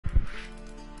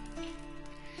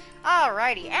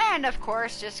Alrighty, and of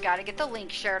course, just gotta get the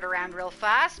link shared around real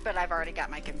fast, but I've already got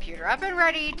my computer up and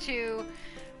ready to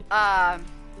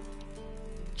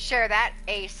share that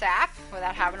ASAP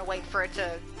without having to wait for it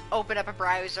to open up a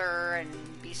browser and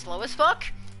be slow as fuck.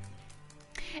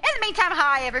 In the meantime,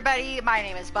 hi everybody, my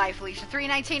name is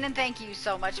ByFelicia319, and thank you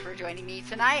so much for joining me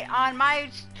tonight on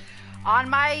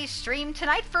my stream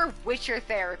tonight for Witcher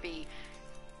Therapy.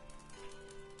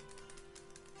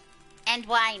 And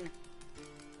wine.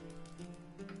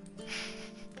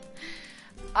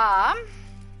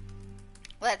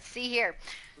 Let's see here.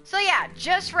 So yeah,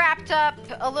 just wrapped up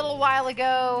a little while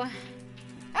ago.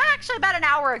 Actually, about an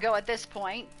hour ago at this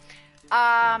point.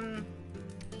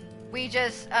 We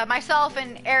just, myself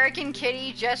and Erik and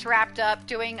Kitty just wrapped up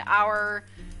doing our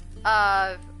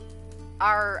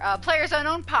Players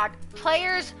Unknown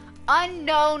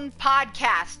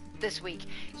podcast this week.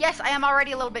 Yes, I am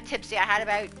already a little bit tipsy. I had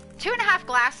about 2.5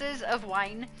 glasses of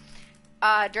wine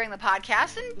during the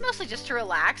podcast, and mostly just to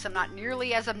relax. I'm not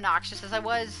nearly as obnoxious as I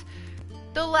was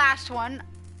the last one,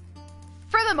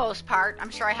 for the most part. I'm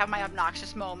sure I have my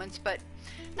obnoxious moments, but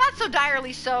not so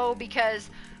direly so, because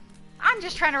I'm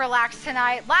just trying to relax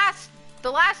tonight.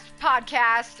 The last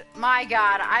podcast, my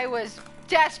God, I was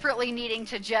desperately needing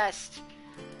to just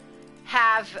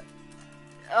have,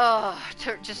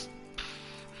 to just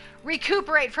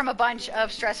recuperate from a bunch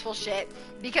of stressful shit,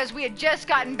 because we had just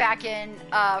gotten back in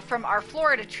from our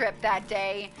Florida trip that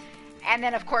day, and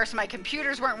then of course my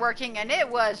computers weren't working, and it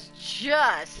was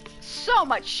just so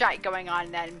much shite going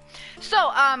on then.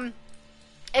 So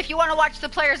if you want to watch the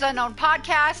Players Unknown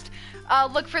podcast,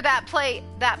 look for that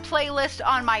playlist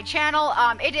on my channel.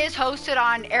 It is hosted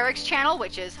on Erik's channel,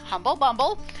 which is Humble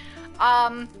Bumble.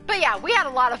 But yeah, we had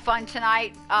a lot of fun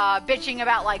tonight, bitching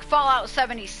about like Fallout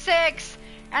 76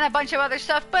 and a bunch of other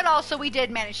stuff, but also we did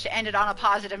manage to end it on a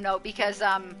positive note, because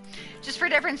just for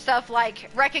different stuff, like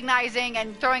recognizing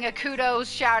and throwing a kudos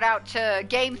shout out to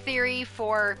Game Theory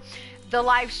for the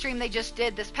live stream they just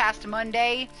did this past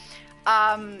Monday,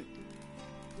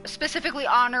 specifically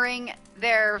honoring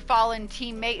their fallen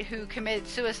teammate who committed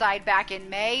suicide back in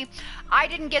May. I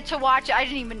didn't get to watch it.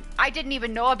 I didn't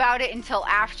even know about it until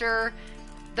after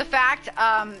the fact.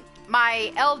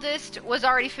 My eldest was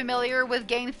already familiar with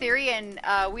Game Theory, and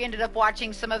we ended up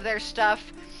watching some of their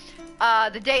stuff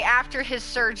the day after his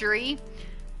surgery,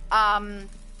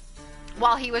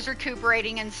 while he was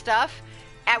recuperating and stuff.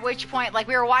 At which point, like,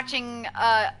 we were watching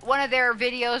one of their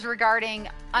videos regarding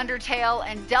Undertale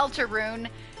and Deltarune,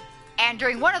 and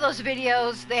during one of those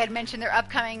videos, they had mentioned their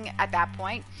upcoming, at that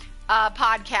point,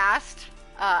 podcast.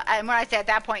 And when I say at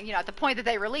that point, you know, at the point that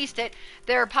they released it,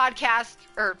 their podcast,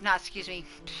 or not, excuse me,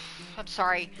 I'm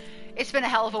sorry, it's been a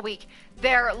hell of a week.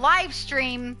 Their live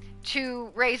stream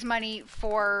to raise money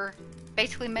for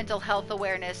basically mental health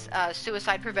awareness,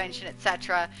 suicide prevention,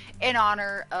 etc., in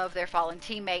honor of their fallen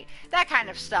teammate, that kind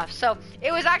of stuff. So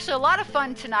it was actually a lot of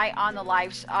fun tonight on the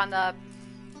lives, on the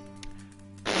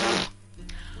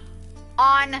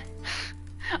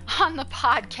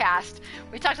podcast.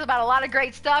 We talked about a lot of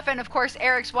great stuff, and of course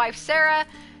Erik's wife Sarah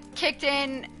kicked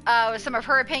in with some of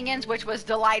her opinions, which was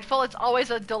delightful. It's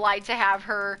always a delight to have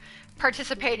her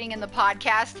participating in the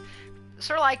podcast,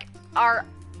 sort of like our,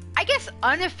 I guess,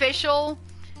 unofficial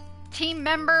team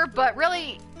member, but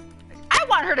really I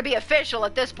want her to be official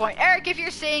at this point. Erik, if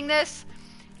you're seeing this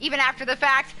even after the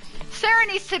fact, Sarah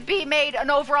needs to be made an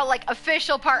overall, like,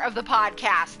 official part of the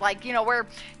podcast. Like, you know, where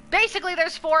basically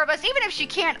there's 4 of us. Even if she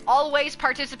can't always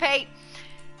participate,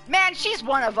 man, she's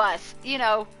one of us. You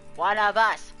know, one of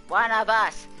us.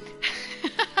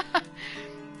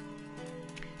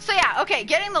 So yeah, okay,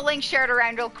 getting the link shared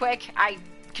around real quick,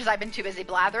 because I've been too busy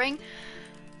blathering.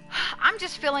 I'm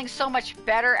just feeling so much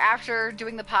better after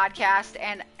doing the podcast,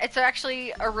 and it's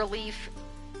actually a relief,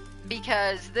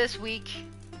 because this week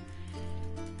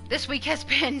has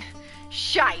been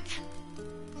shite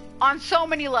on so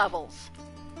many levels.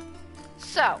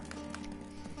 So,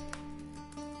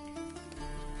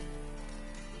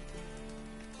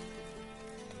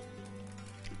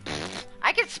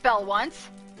 I could spell once.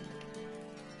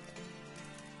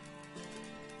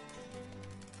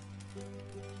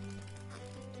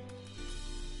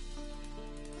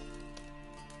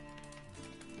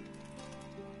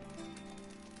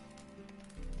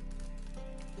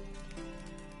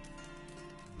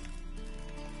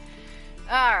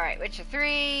 Alright, Witcher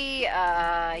 3,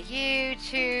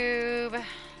 YouTube,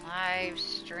 live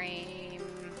stream,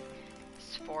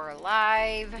 it's for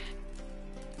live,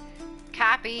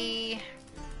 copy,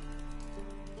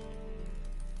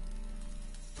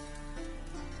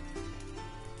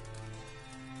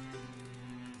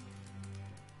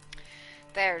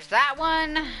 there's that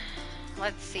one.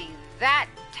 let's see. That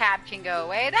tab can go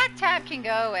away. That tab can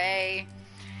go away.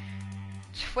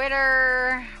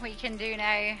 Twitter, we can do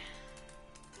now.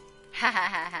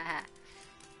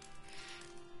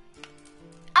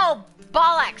 Oh,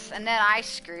 bollocks! And then I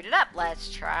screwed it up.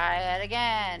 Let's try it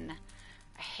again.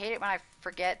 I hate it when I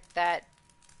forget that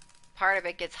part of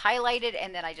it gets highlighted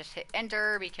and then I just hit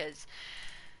enter because...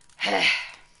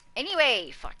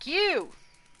 Anyway, fuck you!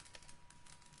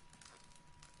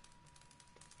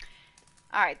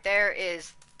 Alright, there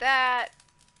is that.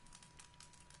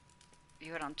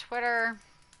 View it on Twitter.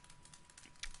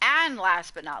 And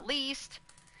last but not least,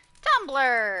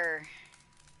 Tumblr!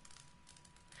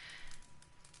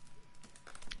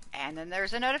 And then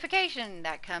there's a notification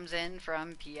that comes in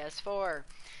from PS4.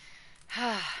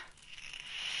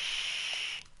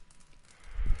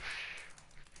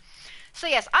 So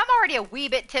yes, I'm already a wee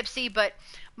bit tipsy, but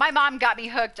my mom got me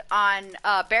hooked on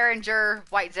Behringer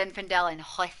White Zinfandel, and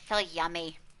oh, it's so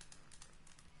yummy.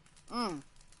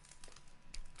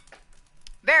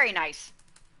 Very nice.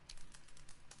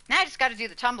 Now I just got to do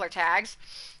the Tumblr tags.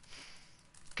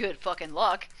 Good fucking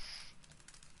luck.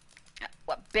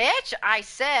 What, bitch? I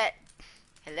said...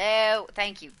 Hello?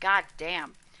 Thank you. God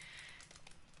damn.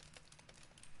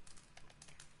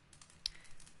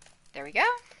 There we go.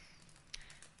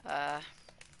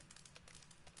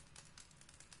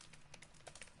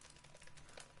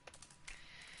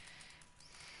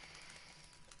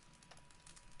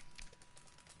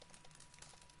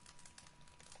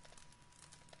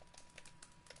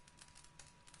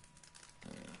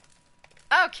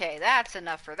 Okay, that's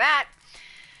enough for that.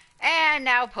 And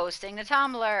now posting to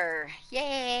Tumblr.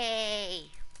 Yay!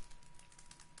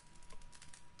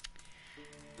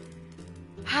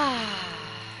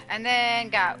 And then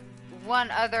got one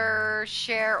other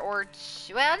share or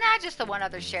two, well, not just the one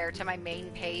other share to my main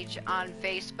page on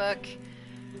Facebook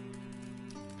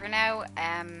for now.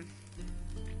 And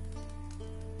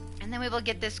then we will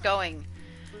get this going.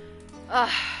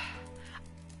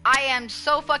 I am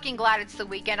so fucking glad it's the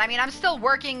weekend. I mean, I'm still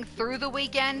working through the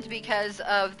weekend because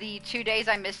of the 2 days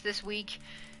I missed this week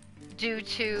due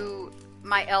to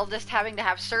my eldest having to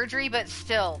have surgery, but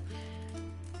still,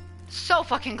 so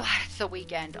fucking glad it's the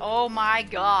weekend. Oh my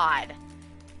god.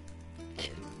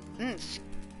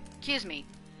 Excuse me.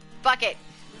 Fuck it.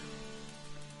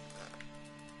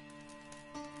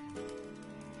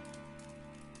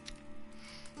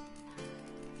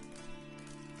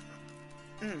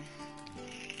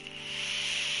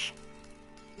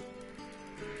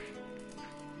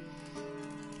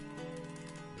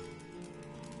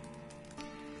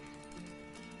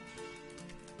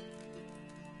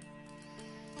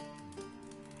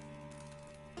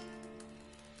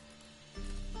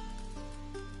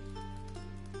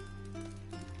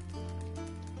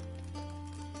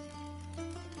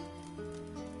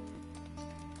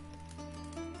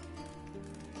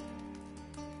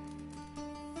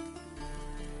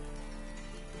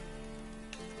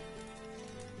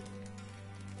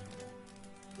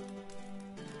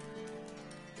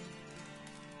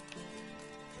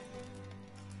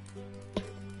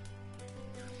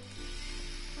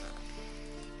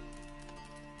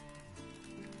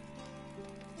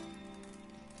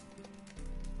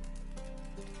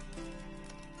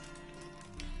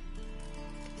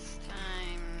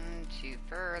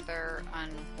 Further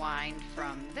unwind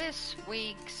from this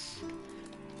week's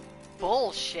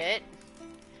bullshit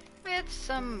with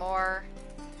some more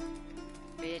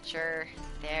picture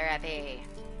therapy.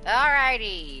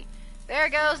 Alrighty, there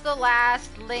goes the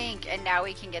last link, and now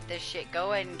we can get this shit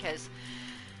going because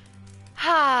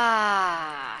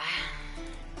I'm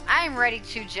ready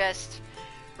to just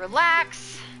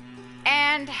relax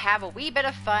and have a wee bit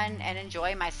of fun and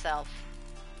enjoy myself.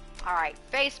 Alright,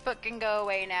 Facebook can go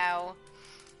away now.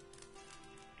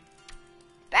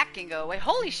 That can go away.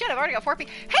 Holy shit, I've already got 4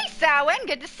 people. Hey, Samhain,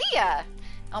 good to see ya.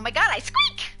 Oh my god, I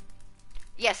squeak!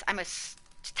 Yes, I'm a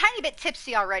tiny bit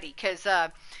tipsy already, because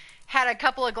had a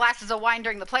couple of glasses of wine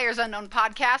during the Players Unknown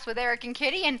podcast with Erik and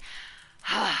Kitty, and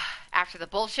after the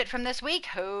bullshit from this week,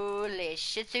 holy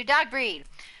shih tzu dog breed.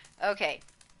 Okay,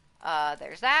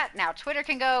 there's that. Now Twitter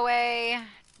can go away,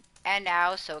 and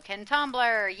now so can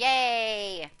Tumblr.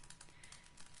 Yay!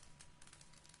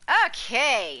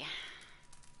 Okay.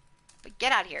 But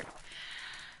get out of here.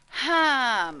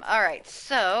 Alright,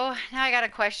 so now I got a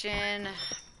question.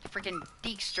 Freaking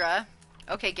Djikstra.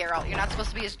 Okay, Geralt, you're not supposed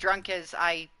to be as drunk as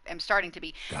I am starting to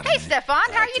be. Hey,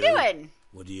 Stefan, how are you doing?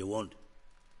 What do you want?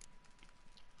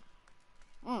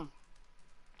 I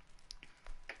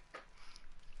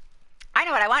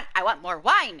know what I want. I want more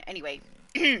wine. Anyway.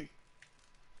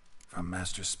 From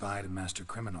master spy to master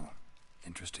criminal.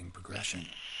 Interesting progression.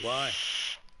 Why?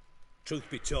 Truth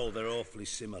be told, they're awfully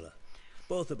similar.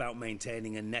 Both about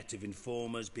maintaining a net of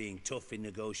informers, being tough in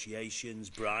negotiations,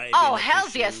 bribing Oh,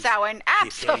 hells yes, officials, Samhain. the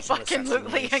occasional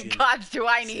Absolutely. And assassination. gods do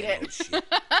I need Same old it. shit.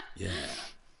 Yeah,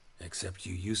 except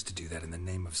you used to do that in the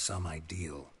name of some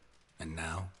ideal. And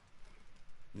now?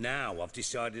 Now I've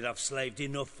decided I've slaved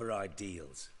enough for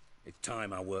ideals. It's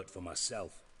time I worked for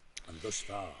myself. And thus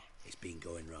far, it's been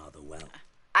going rather well.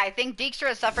 I think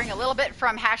Djikstra is suffering a little bit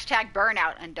from hashtag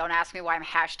burnout. And don't ask me why I'm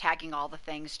hashtagging all the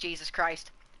things. Jesus Christ.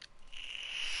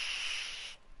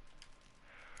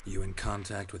 You in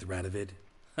contact with Radovid?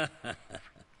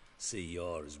 See,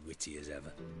 you're as witty as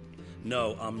ever.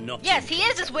 No, I'm not. Yes, he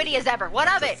is as witty as ever. What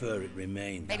of it? I prefer it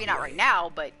remain Maybe that not way. right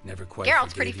now, but Never quite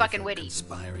Geralt's forgave pretty you fucking for witty.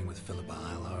 conspiring with Philippa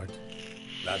Eilhart.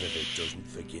 Radovid doesn't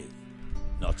forgive.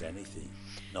 Not anything.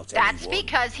 Not that's anyone.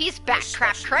 because he's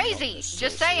backtrap Especially crazy. not the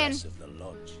Just saying. sorceress of the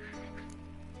lodge.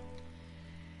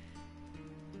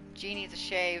 G needs a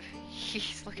shave.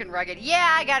 He's looking rugged.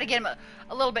 Yeah, I gotta get him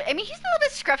a little bit. I mean, he's a little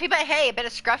bit scruffy, but hey, a bit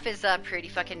of scruff is pretty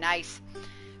fucking nice.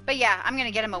 But yeah, I'm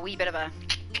gonna get him a wee bit of a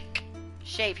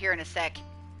shave here in a sec.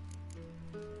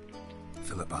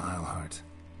 Philippa Eilhart.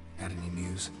 Had any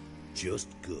news? Just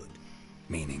good.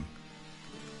 Meaning?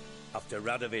 After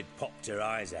Radovid popped her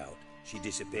eyes out, she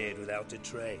disappeared without a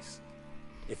trace.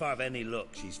 If I've any luck,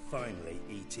 she's finally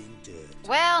eating dirt.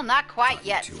 Well, not quite Thought you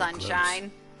yet, two were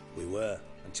sunshine. We were,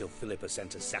 until Philippa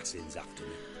sent assassins after me.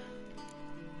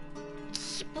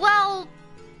 Well,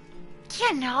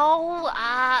 you know,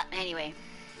 anyway.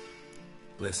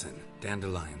 Listen,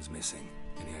 Dandelion's missing.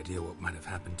 Any idea what might have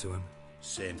happened to him?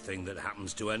 Same thing that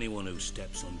happens to anyone who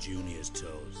steps on Junior's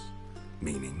toes.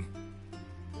 Meaning?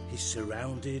 He's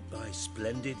surrounded by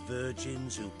splendid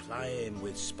virgins who ply him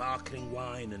with sparkling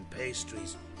wine and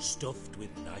pastries stuffed with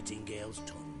nightingales'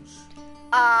 tongues.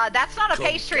 That's not a Come,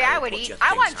 pastry Gareth, I would what eat. you I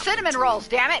think's want happened cinnamon to rolls,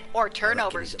 him? damn it. Or I reckon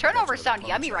turnovers. he's at the bottom Turnovers of the sound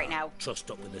yummy pond right now, now. trussed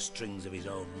up with the strings of his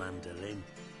own mandolin.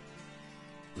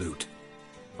 Loot.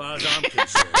 As far as I'm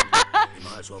concerned, he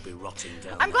might as well be rotting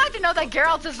down. I'm glad to know that there.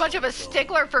 Geralt's as much of a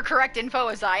stickler for correct info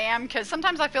as I am, because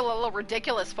sometimes I feel a little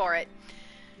ridiculous for it.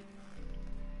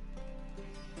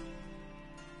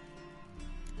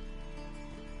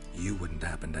 You wouldn't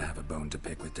happen to have a bone to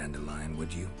pick with Dandelion,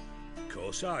 would you? Of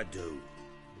course I do.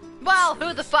 Well,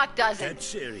 who the fuck doesn't? Dead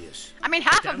serious. I mean,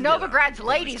 half of Dandelion Novigrad's promised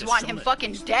ladies a want him sonnet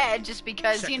fucking piece. dead just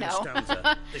because, you Second know.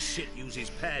 stanza, the shit uses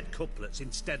paired couplets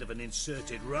instead of an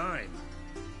inserted rhyme.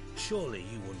 Surely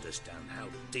you understand how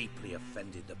deeply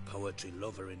offended the poetry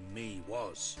lover in me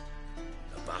was.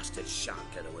 The bastard shan't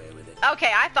get away with it.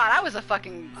 Okay, I thought I was a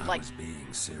fucking, I like, was being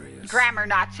serious. grammar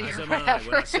Nazi As or am I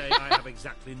whatever. when I say I have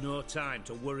exactly no time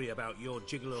to worry about your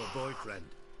gigolo boyfriend.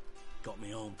 Got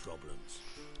me own problems.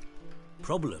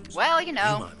 Problems Well, you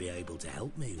know. you might be able to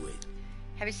help me with.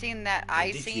 Have you seen that And eye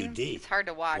if you scene? did, it's hard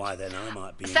to watch. why then I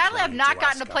might be Sadly, I've inclined not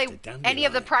gotten to ask play after any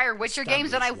of the Dandelion, prior Witcher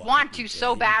games, and I establish what want to happened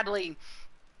so him. badly.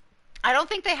 I don't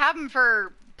think they have them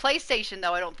for PlayStation,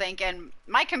 though, I don't think, and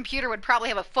my computer would probably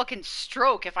have a fucking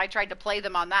stroke if I tried to play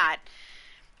them on that.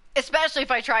 Especially if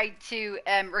I tried to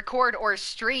record or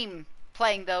stream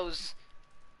playing those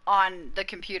on the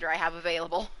computer I have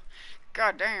available.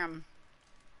 God damn.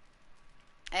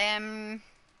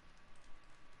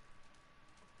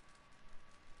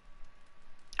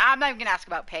 I'm not even gonna ask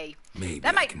about pay. Maybe That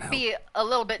I might can help. be a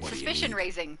little bit What do you suspicion need?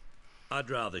 raising. I'd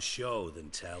rather show than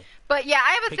tell. But yeah,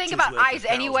 I have a thing Pictures about worth a eyes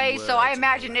anyway, thousand so I words,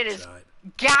 imagine all it that is right.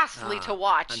 ghastly to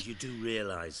watch. And you do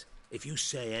realise, if you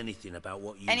say anything about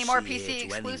what you Any more see PC here to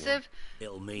exclusive? anyone,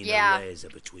 it'll mean Yeah. a razor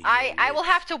between I your will lips.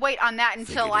 have to wait on that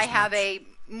until Figured I as have much. a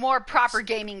more proper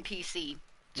gaming PC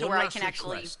to One where I last can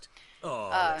actually request.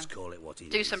 let's call it what it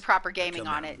do is. some proper A gaming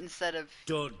on it command. instead of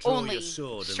Don't draw only your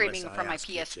sword streaming unless I from my ask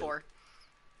you to. PS4.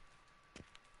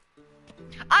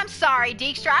 I'm sorry,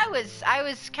 Djikstra. I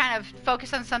was kind of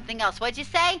focused on something else. What'd you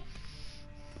say?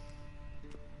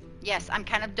 Yes, I'm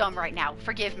kind of dumb right now.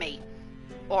 Forgive me.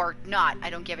 Or not. I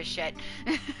don't give a shit.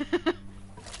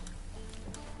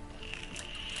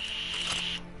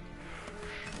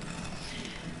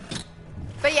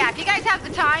 But yeah, if you guys have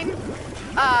the time,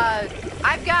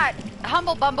 I've got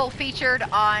Humble Bumble featured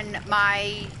on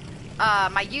my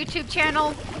my YouTube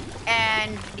channel,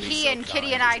 and he and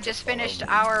Kitty and I just finished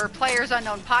our Players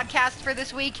Unknown podcast for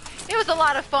this week. It was a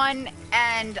lot of fun,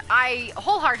 and I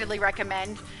wholeheartedly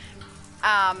recommend.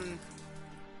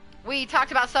 We talked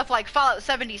about stuff like Fallout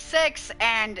 76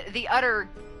 and the utter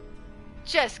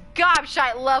just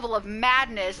gobshite level of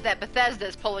madness that Bethesda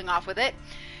is pulling off with it.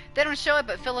 They don't show it,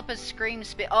 but Philippa's scream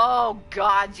oh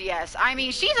gods, yes. I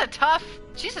mean, she's a tough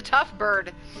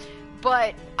bird,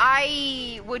 but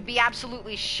I would be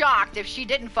absolutely shocked if she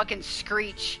didn't fucking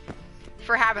screech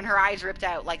for having her eyes ripped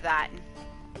out like that.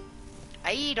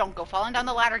 Aye, don't go falling down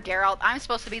the ladder, Geralt. I'm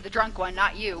supposed to be the drunk one,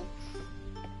 not you.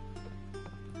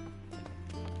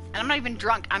 And I'm not even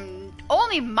drunk. I'm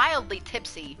only mildly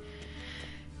tipsy.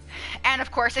 And,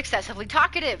 of course, excessively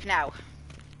talkative now.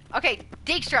 Okay,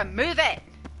 Djikstra, move it!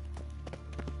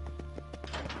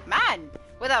 Man,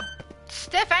 with a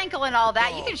stiff ankle and all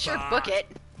that, you can sure book it.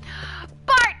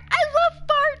 Bart! I love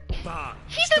Bart! Bart,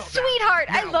 he's a sweetheart!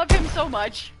 No. I love him so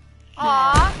much.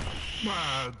 Aww.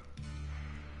 Man,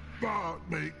 Bart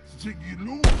makes Sigi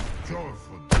Reuven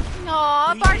joyful.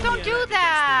 Aw, Bart, don't do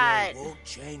that! Won't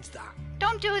change that.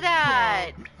 Don't do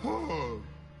that! Hug.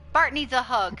 Bart needs a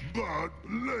hug. But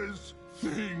less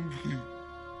thinky.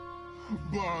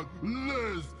 But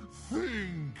less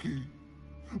thinky.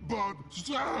 But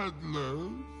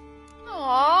sadness.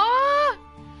 Aww.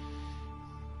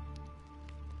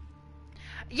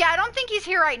 Yeah, I don't think he's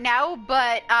here right now,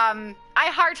 but I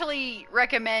heartily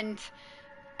recommend.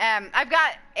 I've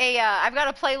got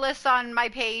a playlist on my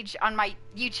page on my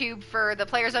YouTube for the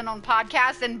Players Unknown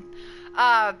podcast, and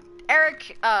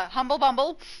Erik, Humble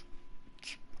Bumble,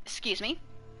 excuse me.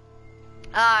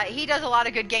 He does a lot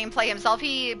of good gameplay himself.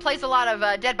 He plays a lot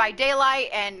of Dead by Daylight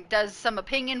and does some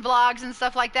opinion vlogs and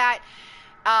stuff like that.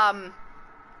 And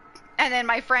then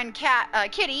my friend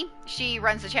Kitty, she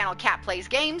runs the channel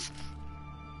KatPlaysGames.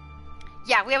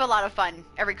 Yeah, we have a lot of fun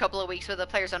every couple of weeks with the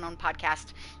Players Unknown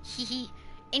podcast.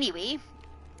 Anyway,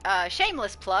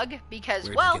 shameless plug because,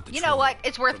 well, you know what?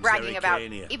 It's worth bragging about,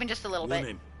 even just a little bit.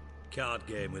 Him. Card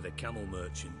game with a camel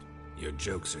merchant. Your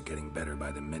jokes are getting better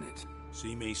by the minute.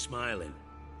 See me smiling?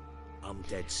 I'm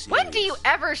dead serious. When do you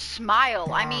ever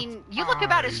smile? I mean, you look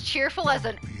about as cheerful as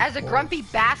a grumpy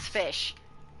bass fish.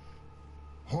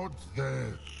 Hot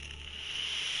hair.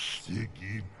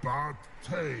 Sigi Bart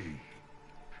take.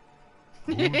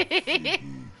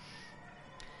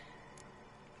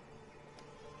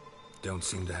 Don't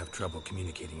seem to have trouble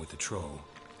communicating with the troll.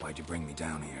 Why'd you bring me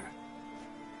down here?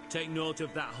 Take note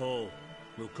of that hole.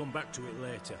 We'll come back to it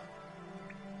later.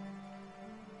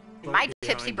 My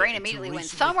tipsy brain immediately went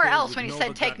somewhere else when you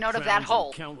said take note of that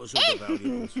hole.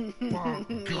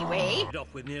 Anyway.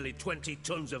 Off with nearly 20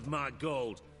 tons of my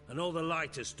gold and all the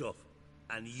lighter stuff.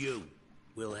 And you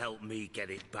will help me get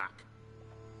it back.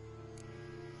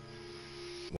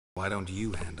 Why don't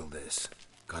you handle this?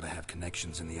 Gotta have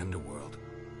connections in the underworld.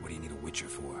 What do you need a witcher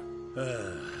for?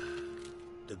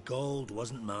 The gold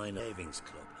wasn't mine. Savings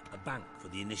club, a bank for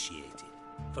the initiated.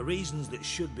 For reasons that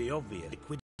should be obvious,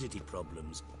 liquidity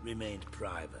problems remained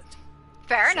private.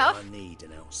 Fair enough. I need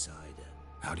an outsider.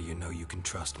 How do you know you can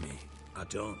trust me? I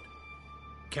don't.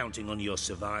 Counting on your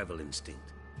survival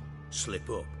instinct. Slip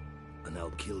up, and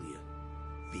I'll kill you.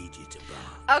 Feed you to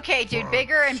Bart. Okay, dude,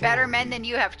 bigger and better men than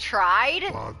you have tried.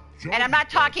 And I'm not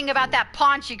talking about that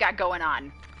paunch you got going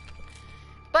on.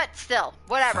 But still,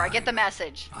 whatever, Fine. I get the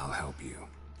message. I'll help you.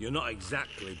 You're not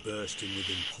exactly bursting with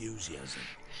enthusiasm.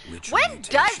 When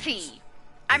does he?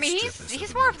 I mean,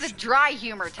 he's more of the dry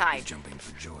humor type. Jumping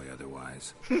for joy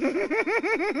otherwise.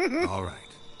 All right.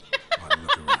 I'll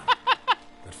look around.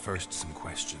 But first, some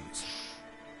questions.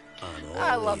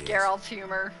 I love Geralt's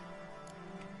humor.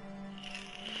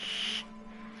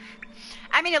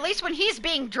 I mean, at least when he's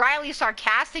being dryly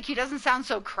sarcastic, he doesn't sound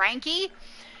so cranky.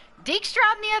 Djikstra,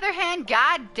 on the other hand,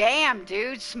 goddamn,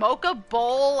 dude, smoke a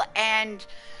bowl and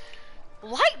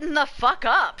lighten the fuck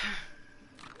up.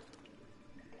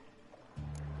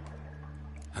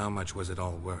 How much was it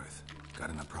all worth? Got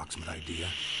an approximate idea?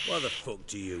 Why the fuck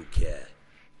do you care?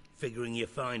 Figuring your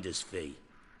finder's fee.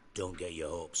 Don't get your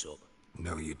hopes up.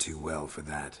 Know you too well for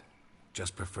that.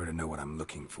 Just prefer to know what I'm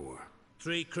looking for.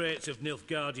 3 crates of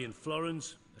Nilfgaardian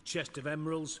florins, a chest of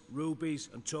emeralds, rubies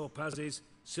and topazes,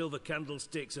 silver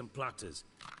candlesticks and platters.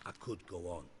 I could go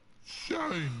on.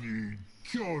 Shiny,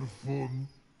 careful.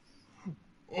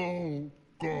 Oh,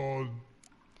 God.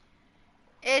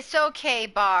 It's okay,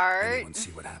 Bart. Anyone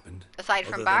see what happened? Aside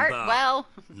from Other than Bart, well...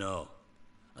 No.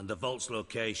 And the vault's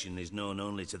location is known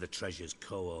only to the treasure's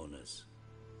co-owners.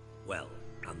 Well,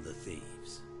 and the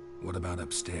thieves. What about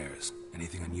upstairs?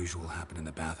 Anything unusual happen in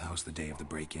the bathhouse the day of the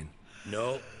break-in?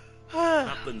 No.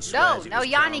 No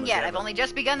yawning yet. I've only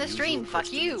just begun the stream.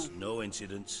 Fuck you. No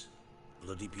incidents.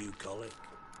 Bloody bucolic.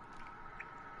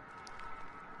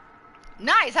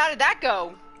 Nice, how did that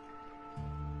go?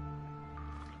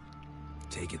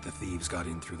 Take it the thieves got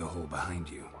in through the hole behind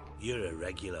you. You're a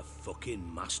regular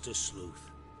fucking master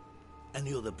sleuth.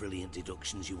 Any other brilliant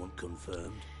deductions you want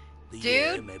confirmed? The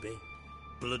year, maybe?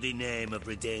 Bloody name of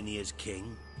Redania's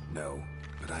king? No,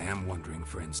 but I am wondering,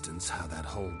 for instance, how that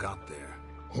hole got there.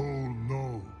 Oh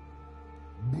no.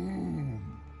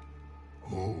 Boom.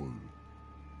 Hole.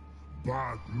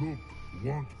 Bad luck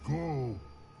won't go.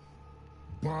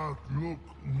 Bad luck,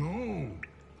 no.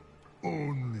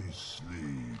 Only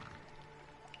sleep.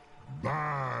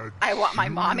 Bad I want my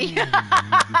mommy. head.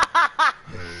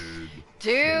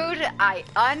 Dude, I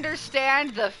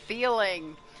understand the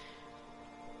feeling.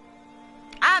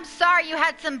 I'm sorry you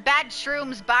had some bad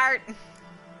shrooms, Bart.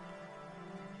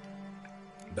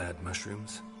 Bad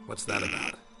mushrooms? What's that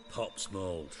about? Pops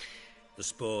mold. The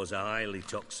spores are highly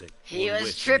toxic. He One was whiff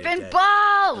and you're tripping dead.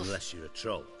 balls. Unless you're a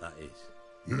troll, that is.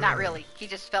 Not really. He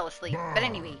just fell asleep. But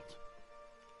anyway.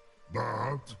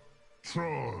 Bad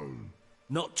troll.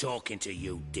 Not talking to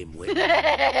you, dimwit.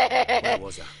 Where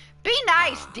was I? Be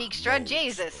nice, Ah, Djikstra. mold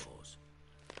Jesus. spores.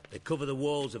 They cover the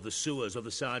walls of the sewers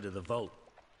other side of the vault.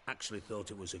 Actually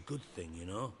thought it was a good thing, you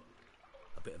know?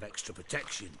 A bit of extra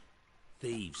protection.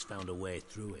 Thieves found a way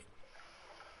through it.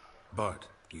 Bart,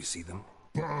 you see them?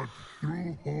 Bad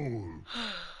through hole.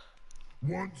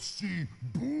 Want see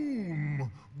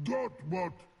boom. Got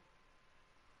what?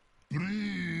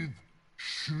 Breathe.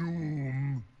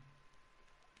 Shroom.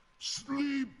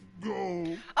 Sleep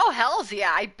go. Oh, hells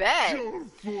yeah, I bet. Your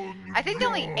fun I think the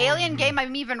only gone. alien game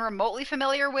I'm even remotely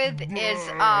familiar with is,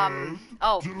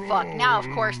 oh, fuck. Now, of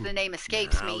course, the name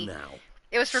escapes me. Now.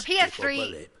 It was for Stiff upper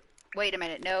PS3. lip. Wait a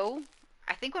minute, no.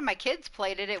 I think when my kids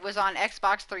played it, it was on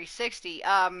Xbox 360.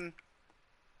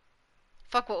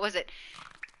 Fuck, what was it?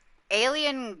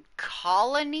 Alien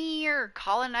Colony or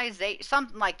Colonization?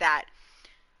 Something like that.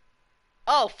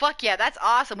 Oh, fuck yeah, that's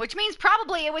awesome. Which means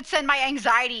probably it would send my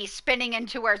anxiety spinning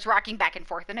into where it's rocking back and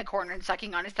forth in a corner and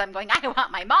sucking on its thumb going, I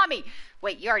want my mommy.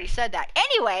 Wait, you already said that.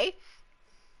 Anyway.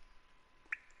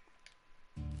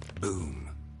 Boom.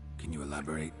 Can you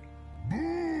elaborate?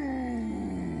 Boom.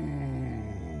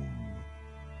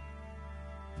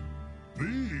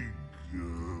 Big.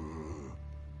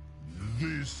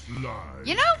 This life.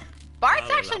 You know, Bart's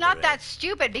I'll actually not elaborate. that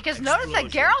stupid because notice that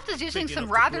Explosion. Geralt is using Big some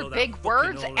enough to rather blow that big fucking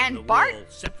words hole in and the Bart wall,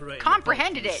 separating the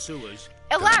comprehended vault it. from the sewers.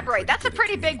 Elaborate. That's a good at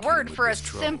pretty big communicating word with for a this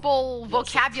troll. simple Lots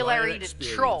of prior vocabulary to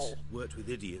experience. troll. Worked with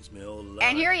idiots my whole life.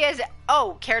 And here he is.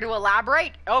 Oh, care to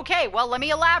elaborate? Okay, well, let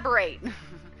me elaborate.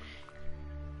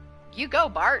 You go,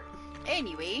 Bart.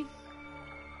 Anyway.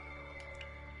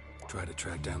 Try to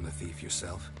track down the thief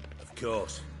yourself? Of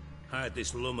course. I had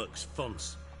this lummox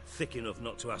Fonce, thick enough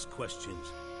not to ask questions.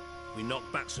 We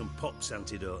knocked back some Pop's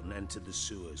antidote and entered the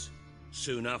sewers.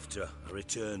 Soon after, I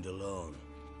returned alone.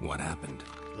 What happened?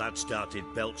 Lad started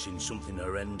belching something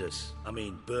horrendous. I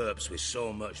mean, burps with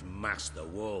so much mass the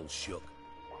walls shook.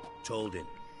 Told him,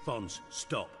 Fonce,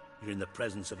 stop. You're in the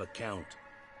presence of a count.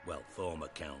 Well, former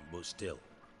count, but still.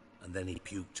 And then he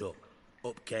puked up.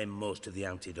 Up came most of the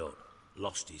antidote.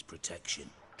 Lost his protection.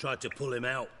 Tried to pull him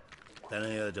out. Then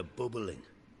I heard a bubbling.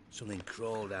 Something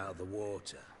crawled out of the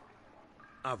water.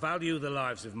 I value the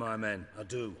lives of my men, I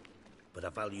do. But I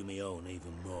value my own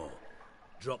even more.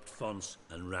 Dropped Fonce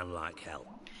and ran like hell.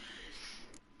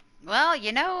 Well,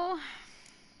 you know.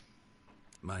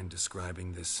 Mind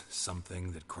describing this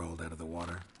something that crawled out of the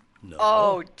water? No.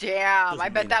 Oh, damn. I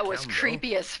Doesn't bet mean that I was can, though.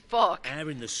 creepy as fuck. Air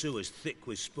in the sewers thick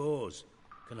with spores.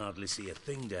 Can hardly see a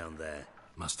thing down there.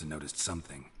 Must have noticed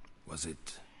something. Was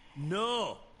it...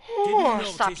 No! Oh,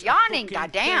 Didn't stop notice a yawning, fucking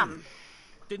goddamn. thing.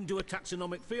 Didn't do a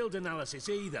taxonomic field analysis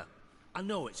either. I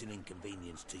know it's an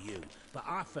inconvenience to you, but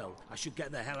I felt I should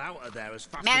get the hell out of there as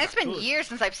fast Man, as it's I been could. years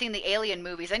since I've seen the Alien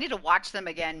movies. I need to watch them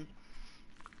again.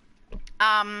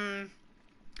 I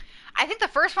think the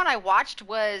first one I watched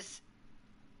was...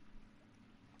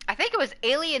 I think it was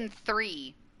Alien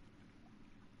 3.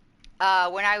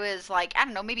 When I was like, I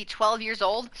don't know, maybe 12 years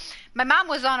old. My mom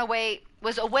was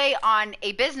away on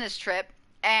a business trip,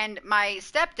 and my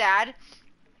stepdad,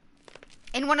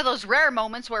 in one of those rare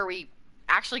moments where we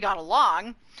actually got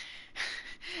along,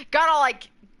 got all like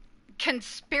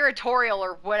conspiratorial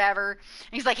or whatever. And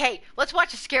he's like, hey, let's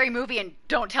watch a scary movie and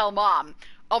don't tell mom.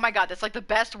 Oh my god, that's like the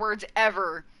best words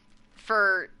ever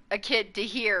for a kid to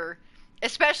hear,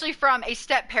 especially from a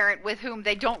step-parent with whom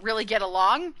they don't really get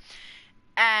along.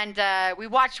 And we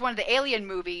watched one of the Alien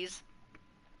movies.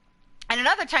 And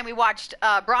another time we watched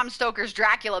Bram Stoker's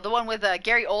Dracula, the one with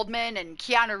Gary Oldman and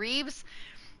Keanu Reeves.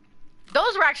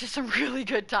 Those were actually some really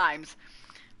good times.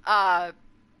 So,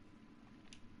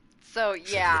 Should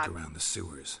yeah. look around the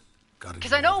sewers.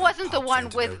 Because I know it wasn't the one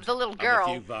with the little Have a girl.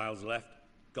 few vials left.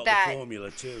 Got that- the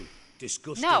formula too.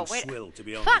 Disgusting No, wait. swill, to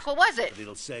be honest. Fuck, what was it? But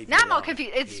it'll save Now your I'm all life.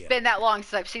 confused. It's Here. been that long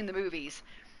since I've seen the movies.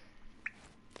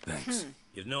 Thanks.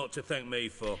 You've naught to thank me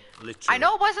for, literally. I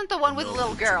know it wasn't the one And with the no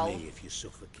little good to girl. me if you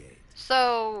suffocate.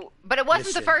 So, but it wasn't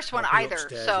Listen, the first one I'll be either.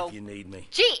 upstairs So, if you need me.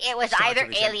 gee, it was Sight either of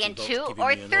this Alien empty 2 box giving or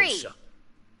me an 3. ulcer.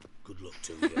 Good luck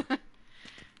to you.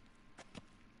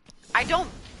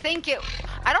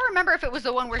 I don't remember if it was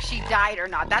the one where she died or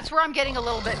not. That's where I'm getting a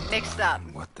little bit mixed up.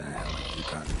 What the hell have you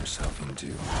gotten yourself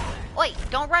into? Wait,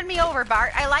 don't run me over,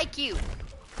 Bart. I like you.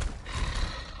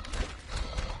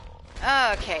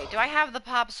 Okay, do I have the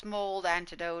Pops mold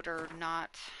antidote or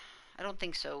not? I don't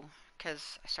think so,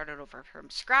 because I started over from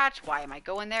scratch. Why am I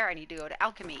going there? I need to go to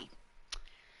alchemy.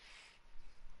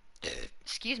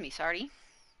 Excuse me, sorry.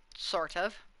 Sort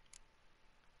of.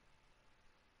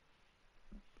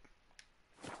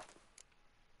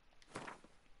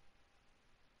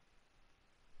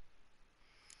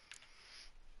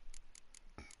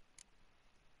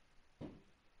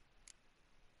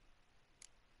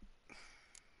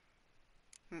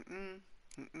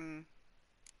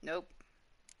 Nope.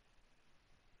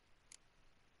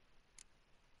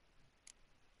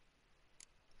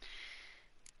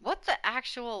 What the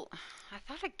actual... I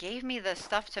thought it gave me the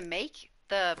stuff to make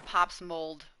the Pops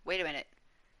mold. Wait a minute.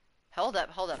 Hold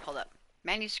up.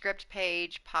 Manuscript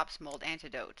page, Pops mold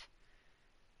antidote.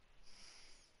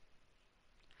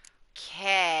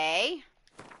 Okay.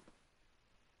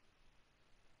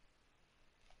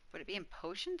 Would it be in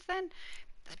potions then?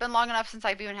 It's been long enough since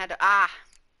I've even had to...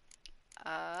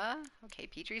 okay,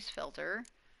 Petrie's filter.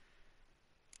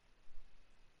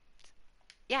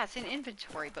 Yeah, it's in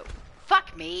inventory, but...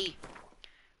 Fuck me!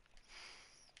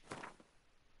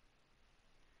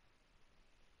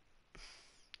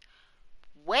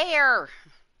 Where?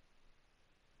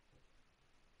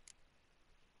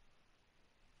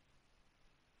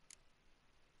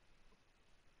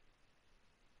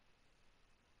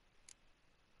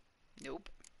 Nope.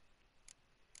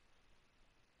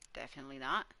 Definitely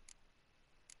not.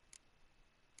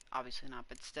 Obviously not,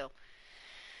 but still.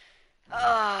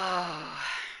 Oh.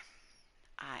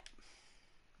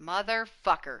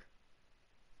 Motherfucker.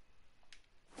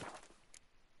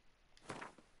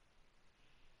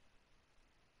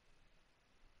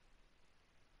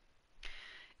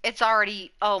 It's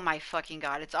already... Oh my fucking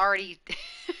god. It's already...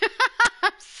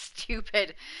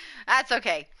 Stupid. That's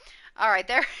okay. Alright,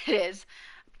 there it is.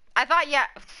 I thought, yeah...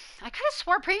 I could have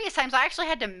swore previous times I actually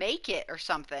had to make it or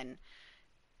something.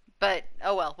 But,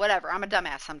 oh well, whatever. I'm a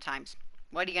dumbass sometimes.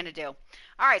 What are you gonna do?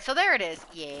 Alright, so there it is.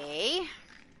 Yay.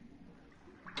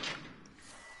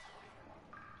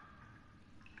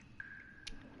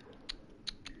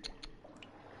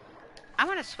 I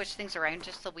want to switch things around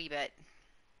just a wee bit.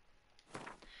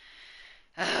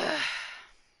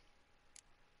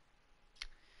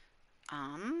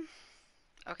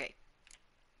 Okay.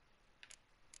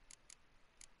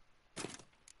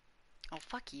 Oh,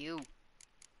 fuck you.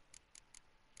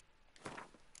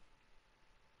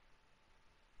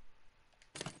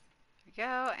 There we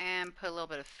go, and put a little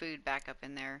bit of food back up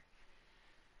in there.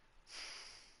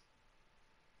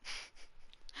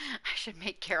 I should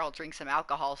make Carol drink some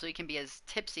alcohol so he can be as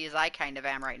tipsy as I kind of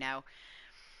am right now.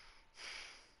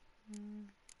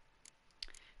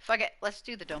 Fuck it, let's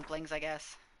do the dumplings, I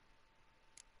guess.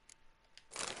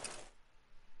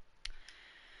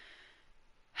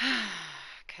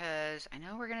 Because I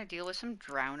know we're going to deal with some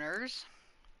drowners,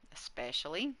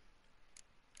 especially.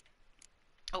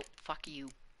 Oh, fuck you.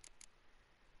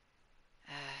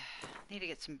 Need to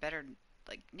get some better,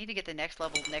 need to get the next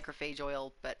level necrophage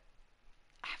oil, but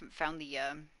I haven't found the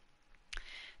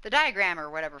diagram or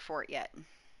whatever for it yet.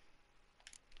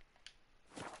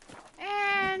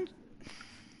 And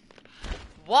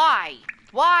why?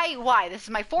 Why? This is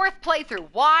my 4th playthrough.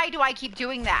 Why do I keep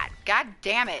doing that? God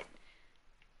damn it.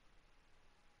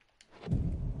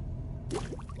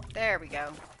 There we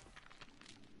go.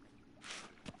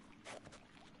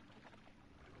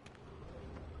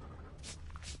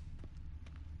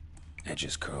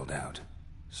 Edges curled out.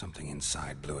 Something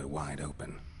inside blew it wide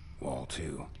open. Wall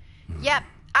too. Yep,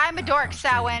 I'm a dork,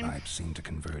 Samhain. Pipes seem to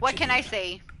converge. What can I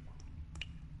say?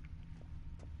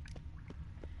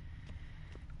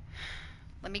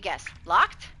 Let me guess.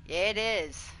 Locked? It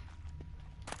is.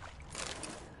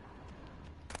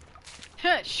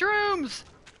 Shrooms!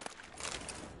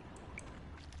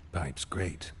 Pipes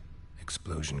great.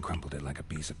 Explosion crumpled it like a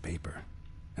piece of paper.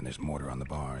 And there's mortar on the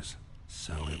bars.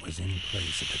 So it was in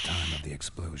place at the time of the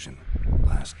explosion.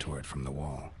 Blast tore it from the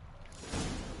wall.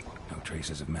 No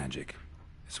traces of magic.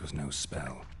 This was no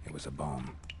spell. It was a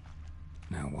bomb.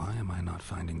 Now why am I not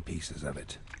finding pieces of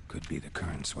it? Could be the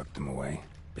current swept them away.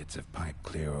 Bits of pipe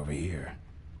clear over here.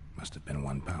 Must have been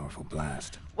one powerful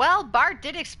blast. Well, Bart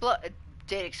did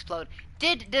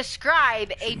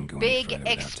describe a big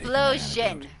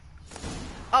explosion.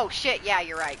 Oh shit, yeah,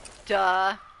 you're right.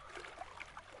 Duh.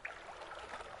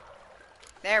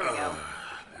 There we go.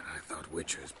 And I thought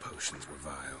Witcher's potions were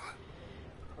vile.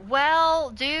 Well,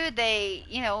 dude, they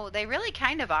really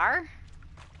kind of are.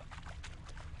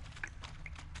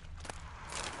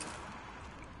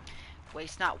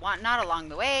 Waste not, want not along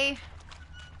the way.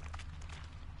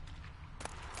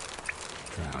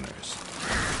 Drowners.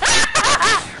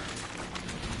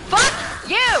 Fuck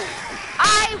you!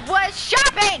 I was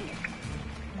shopping!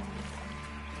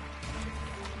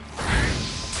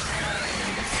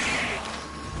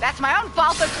 That's my own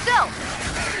fault, but still.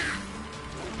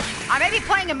 I may be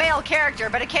playing a male character,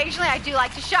 but occasionally I do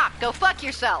like to shop. Go fuck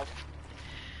yourself.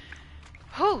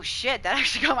 Oh shit, that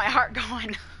actually got my heart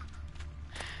going.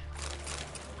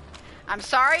 I'm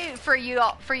sorry for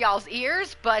y'all's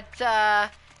ears, but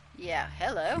yeah,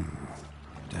 hello.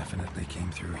 Definitely came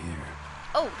through here.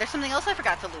 Oh, there's something else I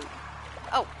forgot to loot.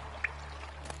 Oh.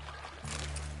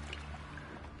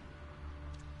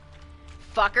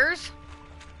 Fuckers.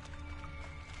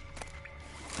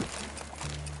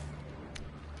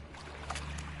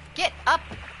 Get up.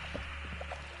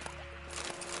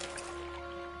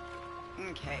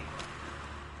 Okay.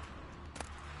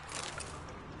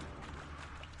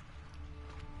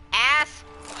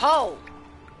 Asshole.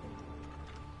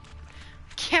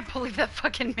 Can't believe that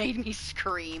fucking made me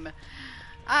scream.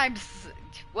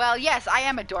 Well, yes, I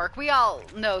am a dork. We all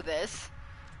know this.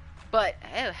 But,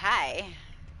 oh, hi.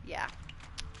 Yeah.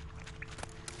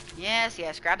 Yes,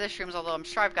 grab the shrooms, although I'm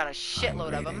sure I've got a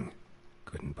shitload of them.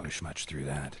 Couldn't push much through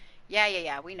that.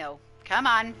 Yeah, we know. Come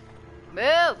on.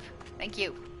 Move! Thank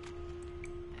you.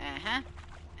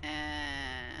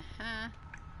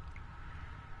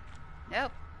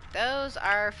 Nope. Those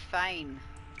are fine.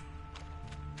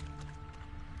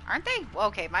 Aren't they? Well,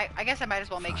 okay, I guess I might as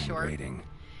well make sure. Grading.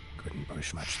 Couldn't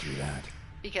push much through that.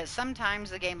 Because sometimes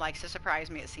the game likes to surprise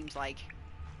me, it seems like.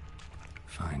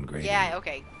 Fine grading. Yeah,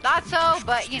 okay. Thought so,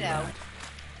 but you know.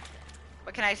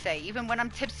 What can I say? Even when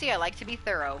I'm tipsy, I like to be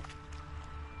thorough.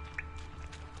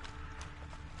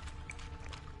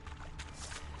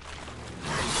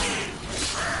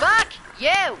 Fuck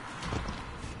you!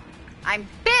 I'm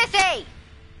busy!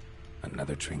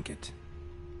 Another trinket.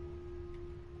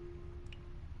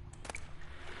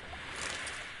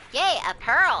 Yay, a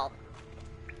pearl!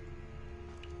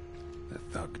 The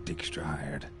thug Djikstra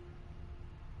hired.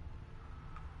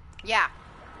 Yeah.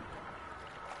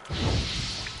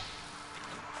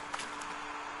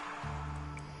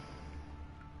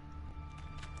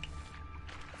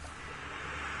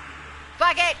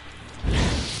 Fuck it!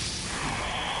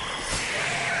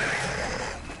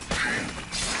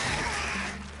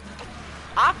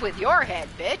 Off with your head,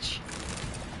 bitch!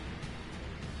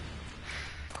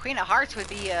 Queen of Hearts would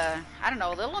be, I don't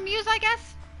know, a little amused, I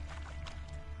guess?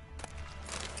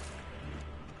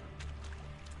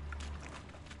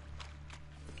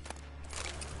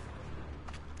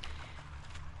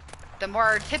 The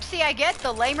more tipsy I get,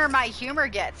 the lamer my humor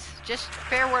gets. Just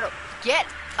fair word. Get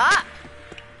up!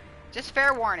 Just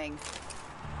fair warning.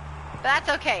 But that's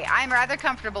okay. I'm rather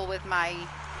comfortable with my,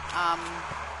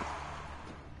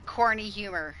 corny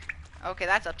humor. Okay,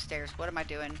 that's upstairs. What am I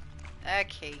doing?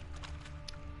 Okay.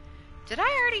 Did I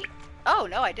already... Oh,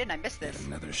 no, I didn't. I missed this. Yet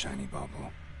another shiny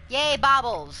bauble. Yay,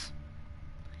 baubles!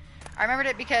 I remembered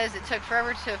it because it took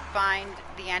forever to find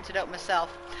the antidote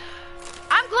myself.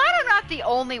 I'm glad I'm not the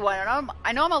only one.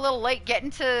 I know I'm a little late getting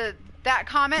to that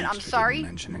comment. I'm sorry. Didn't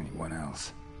mention anyone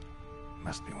else.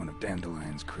 Must be one of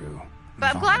Dandelion's crew.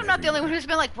 But I'm glad I'm not the only one who's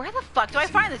been like, where the fuck do I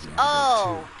find this?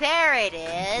 Oh, there it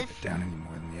is. Keep it down any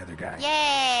more than the other guy.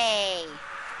 Yay!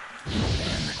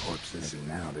 And the corpses, and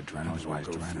now the Draenors will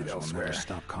never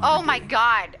stop congregating. Oh my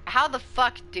god. How the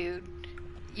fuck, dude?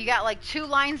 You got like 2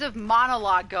 lines of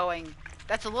monologue going.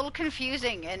 That's a little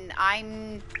confusing, and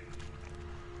I'm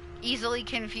easily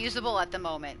confusable at the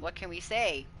moment. What can we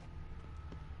say?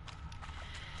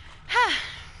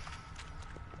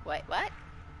 Wait, what?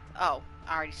 Oh,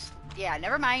 already. Yeah,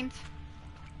 never mind.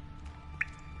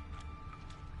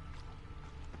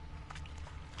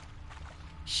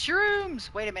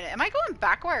 Shrooms! Wait a minute. Am I going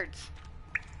backwards?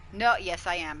 No, yes,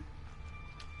 I am.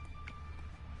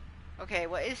 Okay,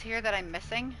 what is here that I'm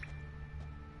missing?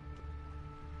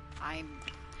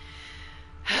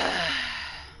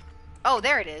 Oh,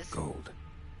 there it is. Gold.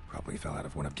 Probably fell out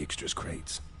of one of Djikstra's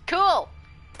crates. Cool!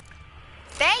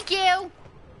 Thank you!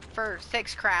 For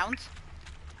 6 crowns.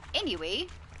 Anyway,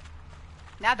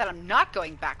 now that I'm not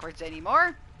going backwards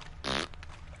anymore...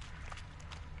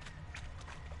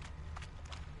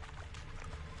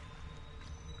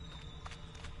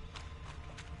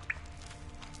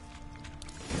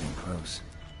 Getting close.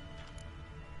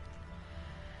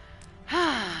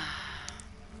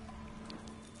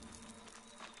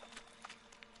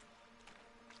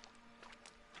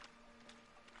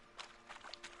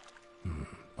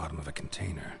 Bottom of a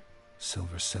container.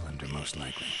 Silver cylinder, most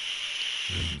likely.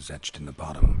 Runes etched in the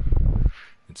bottom.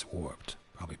 It's warped,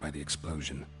 probably by the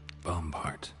explosion. bum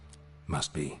part.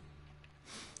 Must be.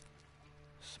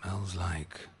 Smells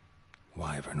like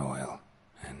wyvern oil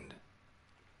and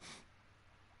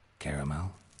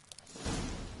caramel.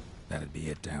 That'd be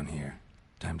it down here.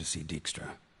 Time to see Djikstra.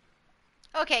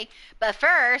 Okay, but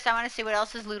first, I want to see what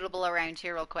else is lootable around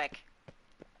here real quick.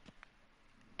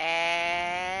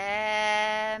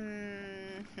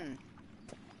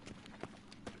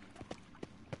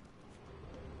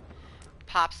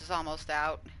 Pops is almost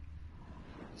out.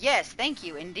 Yes, thank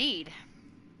you, indeed.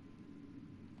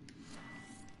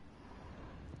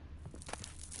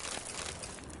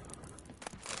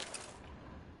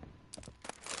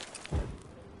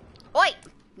 Oi!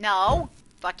 No!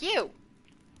 Fuck you!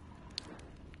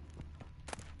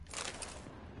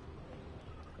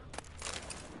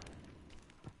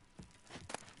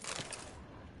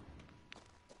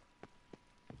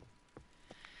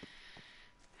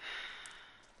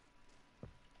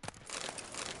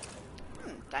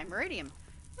 Dimeridium.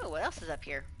 Oh, what else is up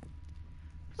here?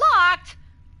 Locked!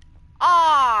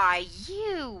 Aw,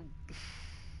 you...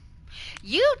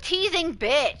 You teasing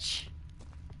bitch!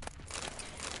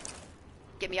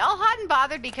 Get me all hot and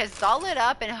bothered because it's all lit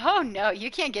up and oh no,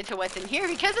 you can't get to what's in here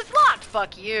because it's locked!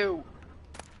 Fuck you!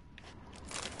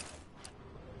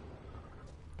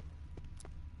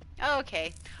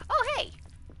 Okay. Oh, hey!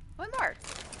 One more.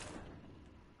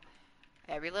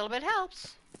 Every little bit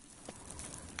helps.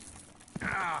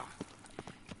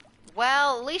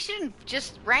 Well, at least you didn't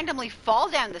just randomly fall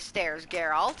down the stairs,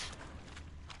 Geralt.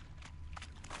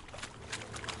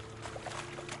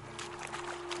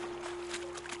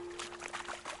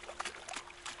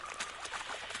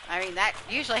 I mean, that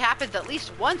usually happens at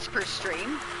least once per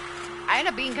stream. I end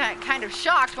up being kind of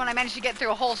shocked when I manage to get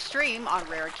through a whole stream, on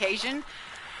rare occasion,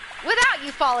 without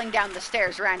you falling down the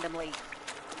stairs randomly.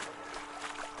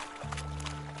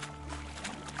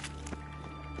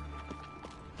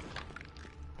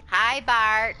 Hi,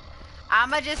 Bart.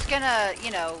 I'm just gonna,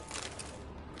 you know,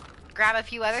 grab a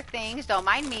few other things. Don't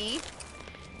mind me.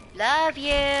 Love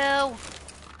you.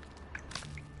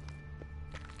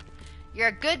 You're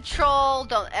a good troll.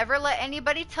 Don't ever let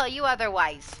anybody tell you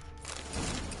otherwise.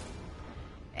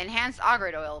 Enhanced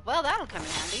augured oil. Well, that'll come in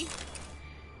handy.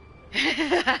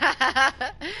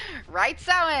 Right,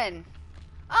 Sowen.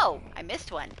 Oh, I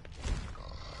missed one.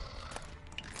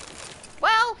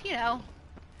 Well, you know.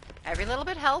 Every little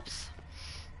bit helps.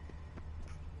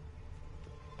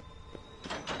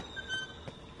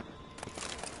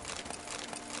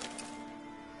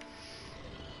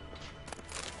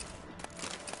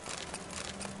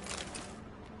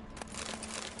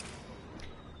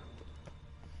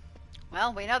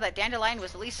 Well, we know that Dandelion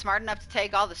was at least smart enough to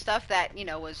take all the stuff that, you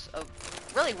know, was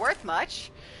really worth much.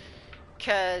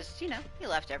 Because, you know, he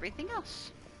left everything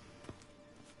else.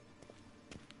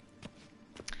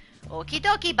 Okie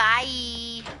dokie,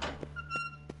 bye!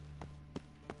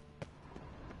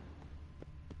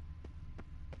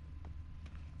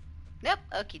 Nope,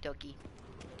 okie dokie.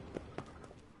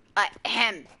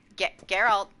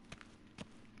 Geralt.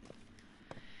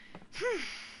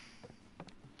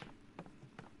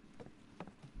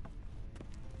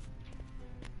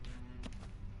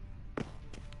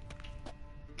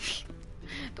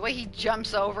 The way he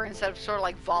jumps over instead of sort of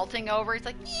like vaulting over, he's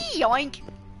like, yoink!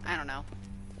 I don't know.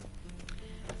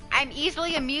 I'm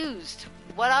easily amused.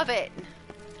 What of it?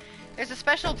 There's a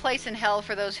special place in hell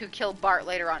for those who kill Bart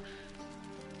later on.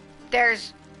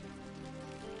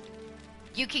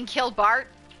 You can kill Bart?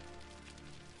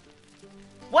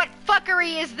 What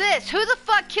fuckery is this? Who the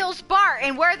fuck kills Bart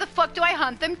and where the fuck do I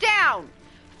hunt them down?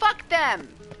 Fuck them.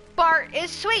 Bart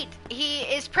is sweet. He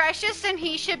is precious and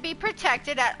he should be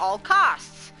protected at all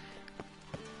costs.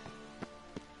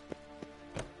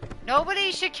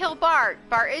 Nobody should kill Bart.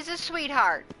 Bart is a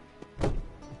sweetheart.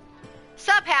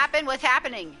 Sup, happen? What's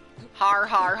happening? Har,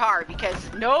 har, har,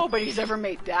 because nobody's ever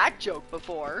made that joke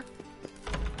before.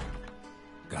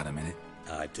 Got a minute?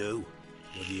 I do.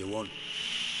 What do you want?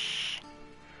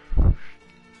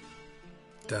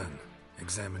 Done.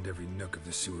 Examined every nook of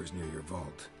the sewers near your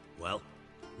vault. Well,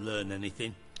 learn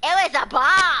anything? It was a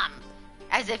bomb!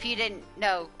 As if you didn't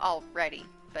know already.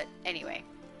 But anyway.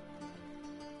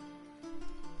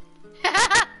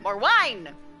 More wine!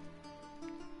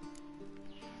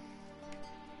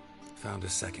 Found a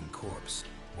second corpse.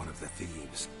 One of the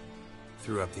thieves.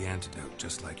 Threw up the antidote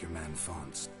just like your man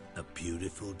Fonz. A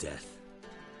beautiful death.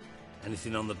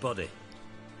 Anything on the body?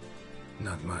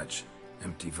 Not much.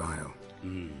 Empty vial.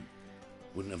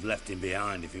 Wouldn't have left him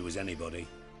behind if he was anybody.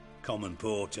 Common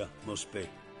porter, must be.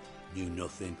 Knew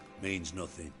nothing, means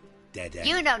nothing. Dead end.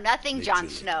 You know nothing, Literally. Jon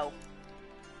Snow.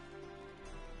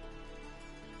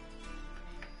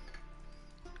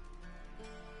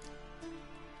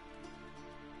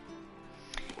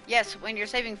 Yes, when you're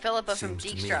saving Philippa from Seems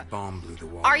to me Djikstra. a bomb blew the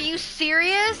wall. Are you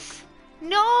serious? Bottom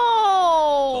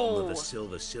No! of a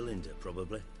silver cylinder,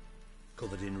 probably.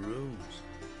 Covered in runes.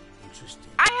 Interesting.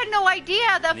 I had no idea.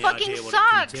 That Any fucking idea what it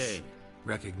sucks. contained?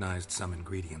 Recognized some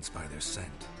ingredients by their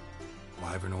scent.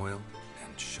 Wyvern oil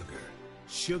and sugar.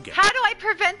 Sugar. How do I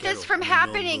prevent Get this up, from no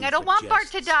happening? room I don't for want Bart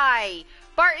to jests. die.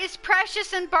 Bart is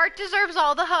precious and Bart deserves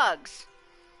all the hugs.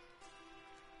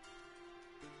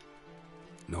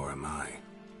 Nor am I.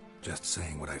 Just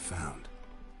saying what I found.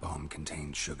 Bomb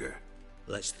contained sugar.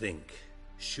 Let's think.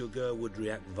 Sugar would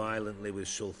react violently with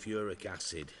sulfuric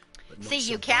acid. But not See,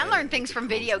 so you can learn violently things to from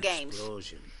cause video an games.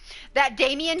 explosion. That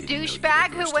Damien Didn't know you douchebag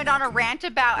were who versed went in on a alchemy. rant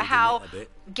about Reading how it a bit.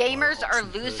 gamers While are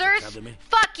Oxenford losers? Academy.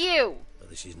 Fuck you! But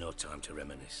this is no time to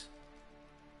reminisce.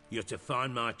 You're to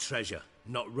find my treasure,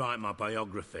 not write my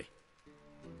biography.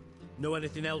 Know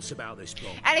anything else about this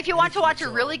bomb? And if you want to Anything watch at a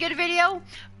all? really good video,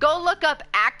 go look up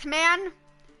Act Man,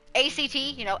 ACT,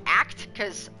 act,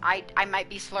 because I might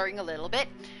be slurring a little bit.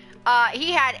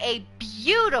 He had a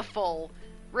beautiful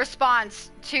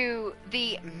response to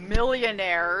the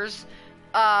millionaires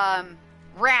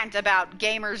rant about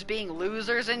gamers being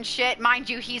losers and shit. Mind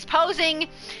you, he's posing in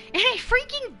a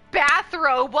freaking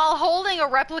bathrobe while holding a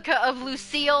replica of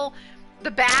Lucille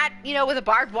the bat, with a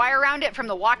barbed wire around it from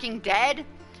The Walking Dead.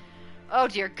 Oh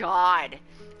dear God.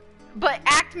 But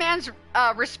Act Man's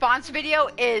response video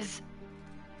is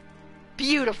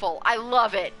beautiful. I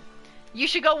love it. You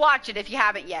should go watch it if you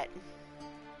haven't yet.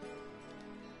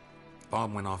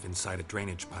 Bomb went off inside a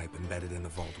drainage pipe embedded in the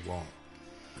vault wall.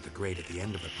 But the grate at the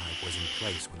end of the pipe was in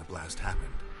place when the blast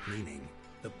happened, meaning...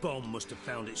 The bomb must have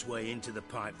found its way into the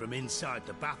pipe from inside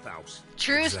the bathhouse.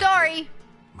 True Exactly. story.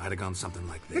 Might have gone something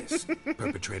like this.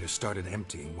 Perpetrator started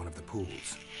emptying one of the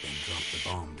pools, then dropped the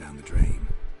bomb down the drain.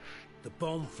 The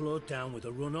bomb flowed down with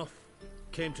a runoff,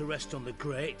 came to rest on the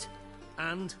grate,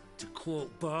 and, to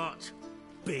quote Bart,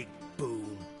 big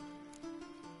boom.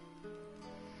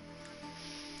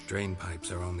 Drain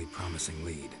pipes are only promising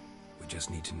lead. We just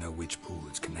need to know which pool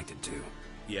it's connected to.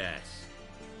 Yes.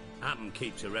 Hammond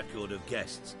keeps a record of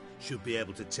guests. Should be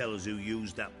able to tell us who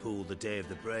used that pool the day of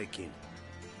the break-in.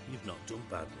 You've not done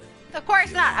badly. Of course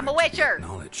Feel not. I'm a honored to be witcher.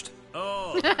 Acknowledged.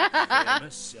 Oh, that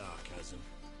famous sarcasm.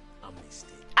 I missed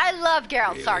it. I love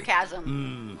Geralt's Really?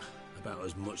 sarcasm. About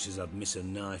as much as I'd miss a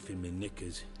knife in my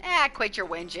knickers. Quit your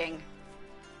whinging.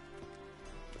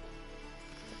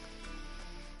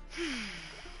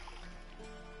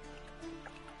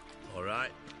 All right.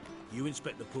 You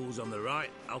inspect the pools on the right,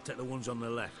 I'll take the ones on the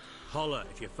left. Holler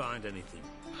if you find anything.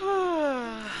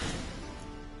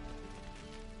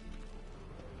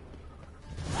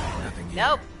 Nothing here.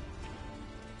 Nope.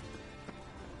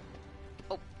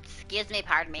 Oh, excuse me,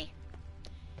 pardon me.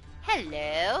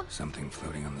 Hello. Something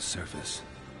floating on the surface.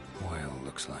 Oil,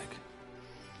 looks like.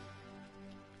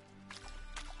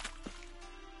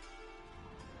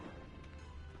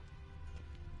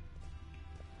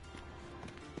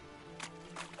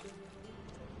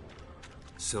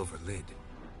 Silver lid.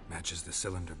 Matches the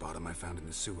cylinder bottom I found in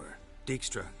the sewer.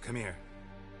 Djikstra, come here.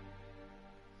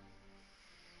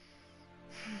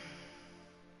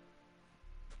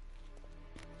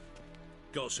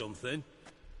 Got something?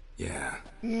 Yeah.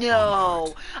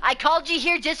 No. I called you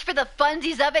here just for the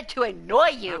funsies of it to annoy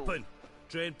you. Happen.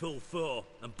 Drain pool 4,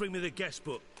 and bring me the guest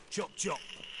book. Chop chop.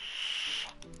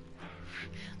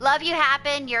 Love you,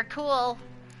 Happen. You're cool.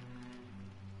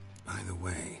 By the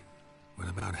way, what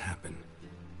about Happen?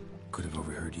 Could have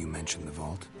overheard you mention the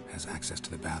vault. Has access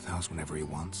to the bathhouse whenever he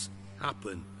wants.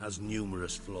 Happen has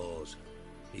numerous flaws.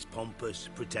 He's pompous,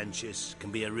 pretentious,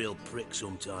 can be a real prick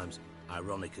sometimes,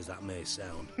 ironic as that may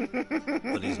sound.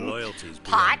 But his loyalty is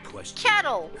Pot, beyond question.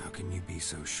 kettle. How can you be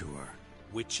so sure?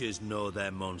 Witches know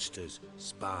their monsters,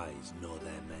 spies know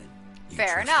their men. You Fair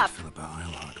trusted enough. Philippa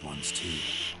Eilhart once too.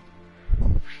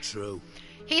 True.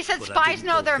 He said But I spies didn't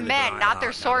know pull their Philippa men, not their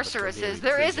Eilhart out of a sorceresses. Cavalier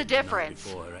There is a prison the night difference.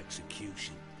 Before her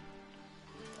execution.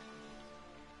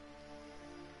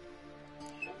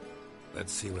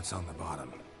 Let's see what's on the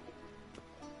bottom.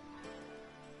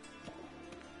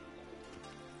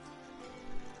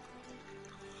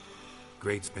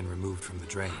 Grate's been removed from the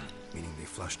drain, meaning they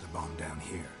flushed the bomb down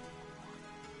here.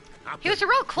 He was a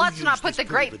real klutz to not used put this the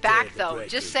pool grate the day back, of the though. break-in?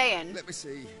 Just saying. Let me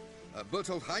see.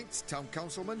 Bertold Heinz, town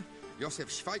councilman, Josef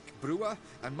Schweik, brewer,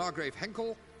 and Margrave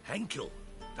Henkel. Henkel?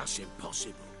 That's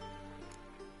impossible.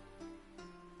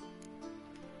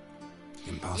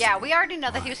 Impossible. Yeah, we already know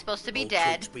that Why? he was supposed to be Old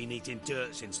dead. Cook's been eating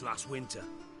dirt since last winter.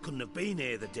 Couldn't have been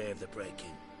here the day of the break-in.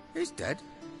 He's dead.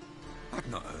 I'd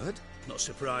not heard. Not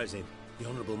surprising. The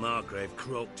Honourable Margrave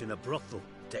croaked in a brothel,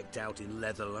 decked out in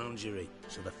leather lingerie,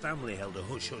 so the family held a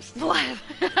hush-hush. What?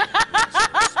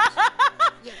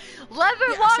 Leather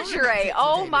Yeah, I saw him lingerie. today,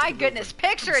 Oh my Mr. goodness. Reuven.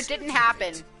 Picture it didn't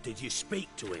happen. Did you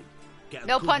speak to him? Get a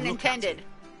No good pun look at intended. him?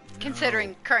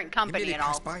 Considering current He company merely and all.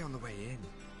 passed by on the way in.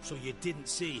 So you didn't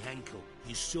see Henkel.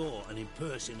 You saw an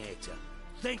impersonator.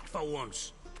 Think for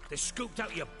once. They scooped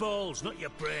out your balls, not your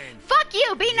brain. Fuck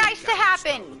you! Be nice to guys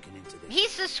Happen! start looking into this.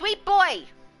 He's a sweet boy!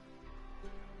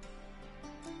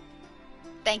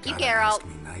 Thank you, Gotta Geralt. ask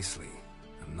me nicely.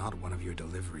 I'm not one of your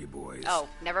delivery boys. Oh,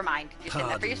 never mind. You're saying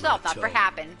that for Pardon yourself, my not for tongue.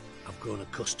 Happen. I've grown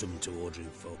accustomed to ordering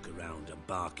folk around and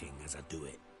barking as I do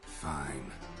it.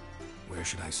 Fine. Where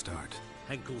should I start?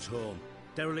 Henkel's home.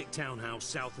 Derelict townhouse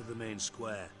south of the main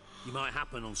square. You might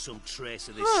happen on some trace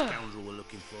of this scoundrel we're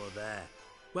looking for there.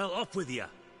 Well, off with you.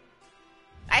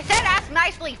 I said ask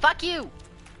nicely, fuck you!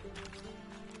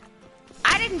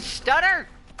 I didn't stutter!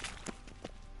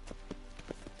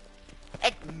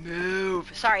 It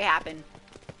move. Sorry, Happen.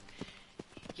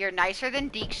 You're nicer than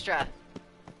Djikstra.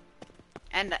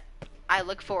 And I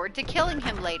look forward to killing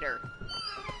him later.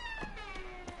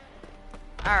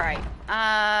 Alright.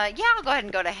 Yeah, I'll go ahead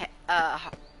and go to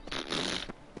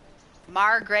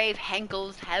Margrave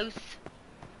Henkel's house.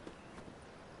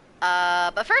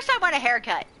 But first I want a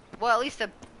haircut. Well, at least a,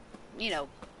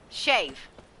 shave.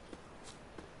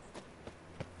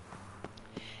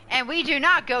 And we do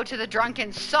not go to the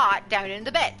drunken sot down in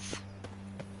the bits.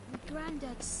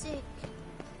 Granddad's sick.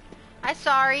 I'm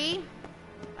sorry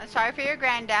for your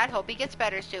granddad. Hope he gets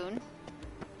better soon.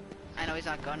 I know he's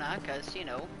not gonna, because,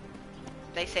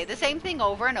 they say the same thing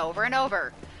over and over and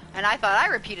over. And I thought I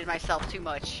repeated myself too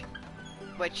much.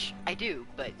 Which I do,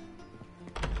 but...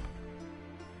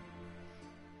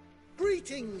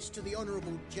 Greetings to the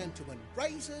honourable gentleman.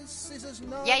 Razors, scissors,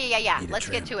 knives. Yeah. Need a Let's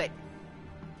get trim. to it.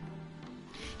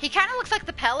 He kind of looks like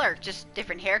the Peller, just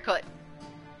different haircut.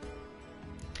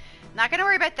 Not gonna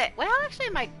worry about that. Well, actually,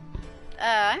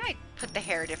 I might put the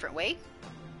hair a different way.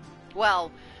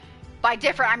 Well, by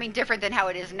different, I mean different than how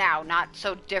it is now. Not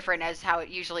so different as how it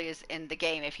usually is in the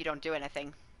game if you don't do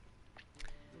anything.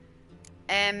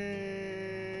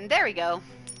 There we go.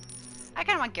 I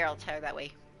kind of want Geralt's hair that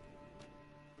way.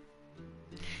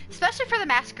 Especially for the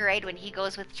masquerade when he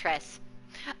goes with Triss.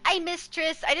 I miss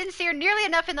Triss. I didn't see her nearly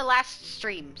enough in the last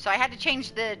stream, so I had to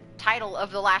change the title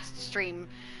of the last stream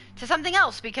to something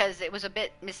else because it was a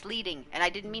bit misleading, and I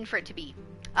didn't mean for it to be.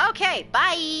 Okay,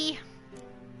 bye!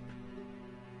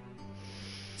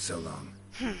 So long.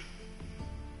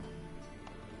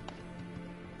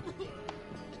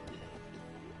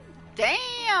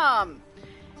 Damn!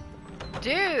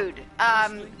 Dude,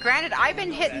 granted, I've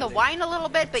been hitting the wine a little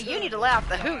bit, but you need to let off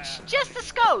the hooch. Just a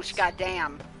skosh,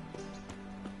 goddamn.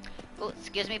 Oh,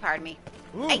 excuse me, pardon me.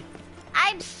 Hey,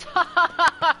 I'm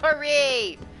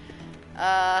sorry!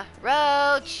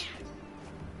 Roach.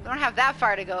 We don't have that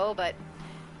far to go, but...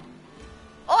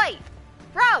 Oi!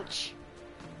 Roach!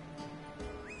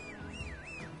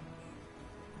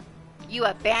 You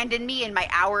abandoned me in my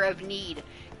hour of need.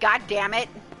 God damn it.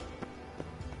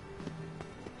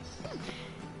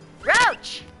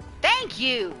 Roach! Thank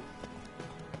you!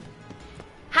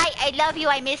 Hi, I love you,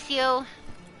 I miss you.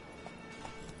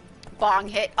 Bong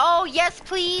hit. Oh, yes,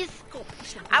 please.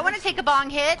 I want to take a bong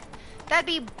hit. That'd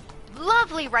be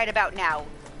lovely right about now.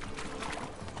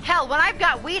 Hell, when I've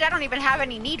got weed, I don't even have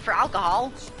any need for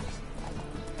alcohol.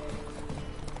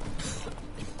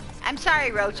 I'm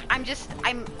sorry, Roach.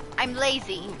 I'm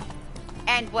lazy.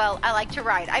 And, well, I like to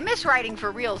ride. I miss riding for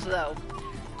reals, though.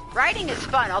 Riding is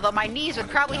fun, although my knees would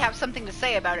probably have something to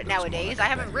say about it nowadays. I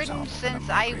haven't ridden since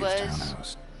I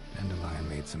was... Dandelion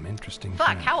made some interesting Fuck,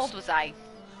 friends. how old was I?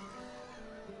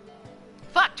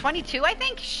 Fuck, 22, I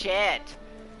think? Shit.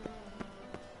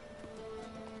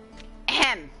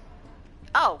 Ahem.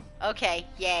 Oh, okay,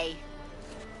 yay.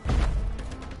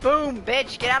 Boom,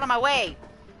 bitch, get out of my way.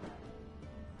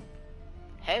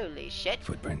 Holy shit.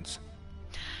 Footprints.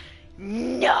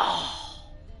 No!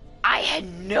 I had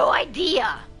no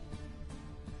idea!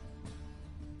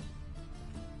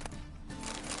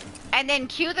 And then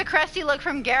cue the crusty look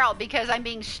from Geralt because I'm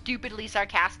being stupidly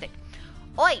sarcastic.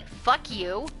 Oi, fuck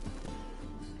you.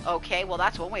 Okay, well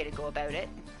that's one way to go about it.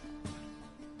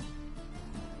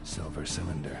 Silver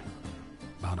cylinder.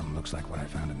 Bottom looks like what I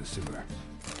found in the sewer.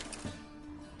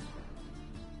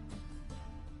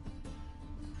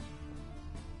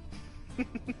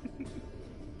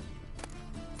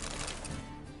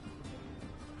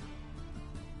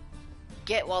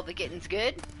 Get while the getting's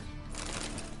good.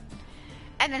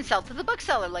 And then sell to the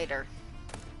bookseller later.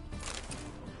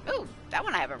 Ooh, that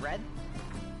one I haven't read.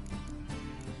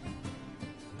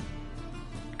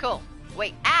 Cool.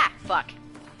 Wait, fuck.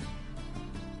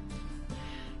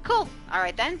 Cool,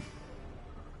 alright then.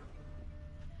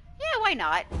 Yeah, why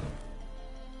not?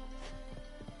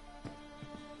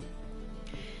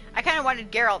 I kind of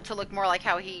wanted Geralt to look more like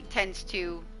how he tends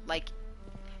to, like,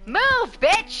 move,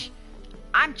 bitch!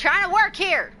 I'm trying to work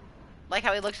here! Like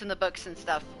how he looks in the books and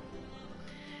stuff.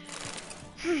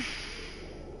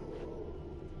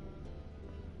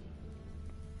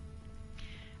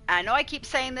 I know I keep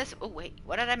saying this. Oh, wait.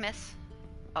 What did I miss?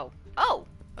 Oh. Oh!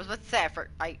 I was about to say,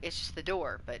 it's just the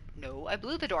door. But no, I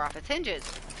blew the door off its hinges.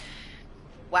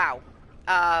 Wow.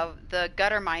 The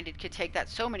gutter-minded could take that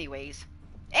so many ways.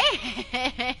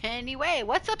 Anyway,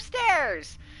 what's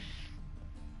upstairs?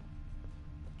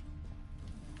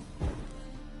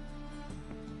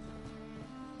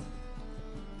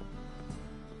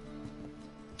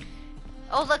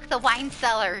 Oh, look, the wine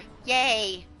cellar.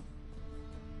 Yay.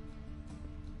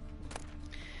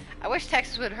 I wish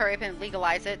Texas would hurry up and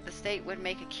legalize it. The state would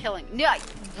make a killing. No,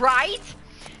 right?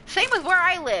 Same with where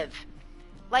I live.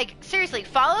 Like, seriously,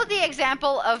 follow the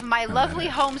example of my lovely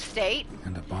home state.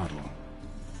 And a bottle.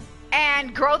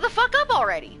 And grow the fuck up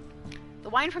already. The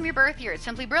wine from your birth year is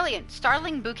simply brilliant.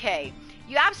 Startling bouquet.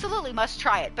 You absolutely must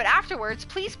try it. But afterwards,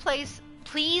 please place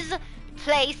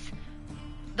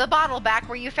the bottle back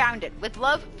where you found it. With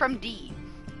love from D.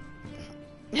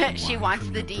 She wants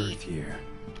the D.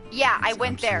 Yeah, I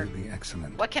went there.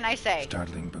 Excellent. What can I say?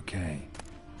 Startling bouquet.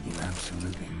 You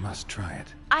absolutely must try it.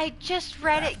 I just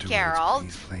read it, Geralt.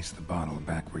 Please place the bottle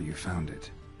back where you found it.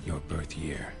 Your birth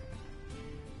year.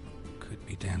 Could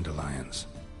be dandelions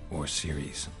or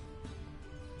Ceres.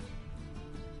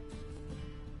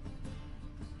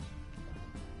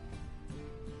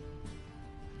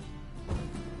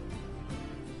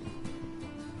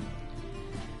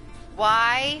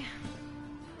 Why?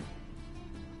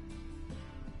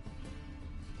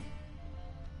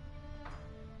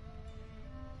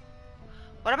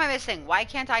 What am I missing? Why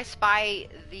can't I spy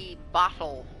the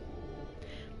bottle?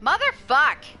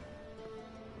 Motherfuck!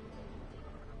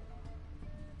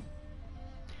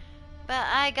 But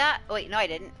I got... Wait, no I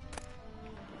didn't.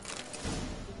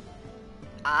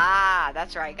 Ah,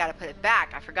 that's right. Gotta put it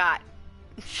back. I forgot.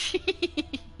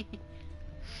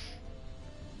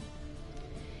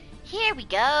 Here we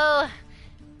go.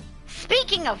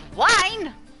 Speaking of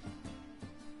wine!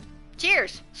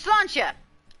 Cheers! Sláinte!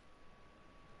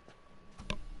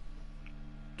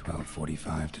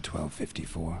 12:45 to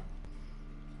 12:54.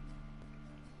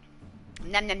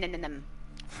 Num num num num num.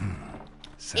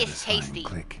 It's tasty.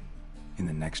 Click. In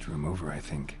the next room over, I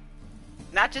think.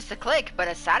 Not just a click, but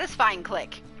a satisfying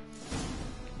click.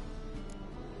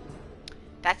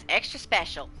 That's extra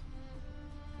special.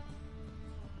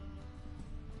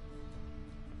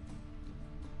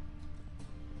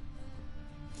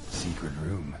 Secret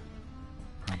room.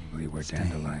 Probably where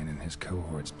Dandelion and his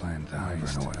cohorts planned the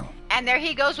heist. Oil. And there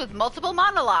he goes with multiple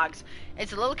monologues.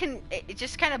 It's a little it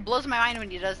just kind of blows my mind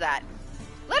when he does that.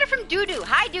 Letter from Doodoo.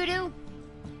 Hi, Doodoo.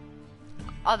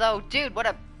 Although, dude,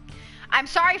 I'm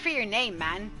sorry for your name,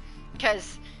 man.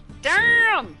 Because,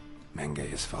 damn!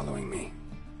 Menge is following me.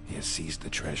 He has seized the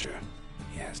treasure.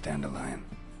 He has Dandelion.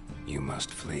 You must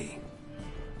flee.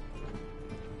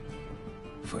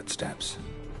 Footsteps.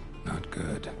 Not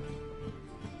good.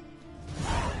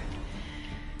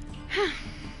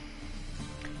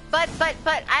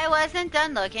 But I wasn't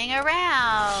done looking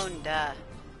around.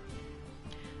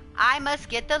 I must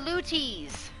get the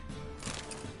looties.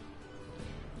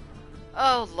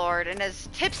 Oh Lord, and as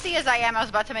tipsy as I am, I was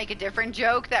about to make a different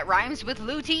joke that rhymes with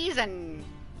looties and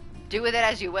do with it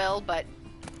as you will, but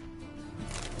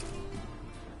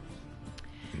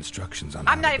instructions on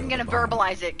I'm not even gonna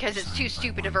verbalize it because it's too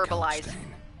stupid to verbalize.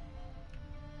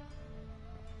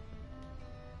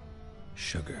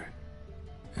 Sugar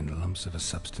and lumps of a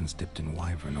substance dipped in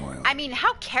wyvern oil. I mean,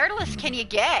 how careless can you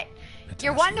get?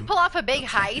 You're wanting to pull off a big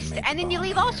heist, and then you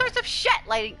leave all sorts of shit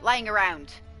lying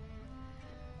around.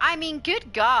 I mean,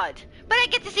 good God. But I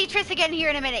get to see Triss again here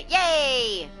in a minute.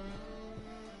 Yay!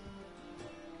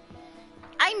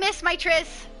 I miss my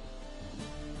Triss.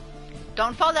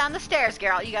 Don't fall down the stairs,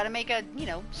 Geralt. You gotta make a,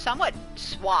 somewhat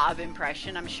suave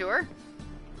impression, I'm sure.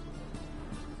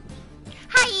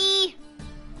 Hi!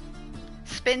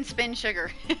 Spin, spin,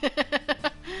 sugar.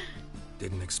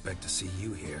 Didn't expect to see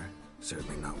you here.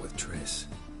 Certainly not with Triss.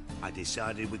 I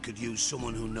decided we could use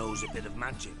someone who knows a bit of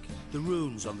magic. The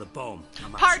runes on the bomb.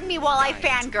 Pardon me while I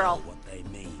fangirl. What they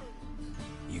mean.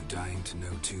 You dying to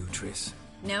know too, Triss?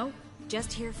 No,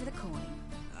 just here for the coin.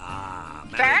 Ah,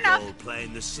 fair enough.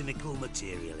 Playing the cynical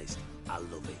materialist. I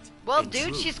love it. Well, In dude,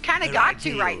 truth, she's kind of her got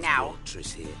to right ideals now. brought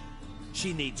Triss here.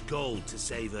 She needs gold to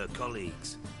save her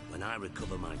colleagues. When I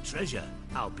recover my treasure,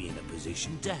 I'll be in a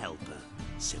position to help her.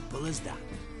 Simple as that.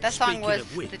 That song Speaking was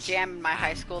of which, the jam in my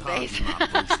high school days.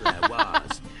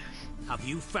 Have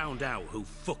you found out who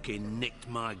fucking nicked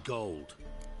my gold?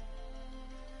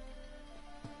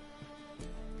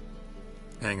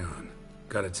 Hang on.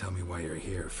 Gotta tell me why you're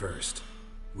here first.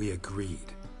 We agreed.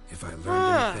 If I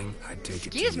learned anything, I'd take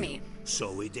it to you. Excuse me.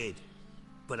 So we did.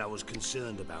 But I was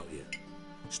concerned about you.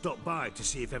 Stopped by to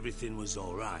see if everything was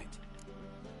alright.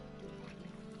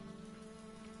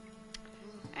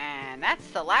 And that's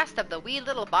the last of the wee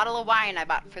little bottle of wine I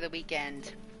bought for the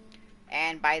weekend.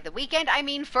 And by the weekend, I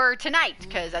mean for tonight,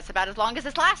 because that's about as long as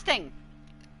it's lasting.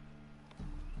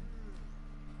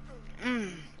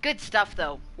 Good stuff,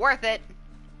 though. Worth it.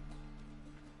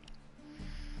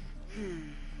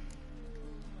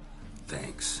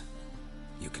 Thanks.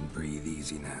 You can breathe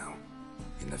easy now.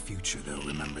 In the future, though,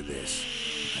 remember this.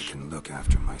 I can look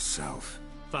after myself.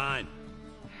 Fine.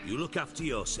 You look after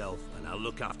yourself, and I'll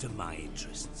look after my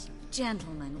interests.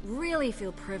 Gentlemen, really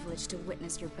feel privileged to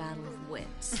witness your battle of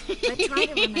wits. But try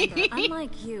to remember,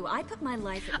 unlike you, I put my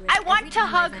life at risk I want every to time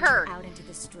hug I venture her. out into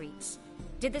the streets.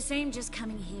 Did the same just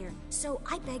coming here. So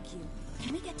I beg you,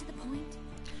 can we get to the point?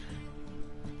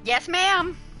 Yes,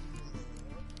 ma'am.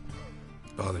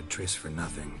 Bothered Triss for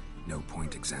nothing. No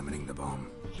point examining the bomb.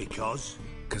 Because?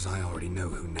 Because I already know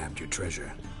who nabbed your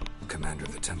treasure. Commander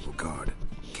of the Temple Guard,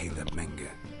 Caleb Menge.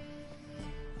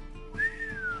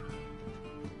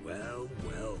 Well,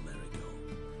 well,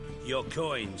 Marigold. Your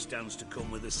coin stands to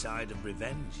come with a side of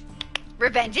revenge.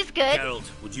 Revenge is good. Geralt,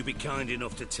 would you be kind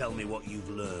enough to tell me what you've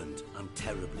learned? I'm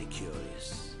terribly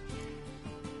curious.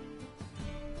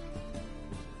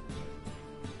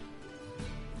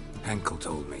 Henkel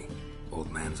told me.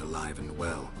 Old man's alive and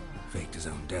well. Faked his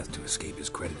own death to escape his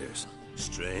creditors.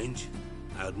 Strange.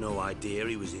 I had no idea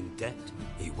he was in debt.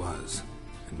 He was.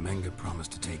 And Menge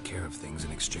promised to take care of things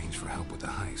in exchange for help with the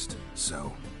heist.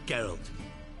 So... Geralt,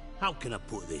 how can I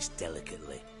put this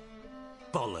delicately?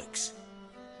 Bollocks.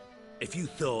 If you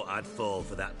thought I'd fall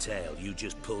for that tale you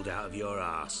just pulled out of your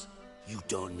arse, you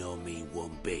don't know me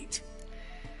one bit.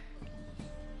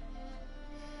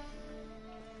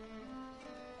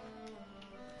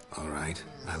 All right,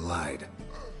 I lied.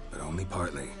 But only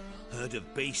partly. Heard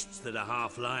of beasts that are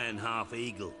half lion, half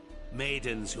eagle.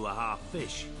 Maidens who are half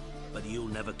fish. But you'll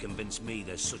never convince me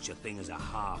there's such a thing as a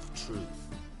half-truth.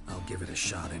 I'll give it a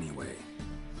shot anyway.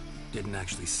 Didn't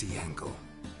actually see Henkel,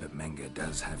 but Menge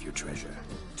does have your treasure.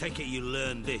 Take it you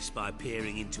learned this by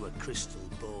peering into a crystal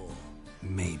ball.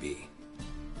 Maybe.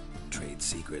 Trade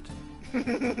secret. No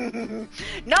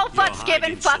fucks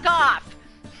given, fuck something. off.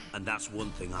 And that's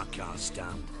one thing I can't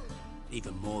stand.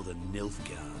 Even more than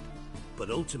Nilfgaard. But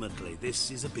ultimately,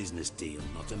 this is a business deal,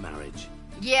 not a marriage.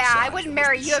 Yeah, Besides, I wouldn't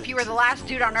marry you if you were the last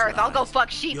dude on Earth. I'll go fuck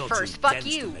sheep You're first. too Fuck dense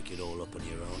you. to make it all up on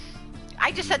your own.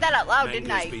 I just said that out loud, didn't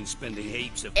Menge's I? been spending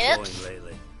heaps of Oops. coin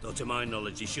lately. Though to my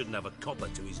knowledge, he shouldn't have a copper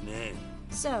to his name.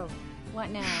 So, what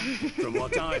now? From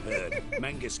what I've heard,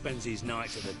 Menge spends his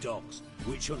nights at the docks,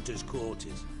 witch hunters'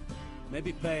 quarters.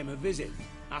 Maybe pay him a visit.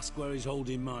 Ask where he's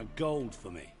holding my gold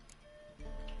for me.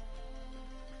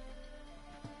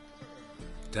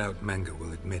 Doubt Menge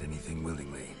will admit anything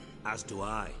willingly. As do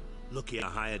I. Lucky I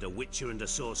hired a witcher and a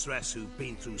sorceress who've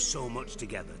been through so much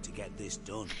together to get this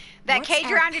done. That What's cage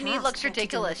our around your knee past looks got to do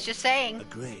ridiculous. with it? Just saying. A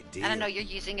great deal. And I know you're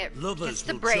using it Lovers just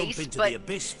to will brace, jump into but the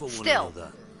abyss for one still.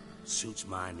 another. Suits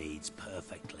my needs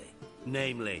perfectly.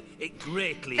 Namely, it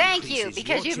greatly Thank you, increases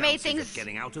because your you've made chances of things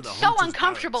getting out of the so hunter's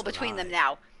uncomfortable barracks between them alive.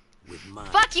 now. With my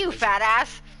Fuck you, pleasure. fat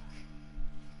ass.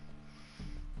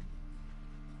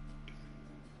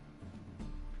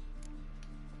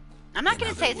 I'm not In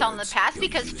gonna other say it's all in the words, past you're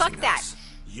because fuck using that. us.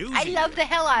 I Using love you? the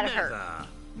hell out of her. Never.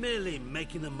 Merely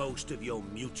making the most of your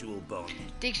mutual bond.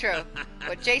 Djikstra,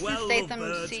 what Jason Well, Statham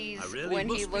lovebirds, sees I really when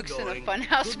he must be looks in a going.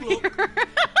 funhouse Good luck. mirror.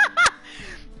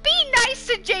 Be nice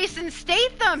to Jason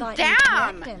Statham, Thought you'd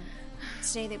damn! correct him.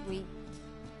 Say that we,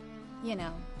 you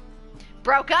know.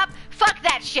 Broke up? Fuck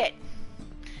that shit!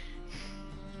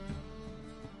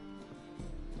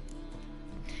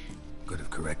 Could have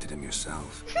corrected him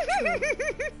yourself.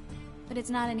 But it's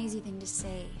not an easy thing to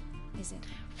say, is it?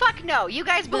 Fuck no, you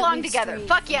guys But belong we've together. strayed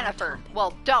Fuck from our Yennefer. topic.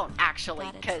 Well, don't actually,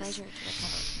 Got a because treasure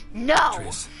to recover. no.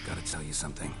 Triss, gotta tell you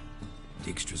something.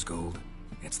 Dijkstra's gold,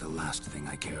 it's the last thing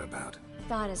I care about.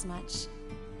 Thought as much.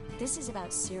 This is about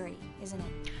Ciri, isn't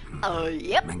it? Oh,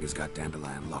 yep. Menge's got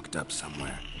Dandelion locked up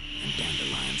somewhere, and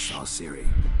Dandelion saw Ciri.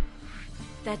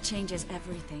 That changes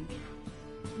everything.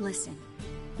 Listen,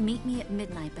 meet me at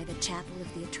midnight by the Chapel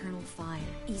of the Eternal Fire,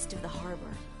 east of the harbor.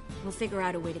 We'll figure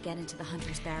out a way to get into the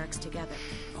Hunter's Barracks together.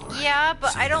 All right, Yeah,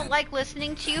 but see I don't then. like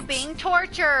listening to you Thanks. being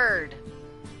tortured.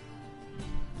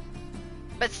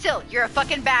 But still, you're a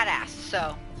fucking badass,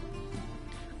 so.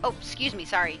 Oh, excuse me,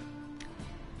 sorry.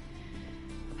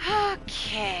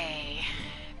 Okay.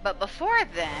 But before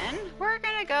then, we're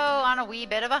gonna go on a wee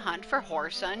bit of a hunt for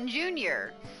Whoreson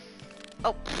Junior.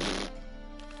 Oh,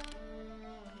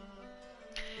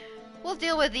 We'll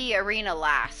deal with the arena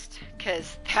last,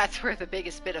 because that's where the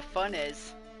biggest bit of fun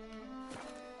is.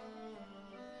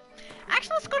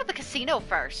 Actually, let's go to the casino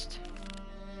first.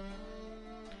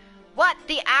 What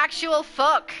the actual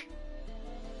fuck?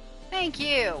 Thank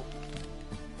you.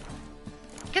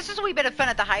 Guess there's a wee bit of fun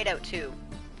at the hideout, too.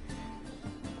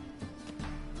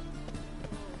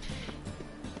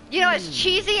 You know, as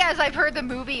cheesy as I've heard the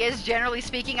movie is, generally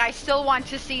speaking, I still want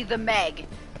to see the Meg.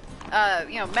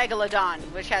 You know, Megalodon,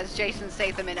 which has Jason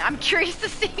Statham in it. I'm curious to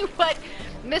see what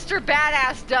Mr.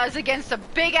 Badass does against a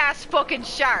big-ass fucking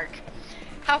shark.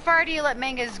 How far do you let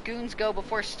Manga's goons go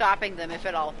before stopping them, if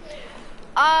at all?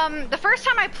 The first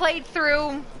time I played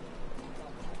through,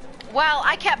 well,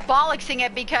 I kept bollocksing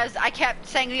it because I kept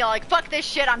saying, you know, like, fuck this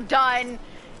shit, I'm done.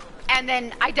 And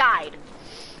then I died.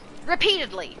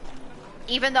 Repeatedly.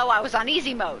 Even though I was on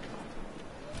easy mode.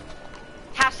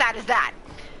 How sad is that?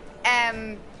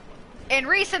 In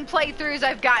recent playthroughs,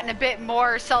 I've gotten a bit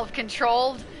more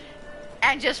self-controlled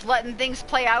and just letting things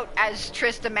play out as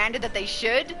Triss demanded that they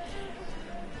should.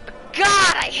 But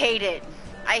God, I hate it.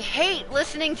 I hate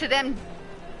listening to them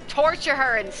torture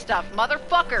her and stuff.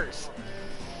 Motherfuckers.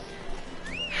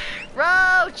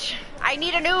 Roach, I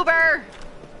need an Uber.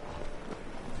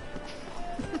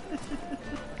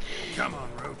 Come on,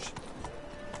 Roach.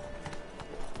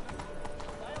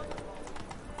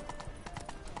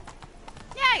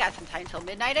 Yeah, I got some time till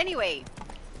midnight anyway.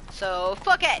 So,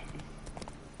 fuck it.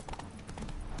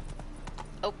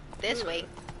 Oh, this way.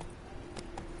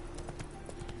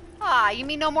 Ah, you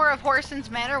mean no more of Whoreson's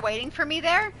men are waiting for me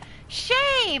there?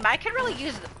 Shame! I could really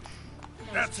use them.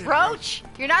 That's it, Roach,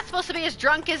 you're not supposed to be as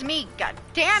drunk as me. God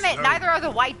damn it, neither are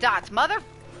the white dots. Mother...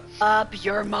 Up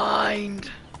your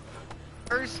mind.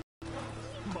 My wife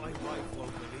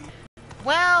won't believe.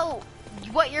 Well,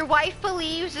 what your wife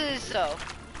believes is so.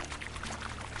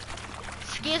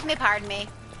 Excuse me, pardon me.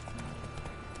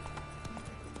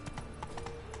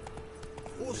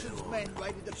 Whoreson's men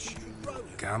raided the country road.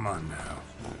 Come on now.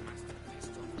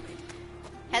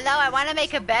 Hello, I want to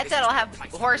make a bet that I'll have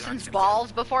Whoreson's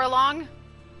balls before long.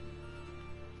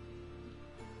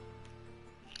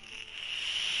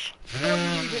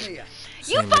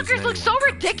 You fuckers look so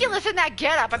ridiculous in that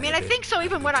getup. I mean, I think so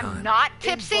even when I'm not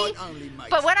tipsy.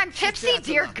 But when I'm tipsy,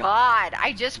 dear God,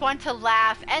 I just want to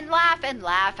laugh and laugh and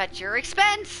laugh at your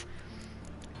expense.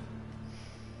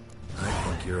 I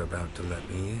think you're about to let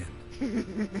me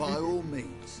in. By all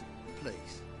means,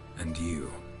 please. And you.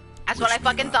 That's what I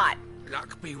fucking thought.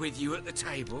 Luck be with you at the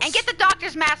tables. And get the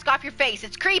doctor's mask off your face.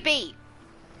 It's creepy.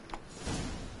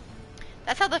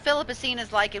 That's how the Philippine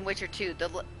is like in Witcher 2.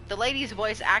 The lady's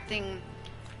voice acting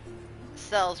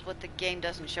sells what the game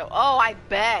doesn't show. Oh, I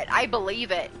bet. I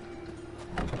believe it.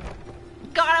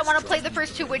 God, I want to play the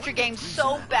first two Witcher games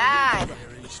so bad.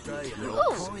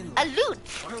 Ooh, a loot.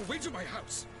 I'll wait at my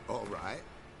house. All right.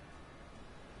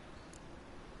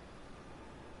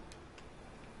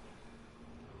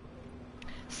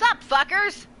 Sup,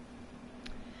 fuckers?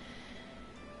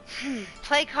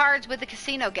 Play cards with the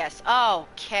casino guests.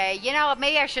 Okay, you know what?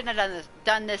 Maybe I shouldn't have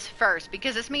done this first,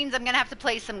 because this means I'm gonna have to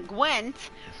play some Gwent.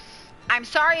 I'm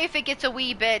sorry if it gets a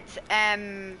wee bit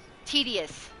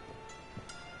tedious.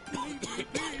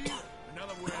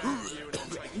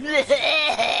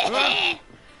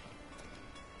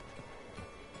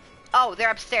 Oh,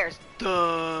 they're upstairs.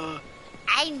 Duh.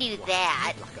 I knew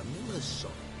that. Like a miller's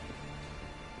son.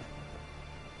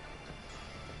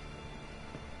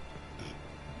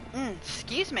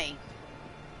 Excuse me.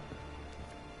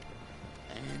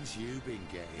 And you've been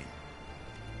getting.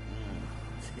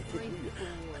 I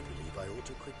believe I ought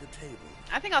to quit the table.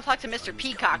 I think I'll talk to Mr.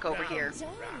 Peacock over here.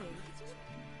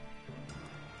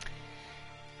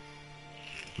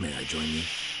 May I join you?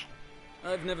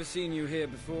 I've never seen you here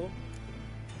before.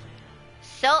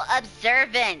 So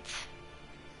observant.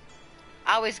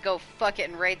 I always go fuck it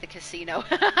and raid the casino.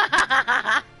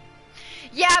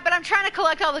 Yeah, but I'm trying to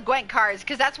collect all the Gwent cards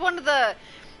because that's one of the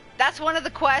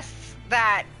quests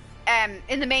that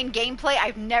in the main gameplay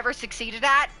I've never succeeded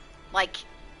at, like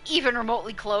even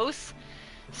remotely close.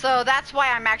 So that's why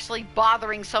I'm actually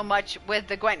bothering so much with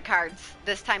the Gwent cards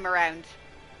this time around.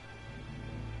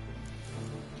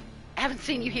 I haven't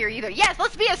seen you here either. Yes,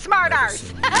 let's be a smart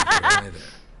arse.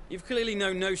 You've clearly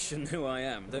no notion who I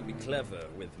am. Don't be clever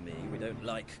with me. We don't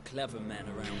like clever men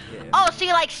around here. Oh, so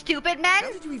you like stupid men?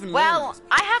 How did you even Well, learn this?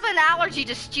 I have an allergy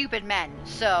to stupid men,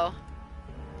 so...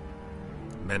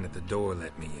 Men at the door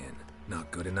let me in.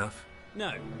 Not good enough?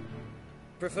 No.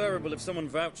 Preferable if someone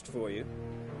vouched for you.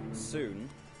 Soon.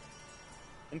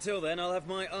 Until then, I'll have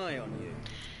my eye on you.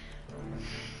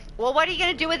 Well, what are you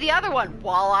gonna do with the other one,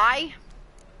 Walleye?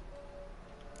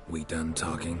 We done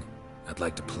talking? I'd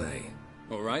like to play.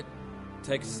 All right,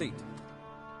 take a seat.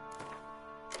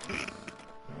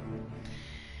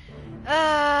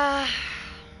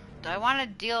 Do I want to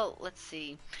deal... Let's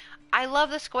see. I love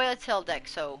the Squealatail deck,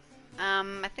 so...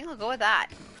 I think I'll go with that.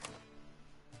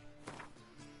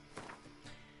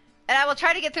 And I will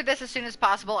try to get through this as soon as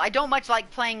possible. I don't much like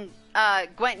playing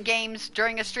Gwent games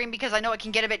during a stream because I know it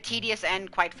can get a bit tedious and,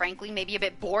 quite frankly, maybe a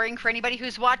bit boring for anybody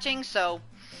who's watching, so...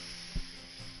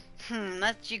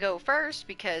 let you go first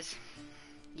because...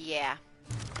 Yeah.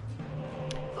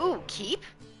 Ooh, keep?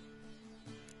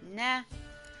 Nah.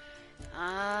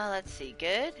 Let's see.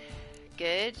 Good.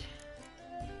 Good.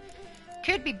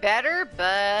 Could be better,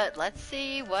 but let's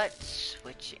see what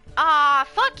switching. Ah,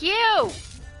 fuck you!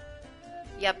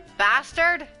 You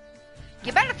bastard!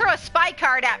 You better throw a spy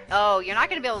card at... Oh, you're not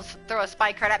gonna be able to throw a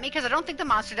spy card at me because I don't think the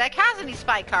monster deck has any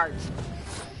spy cards.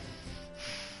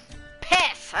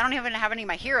 Piss! I don't even have any of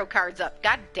my hero cards up.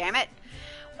 God damn it.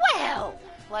 Well,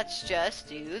 let's just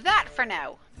do that for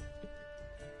now.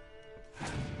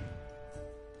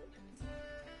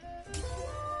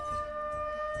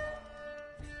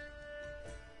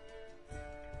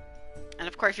 And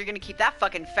of course, you're gonna keep that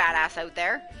fucking fat ass out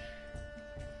there.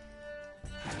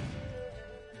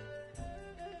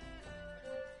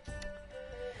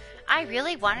 I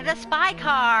really wanted a spy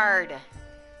card.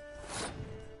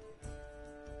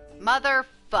 Motherfuck.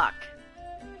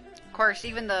 Of course,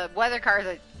 even the weather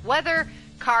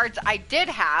cards I did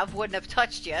have wouldn't have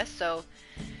touched you, so...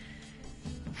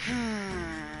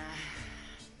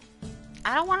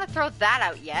 I don't want to throw that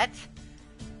out yet.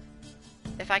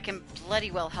 If I can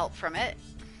bloody well help from it.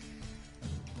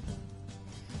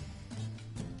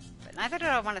 But neither do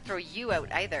I want to throw you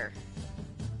out either.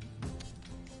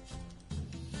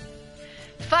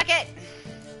 Fuck it!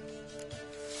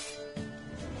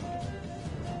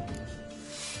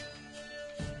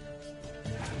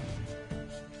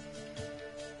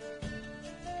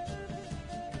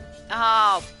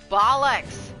 Oh,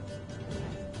 bollocks!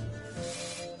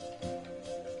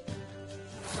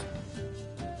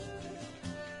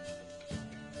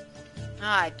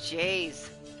 Ah, jeez.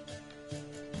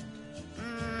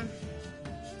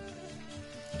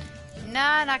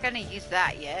 Nah, not gonna use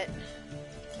that yet.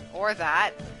 Or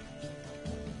that.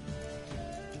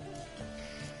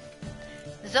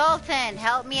 Zoltan,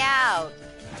 help me out.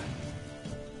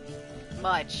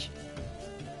 Much.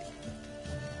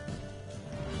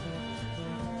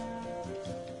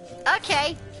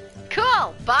 Okay.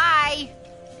 Cool. Bye.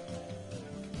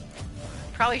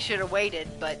 Probably should have waited,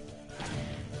 but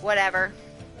whatever.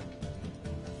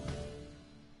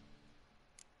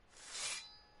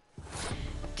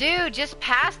 Dude, just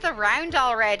pass the round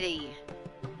already.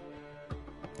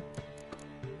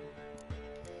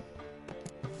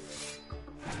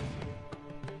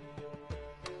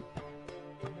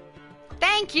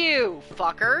 Thank you,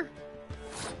 fucker.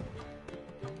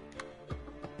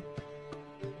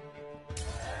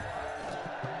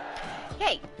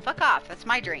 Hey, fuck off. That's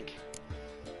my drink.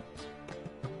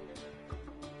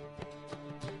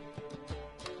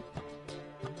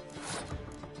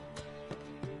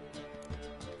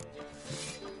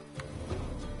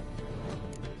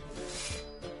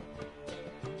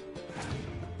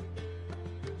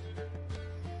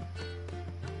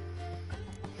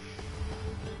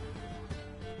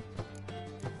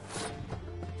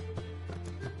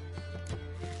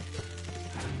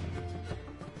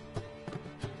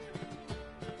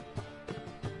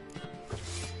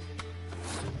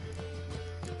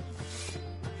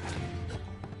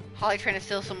 Holly trying to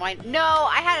steal some wine. No,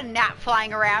 I had a gnat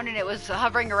flying around and it was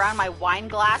hovering around my wine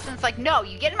glass. And it's like, no,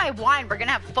 you get in my wine, we're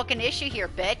gonna have a fucking issue here,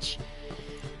 bitch.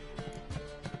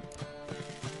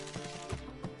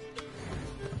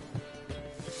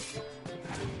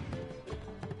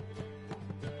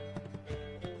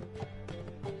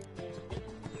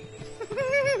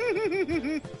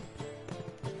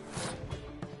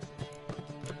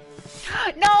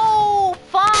 No!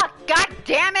 Fuck! God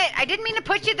damn it! I didn't mean to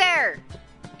put you there!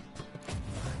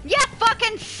 Yeah,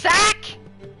 fucking sack!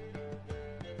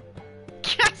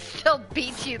 I still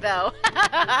beat you, though.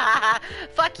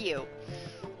 Fuck you.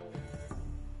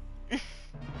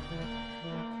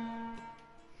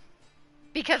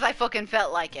 Because I fucking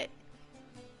felt like it.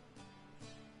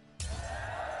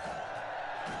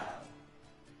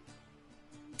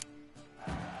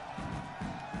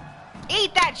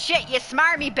 Eat that shit, you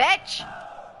smarmy bitch!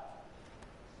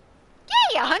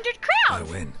 Yay, 100 crowns!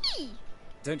 I win. Yee.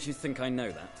 Don't you think I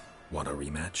know that? Want a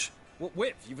rematch? What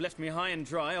with? You've left me high and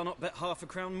dry. I'll not bet half a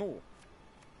crown more.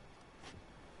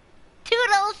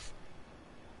 Toodles!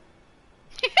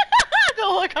 The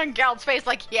look on Geralt's face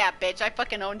like, yeah, bitch, I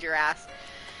fucking owned your ass.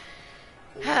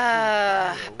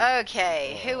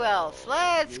 Okay, who else?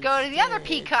 Let's go to the other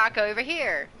peacock over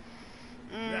here.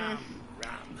 Ram.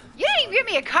 You didn't even give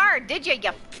me a card, did you?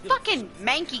 You fucking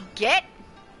manky git.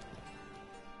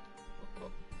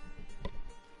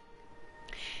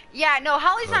 Yeah, no,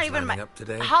 Holly's not even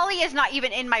Holly is not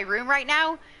even in my room right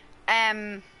now.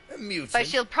 But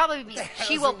she will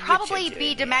probably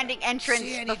be demanding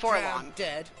entrance before long.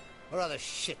 Dead or other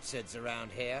shitsuds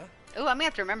around here? Ooh, I'm gonna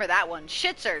have to remember that one.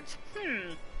 Shitsurds.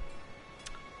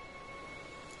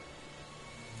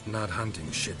 Not hunting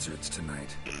shitsurds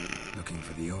tonight. Looking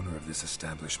for the owner of this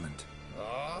establishment.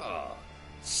 Oh,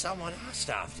 someone asked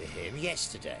after him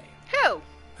yesterday. Who?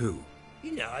 Who?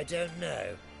 You know, I don't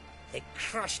know. They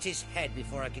crushed his head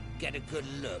before I could get a good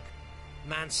look.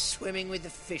 Man's swimming with the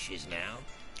fishes now.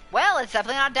 Well, it's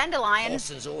definitely not Dandelion.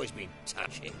 Whoreson's always been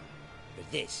touching.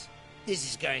 But this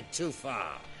is going too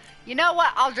far. You know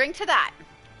what? I'll drink to that.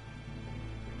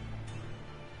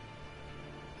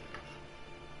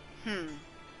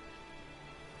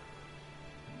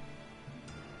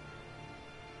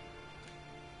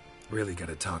 Really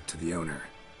gotta talk to the owner.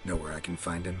 Know where I can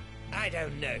find him? I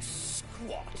don't know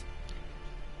squat.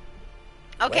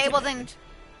 Okay, well then,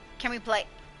 can we play?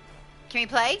 Can we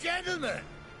play? Gentlemen,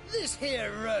 this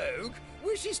here rogue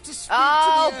wishes to speak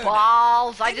Oh, to the owner.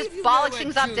 balls. I Any just of you bollocked know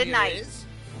things where up, didn't Junior I? is?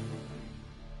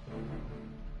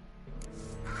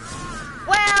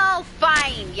 Well,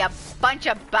 fine, you bunch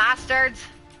of bastards.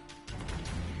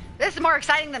 This is more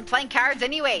exciting than playing cards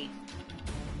anyway.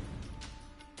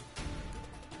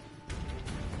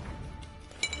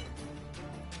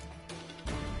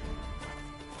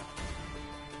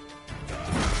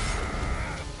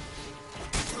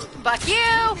 Fuck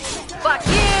you! Fuck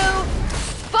you!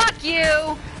 Fuck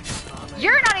you!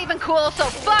 You're not even cool, so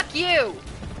fuck you!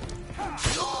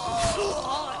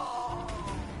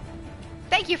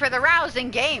 Thank you for the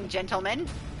rousing game, gentlemen.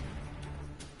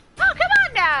 Oh, come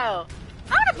on now!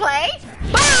 I wanna play!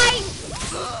 Bye!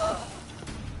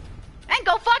 And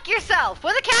go fuck yourself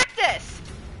with a cactus!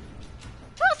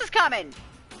 Who else is coming?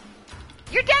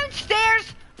 You're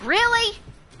downstairs? Really?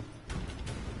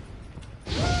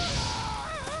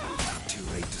 Too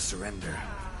late to surrender.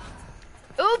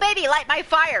 Ooh, baby, light my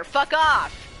fire. Fuck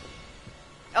off.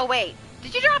 Oh, wait.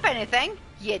 Did you drop anything?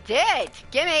 You did.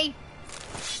 Gimme.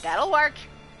 That'll work.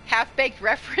 Half-baked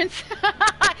reference.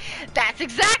 That's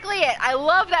exactly it. I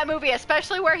love that movie,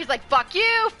 especially where he's like, fuck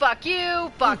you, fuck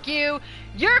you, fuck you.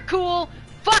 You're cool.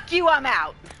 Fuck you, I'm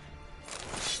out.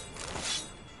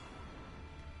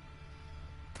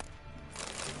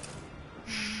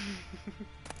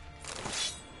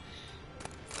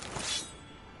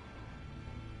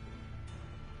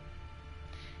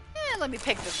 Let me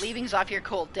pick the leavings off your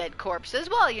cold dead corpses.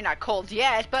 Well, you're not cold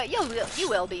yet, but you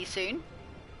will be soon.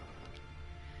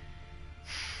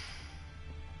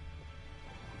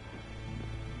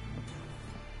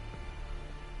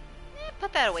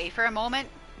 Put that away for a moment.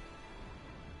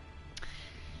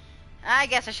 I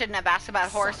guess I shouldn't have asked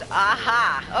about horse.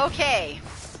 Aha! Okay.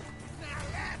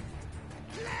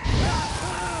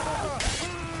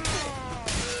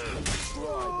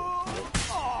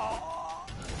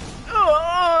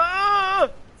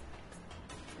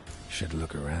 Should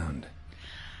look around.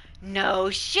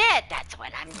 No shit, that's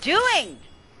what I'm doing.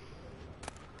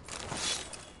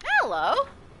 Hello.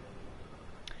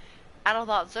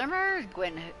 Adelbert Zimmer,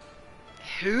 Gwen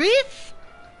Huith?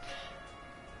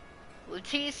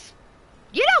 Lutece.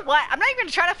 You know what? I'm not even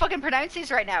gonna try to fucking pronounce these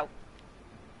right now.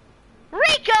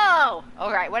 Rico!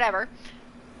 Alright, whatever.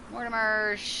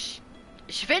 Mortimer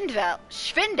Schwindel.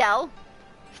 Stand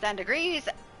degrees.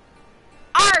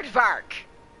 Aardvark.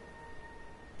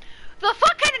 The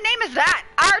fuck kind of name is that?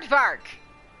 Aardvark.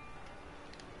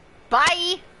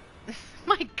 Bye.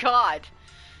 My god.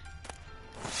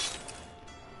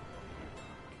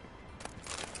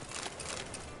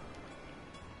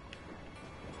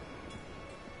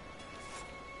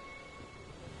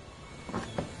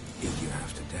 Eat you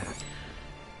half to death.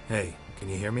 Hey, can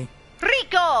you hear me?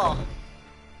 Rico!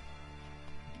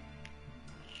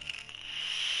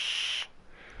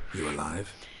 You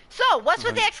alive? So, what's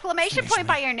with the exclamation point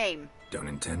by your name? Don't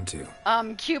intend to.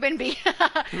 Cuban B.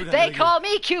 They call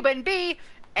me Cuban B.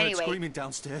 Anyway. Screaming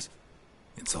downstairs.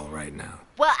 It's all right now.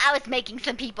 Well, I was making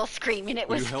some people scream and it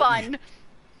was fun.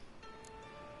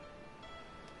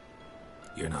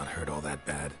 You're not hurt all that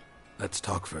bad. Let's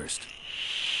talk first.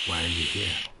 Why are you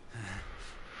here?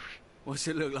 What's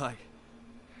it look like?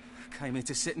 Came here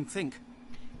to sit and think.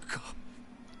 God.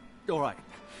 All right.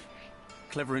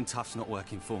 Clever and tough's not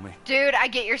working for me. Dude, I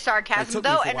get your sarcasm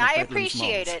though, and I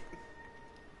appreciate it.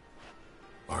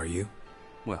 Are you?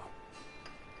 Well,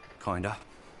 kinda.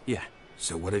 Yeah.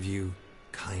 So what have you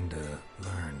kinda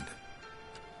learned.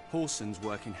 Whoreson's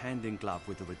working hand in glove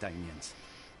with the Redanians.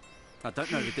 I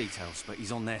don't know the details, but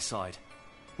he's on their side.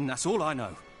 And that's all I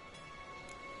know.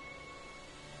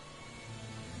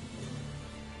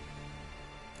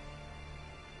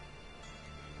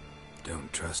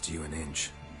 Don't trust you an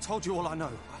inch. Told you all I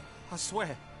know. I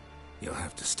swear. You'll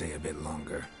have to stay a bit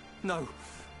longer. No,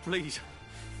 please.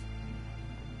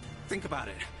 Think about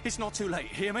it. It's not too late,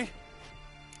 hear me?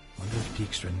 Wonder if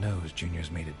Djikstra knows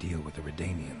Junior's made a deal with the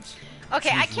Redanians.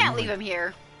 Okay, I can't leave him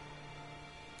here.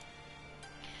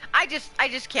 I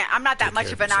just can't. I'm not that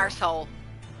much of an arsehole.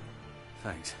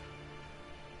 Thanks.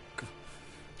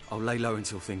 I'll lay low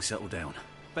until things settle down.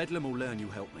 Bedlam will learn you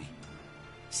helped me.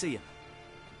 See him.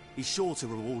 He's sure to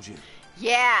reward you.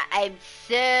 Yeah, I'm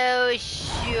so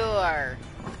sure.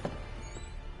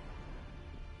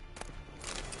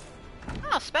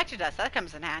 Oh, Spectre dust. That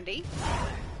comes in handy.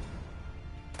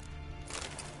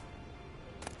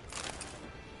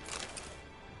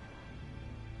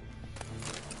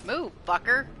 Move,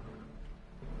 fucker.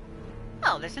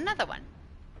 Oh, there's another one.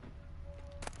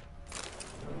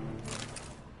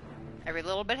 Every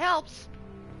little bit helps.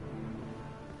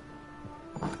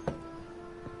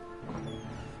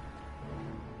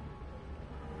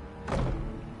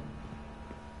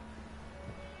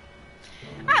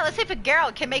 Alright, let's see if a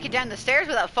Geralt can make it down the stairs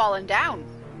without falling down.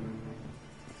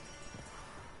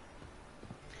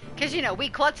 Because, you know, we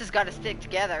klutzes gotta stick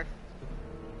together.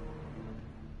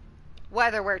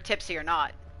 Whether we're tipsy or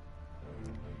not.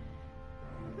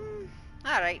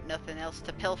 Alright, nothing else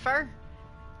to pilfer.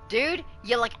 Dude,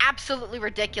 you look absolutely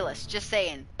ridiculous. Just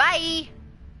saying. Bye!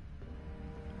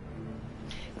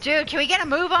 Dude, can we get a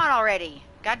move on already?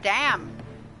 God damn.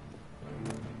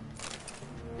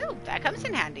 Ooh, that comes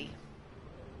in handy.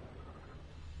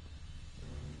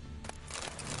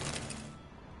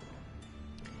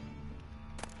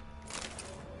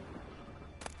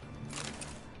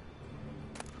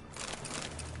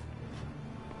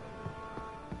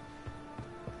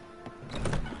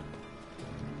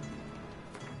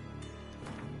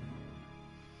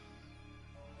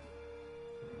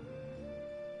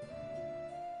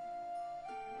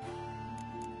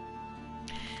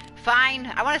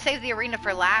 Fine. I want to save the arena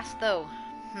for last, though.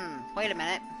 Wait a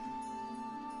minute.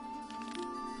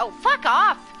 Oh, fuck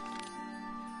off!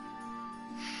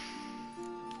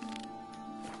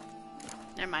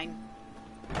 Never mind.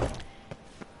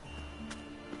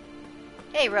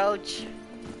 Hey, Roach.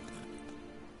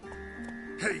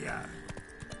 Hey,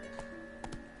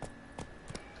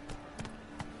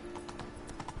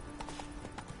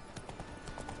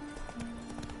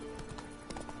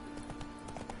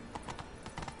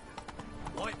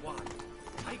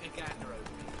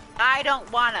 I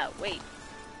don't wanna. Wait.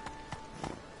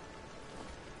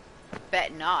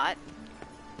 Bet not.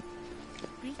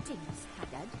 Greetings,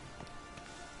 Haddad.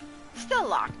 Still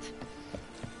locked.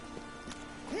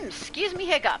 Excuse me,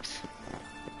 hiccups.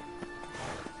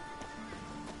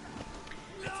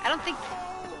 I don't think...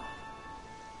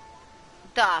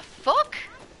 The fuck?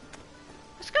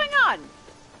 What's going on?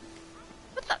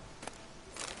 What the...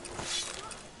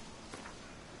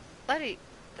 Bloody...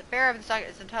 The bearer of the socket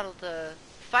is entitled to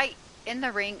fight in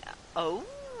the ring. Oh.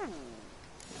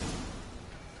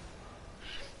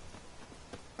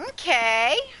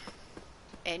 Okay.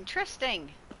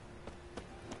 Interesting.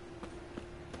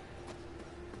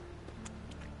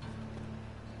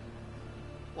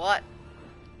 What?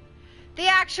 The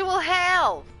actual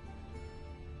hell!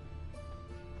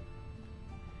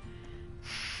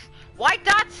 White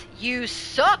dots, you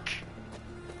suck!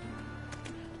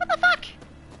 What the fuck?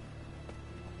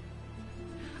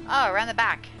 Oh, around the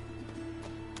back.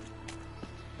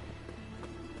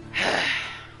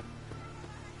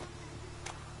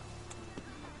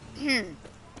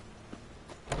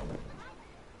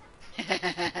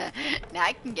 Now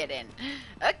I can get in.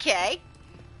 Okay.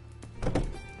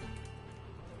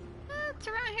 It's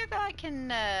around here that I can,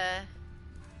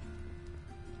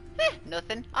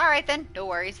 nothing. Alright then, no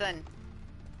worries then.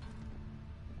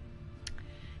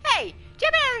 Hey, do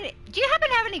you happen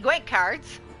to have any Gwent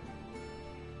cards?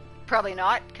 Probably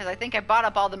not, because I think I bought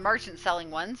up all the merchant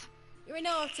selling ones. You're an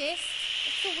artist,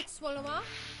 a sword swallower.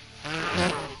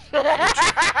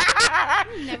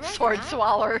 Sword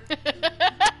swallower.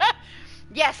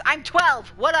 Yes, I'm 12.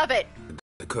 What of it?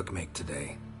 The cook make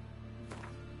today.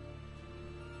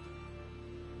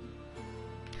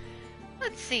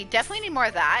 Let's see. Definitely need more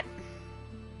of that.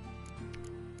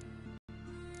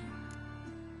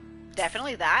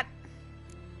 Definitely that.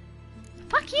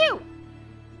 Fuck you.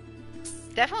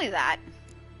 Definitely that.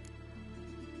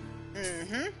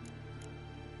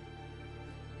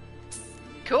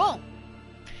 Cool.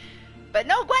 But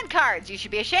no Gwent cards. You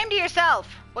should be ashamed of yourself.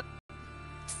 What?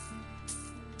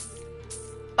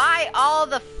 Buy all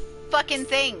the fucking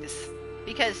things.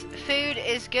 Because food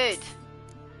is good.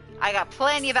 I got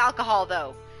plenty of alcohol,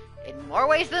 though. In more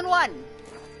ways than one.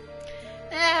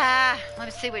 Let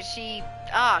me see what she...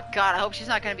 Oh, God, I hope she's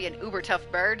not going to be an uber tough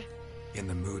bird. In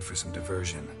the mood for some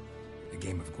diversion. A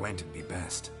game of Gwent would be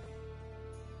best.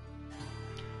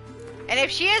 And if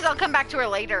she is, I'll come back to her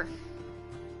later.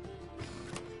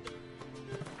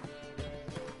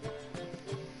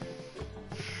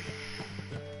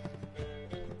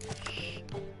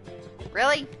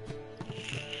 Really?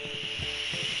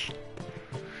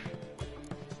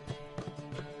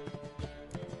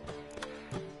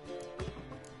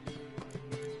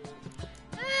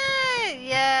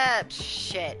 Yeah,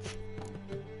 shit.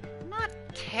 Not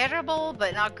terrible,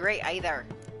 but not great either.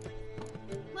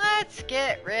 Let's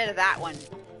get rid of that one.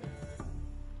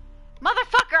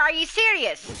 Motherfucker, are you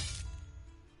serious?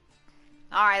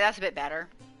 Alright, that's a bit better.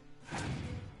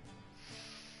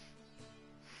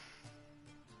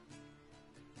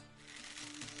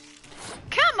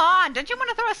 Come on, don't you want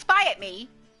to throw a spy at me?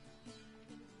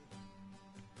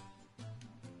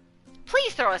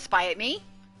 Please throw a spy at me.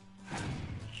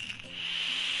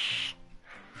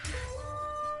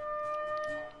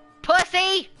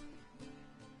 Pussy!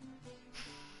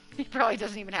 He probably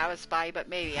doesn't even have a spy, but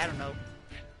maybe, I don't know.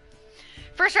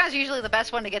 First round's usually the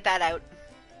best one to get that out.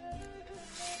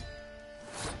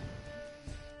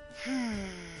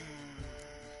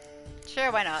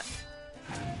 Sure, why not?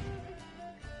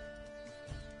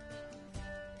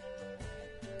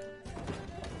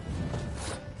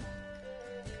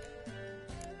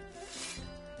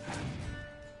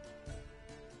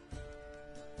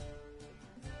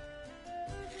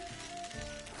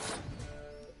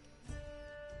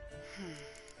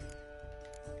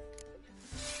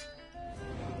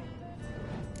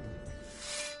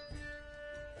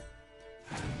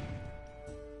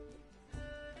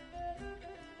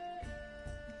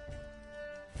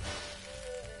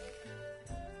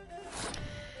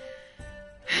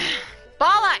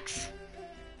 Bollocks!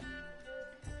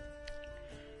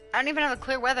 I don't even have a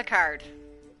clear weather card.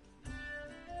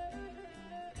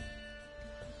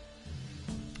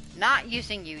 Not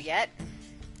using you yet.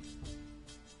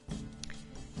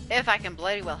 If I can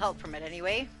bloody well help from it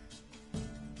anyway.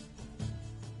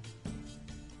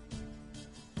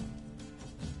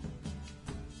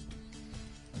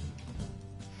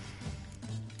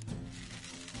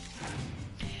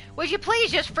 Would you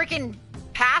please just freaking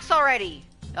pass already?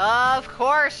 Of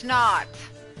course not.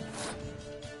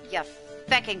 You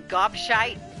feckin'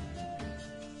 gobshite.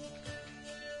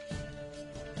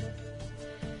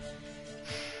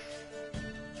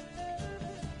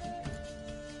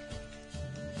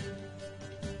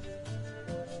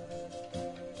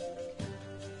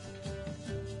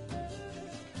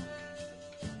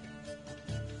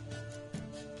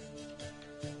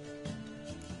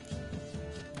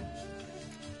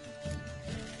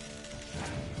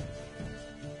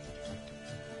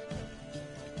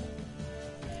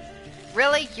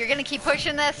 Really? You're gonna keep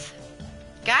pushing this?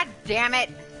 God damn it.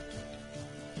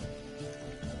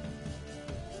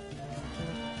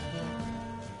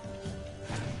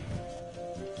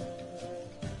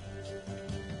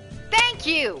 Thank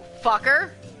you, fucker.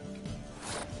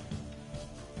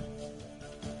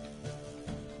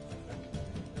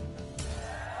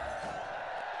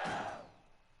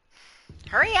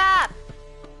 Hurry up.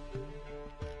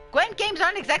 Gwent games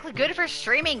aren't exactly good for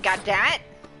streaming, goddammit.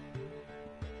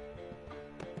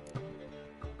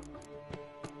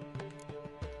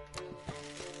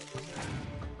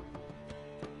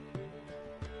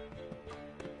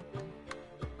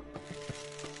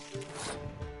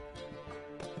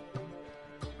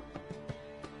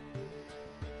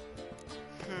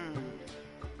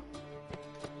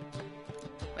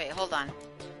 Wait, hold on.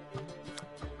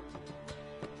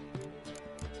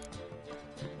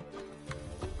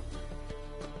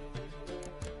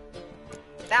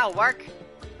 That'll work.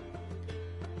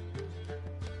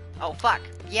 Oh, fuck.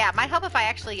 Yeah, it might help if I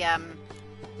actually,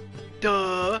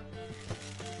 Duh.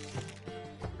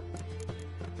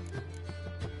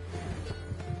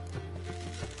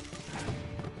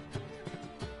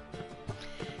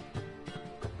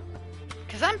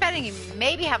 Because I'm betting you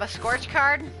maybe have a Scorch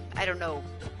card. I don't know.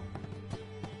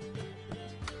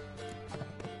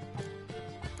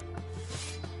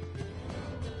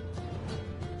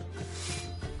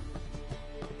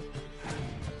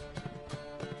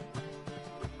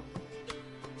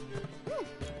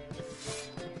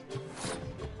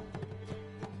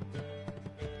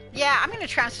 Yeah, I'm gonna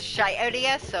trounce the shite out of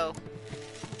you, so...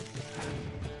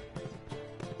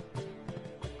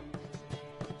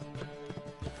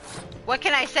 What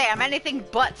can I say? I'm anything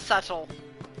but subtle.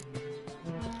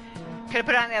 Could have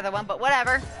put it on the other one, but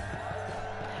whatever.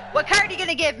 What card are you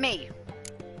gonna give me?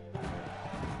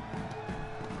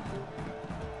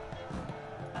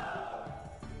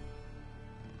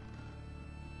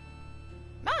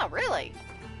 Oh, really?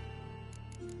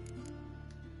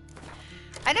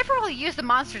 I never really used the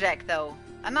monster deck, though.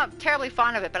 I'm not terribly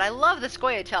fond of it, but I love the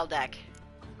Scoia'tael deck.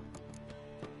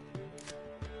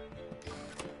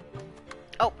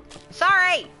 Oh,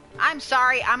 sorry! I'm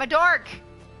sorry, I'm a dork!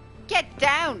 Get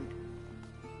down!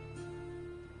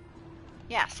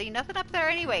 Yeah, see, nothing up there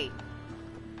anyway.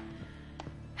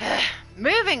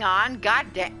 Moving on,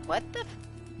 goddamn. What the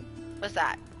what's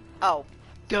that? Oh,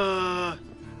 duh.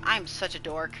 I'm such a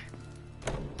dork.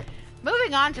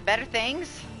 Moving on to better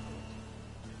things.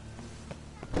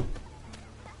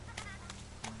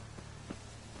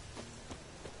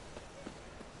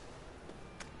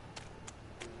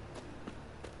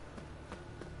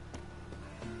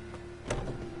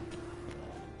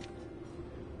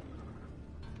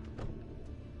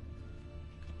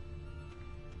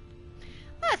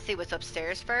 Let's see what's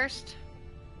upstairs first.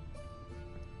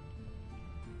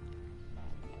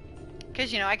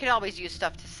 Because, you know, I could always use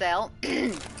stuff to sell.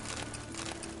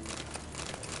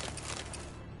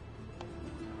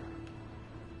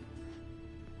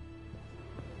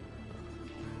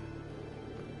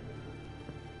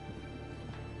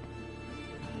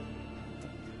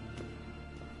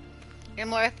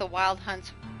 Imlerith the Wild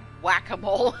Hunt's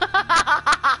whack-a-mole.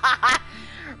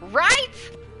 Right?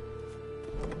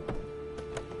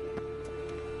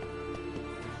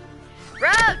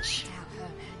 Roach!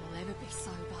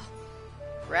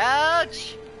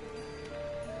 Roach!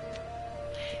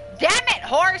 Damn it,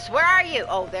 horse! Where are you?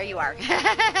 Oh, there you are.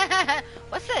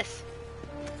 What's this?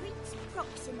 Prince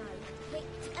Proximo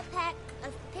picked a pack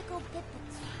of pickled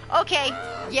pippins. Okay,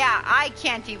 yeah, I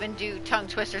can't even do tongue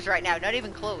twisters right now. Not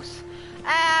even close.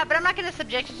 But I'm not going to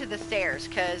subject you to the stairs,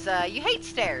 because you hate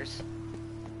stairs.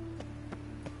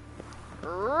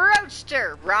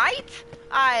 Roadster, right?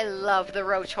 I love the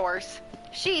roach horse.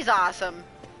 She's awesome.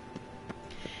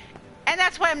 And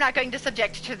that's why I'm not going to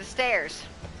subject her to the stairs.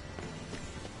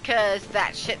 Because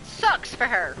that shit sucks for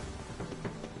her.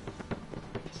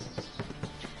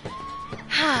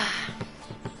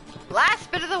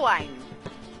 Last bit of the wine.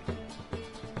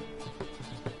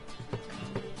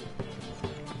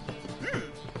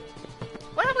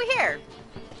 What have we here?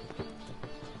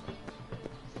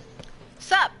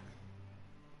 Sup?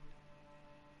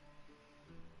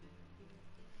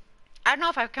 I don't know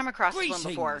if I've come across this one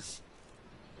before.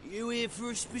 You here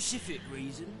for a specific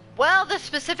reason? Well, the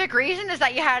specific reason is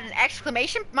that you had an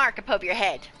exclamation mark above your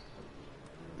head.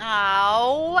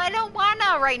 Oh, I don't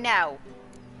wanna right now.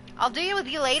 I'll deal with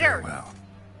you later. Farewell.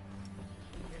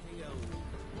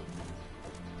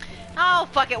 Oh,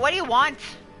 fuck it. What do you want?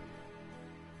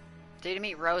 Due to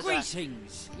meet Rosa.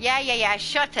 Greetings. Yeah.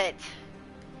 Shut it.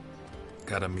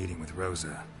 Got a meeting with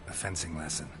Rosa. A fencing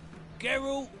lesson.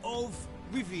 Geralt of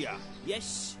Rivia,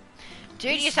 yes?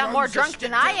 Dude, you sound more drunk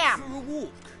than I am.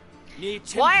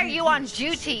 Why are you on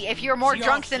duty if you're more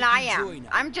drunk than I am?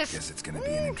 I'm just Guess it's gonna be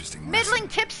an interesting middling lesson.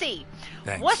 tipsy.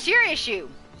 Thanks. What's your issue?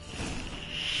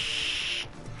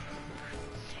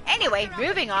 Anyway,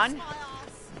 moving on.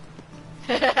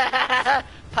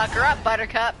 Pucker up,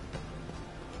 Buttercup.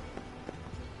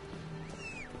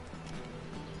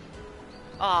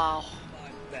 Oh.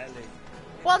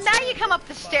 Well, now you come up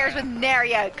the stairs with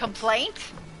nary a complaint.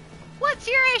 What's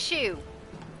your issue?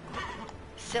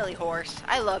 Silly horse.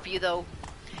 I love you, though.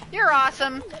 You're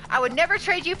awesome. I would never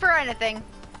trade you for anything.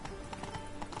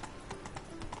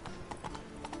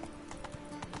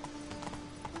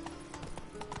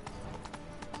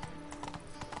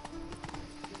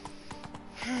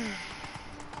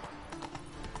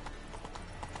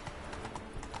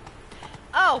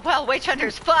 Oh, well, witch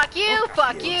hunters, fuck you,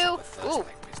 fuck you. Ooh.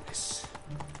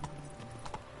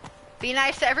 Be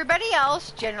nice to everybody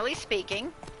else, generally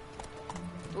speaking.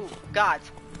 Ooh,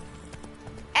 gods.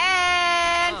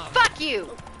 And fuck you.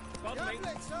 What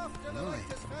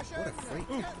a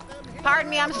freak. Pardon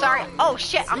me, I'm sorry. Oh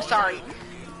shit, I'm sorry.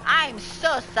 I'm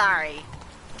so sorry.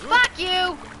 Fuck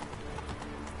you.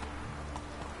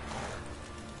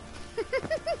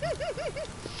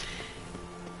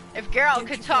 If Geralt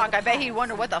could talk, I bet he'd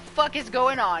wonder what the fuck is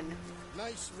going on.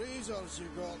 Nice razors you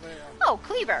got there. Oh,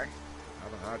 Cleaver.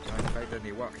 Have a hard time finding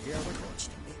any work here, would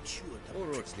all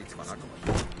roads lead to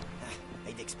Mahagama.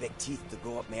 I'd expect teeth to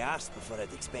go up my arse before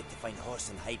I'd expect to find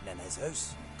Whoreson hiding in his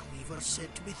house. Cleaver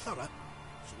said to be thorough,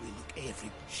 so we look every...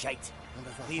 Shite. And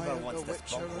if I Cleaver hired wants the this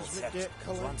Witcher bunghole as the searched. debt There's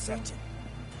one collector. searching.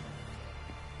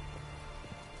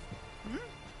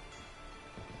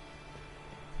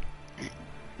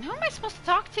 Who am I supposed to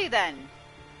talk to then?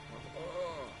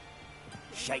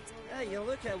 Shite. Hey, you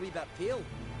look a wee bit pale.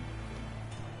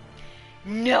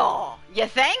 No, you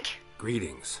think?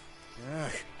 Greetings.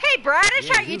 Hey, Bradish,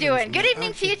 Yeah, how you doing? Good evening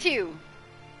aren't to you you? too.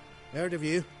 Heard of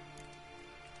you.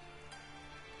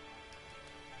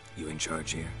 You in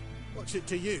charge here? What's it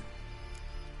to you?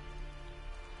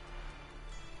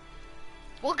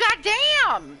 Well,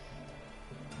 goddamn!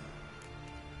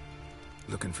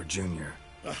 Looking for Junior.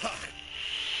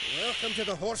 Welcome to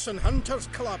the Whoreson Hunters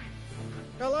Club.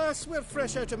 Alas, we're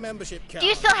fresh out of membership card. Do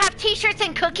you still have t-shirts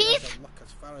and cookies? Better luck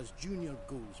as far as Junior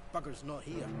goes. Bugger's not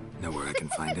here. Know where I can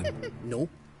find him? No.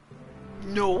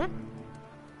 No.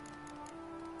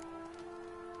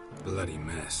 Bloody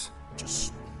mess.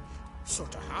 Just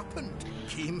sort of happened.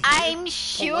 Came here, I'm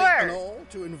sure. polite and all,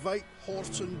 to invite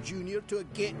Whoreson Junior to a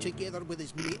get-together with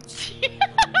his mates.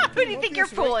 Who do you think you're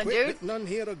Obvious right fooling, quick dude? that none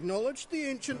here acknowledged the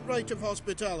ancient right of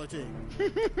hospitality.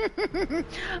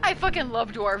 I fucking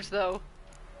love dwarves, though.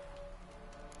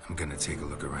 I'm gonna take a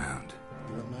look around.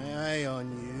 Got my eye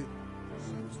on you.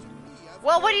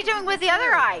 Well, what are you doing with the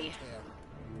other eye?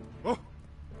 Well,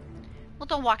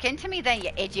 don't walk into me then,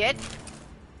 you idiot.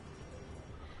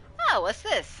 Oh, what's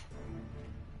this?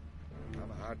 Have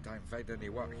a hard time finding any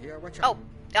work here, Witcher. Oh,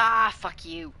 fuck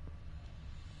you.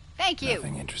 Thank you.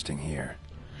 Nothing interesting here.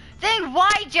 Then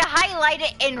why'd you highlight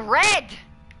it in red?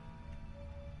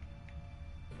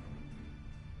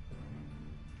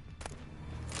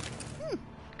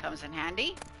 Comes in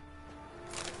handy.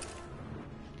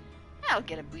 I'll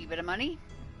get a wee bit of money.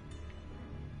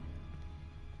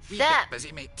 We Sup? bit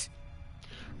busy, mate.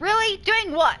 Really?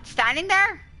 Doing what? Standing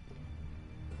there?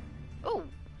 Ooh,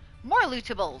 more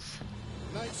lootables.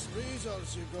 Nice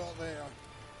razors you got there.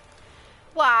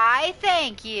 Why,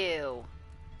 thank you.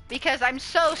 Because I'm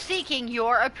so seeking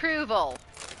your approval.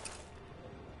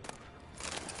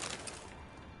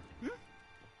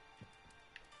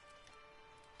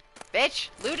 Bitch,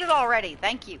 loot it already.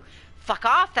 Thank you. Fuck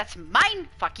off. That's mine.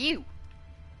 Fuck you.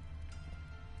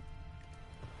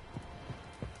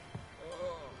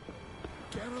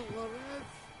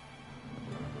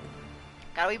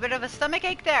 Got a wee bit of a stomach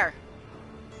ache there.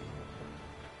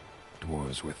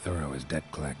 Dwarves were thorough as debt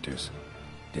collectors.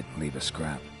 Didn't leave a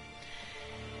scrap.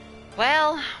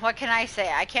 Well, what can I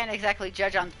say? I can't exactly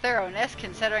judge on thoroughness,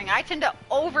 considering I tend to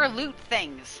over-loot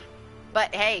things.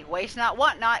 But hey, waste not,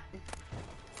 want not.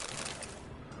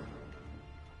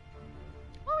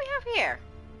 What do we have here?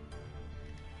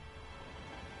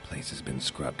 Place has been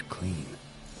scrubbed clean.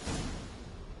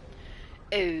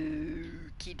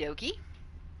 Okie dokie.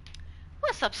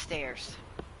 What's upstairs?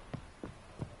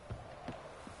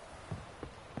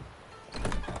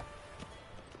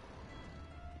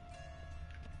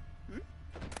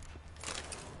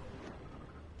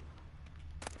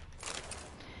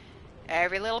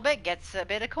 Every little bit gets a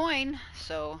bit of coin,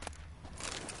 so...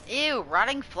 Ew,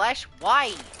 rotting flesh,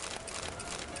 why?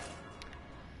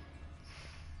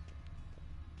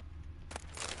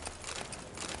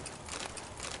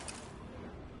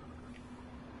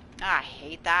 I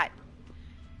hate that.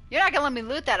 You're not gonna let me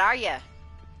loot that, are you?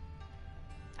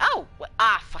 Oh!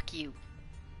 Fuck you.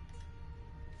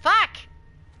 Fuck!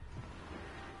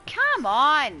 Come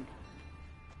on!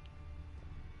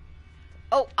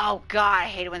 Oh god, I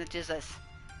hate it when it does this.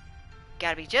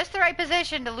 Gotta be just the right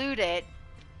position to loot it.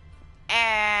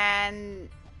 And...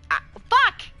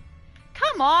 fuck!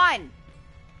 Come on!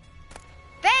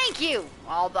 Thank you!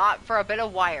 All that for a bit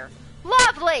of wire.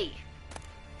 Lovely!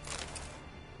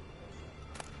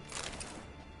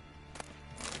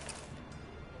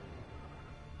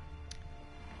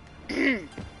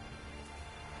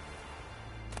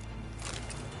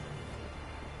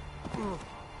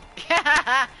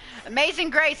 Amazing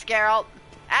grace, Geralt.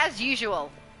 As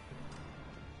usual.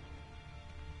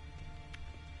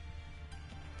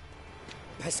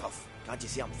 Piss off. Can't you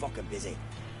see I'm fucking busy?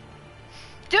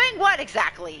 Doing what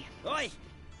exactly? Oi!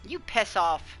 You piss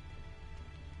off.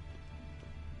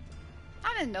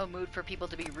 I'm in no mood for people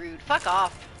to be rude. Fuck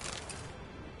off.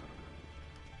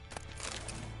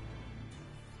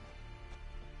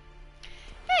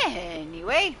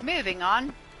 Anyway, moving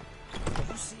on.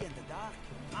 You see in the dark,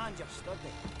 and you're study.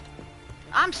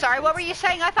 I'm sorry, what were you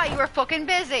saying? I thought you were fucking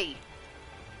busy.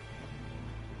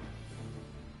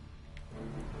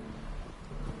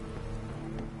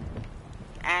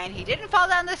 And he didn't fall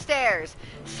down the stairs.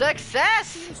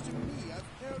 Success!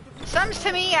 Sums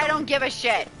to me, I don't give a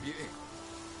shit.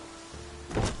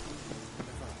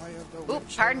 Oop,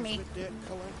 pardon me.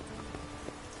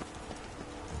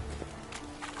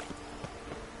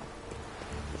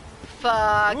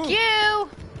 Fuck you!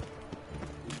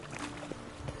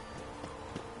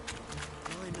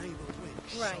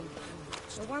 brain.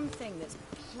 The one thing that's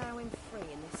ploughing free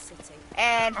in this city.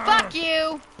 And fuck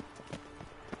you!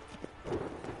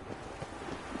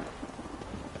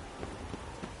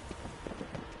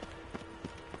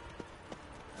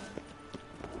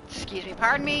 Excuse me,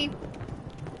 pardon me.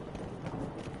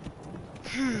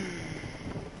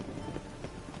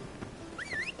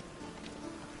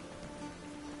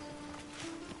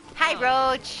 Hi,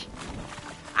 Roach.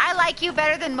 I like you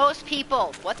better than most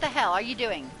people. What the hell are you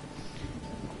doing?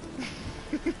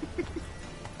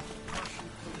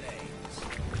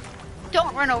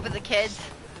 Don't run over the kids.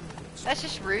 That's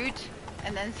just rude.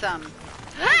 And then some.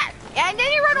 Ah! And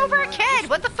then you run over a kid!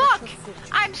 What the fuck?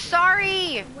 I'm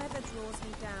sorry! Weather draws me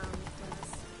down, it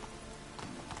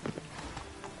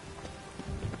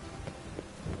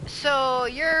does. So,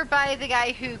 you're by the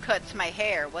guy who cuts my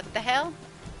hair. What the hell?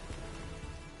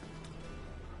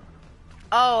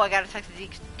 Oh, I gotta talk to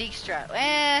Djikstra.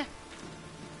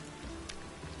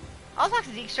 I'll talk to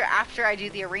Djikstra after I do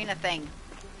the arena thing.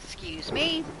 Excuse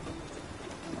me.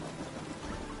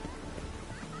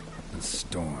 The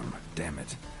storm, damn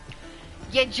it.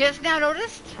 You just now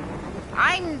noticed?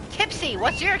 I'm tipsy.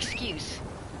 What's your excuse?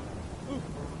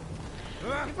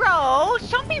 Rose,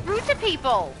 don't be rude to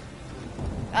people.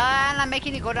 And I'm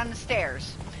making you go down the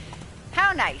stairs.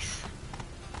 How nice.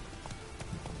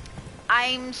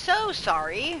 I'm so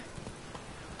sorry.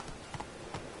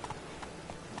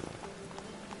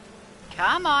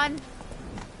 Come on.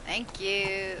 Thank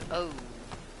you. Oh.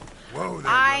 Whoa there,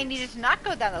 I Rose. needed to not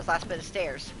go down those last bit of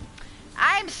stairs.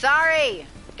 I'm sorry.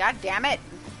 God damn it.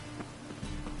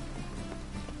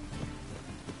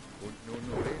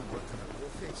 No, rain working at your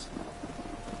face.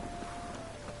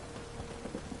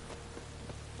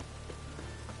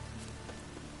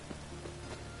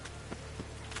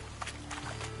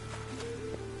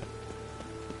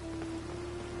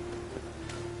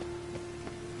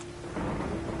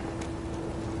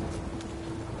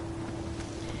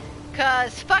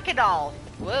 Cause fuck it all.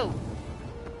 Whoa.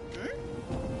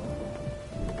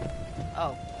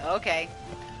 Oh, okay.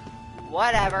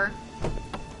 Whatever.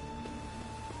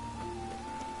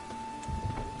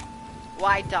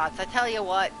 White dots, I tell you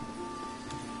what.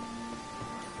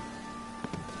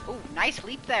 Ooh, nice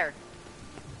leap there.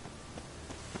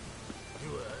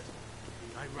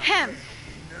 Hem.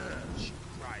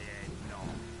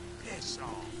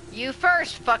 You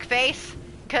first, fuckface.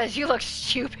 Cause you look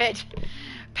stupid.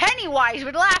 Pennywise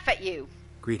would laugh at you.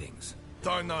 Greetings.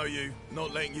 Don't know you,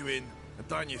 not letting you in, and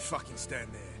don't you fucking stand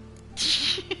there.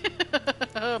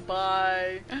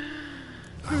 Bye.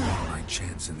 I want my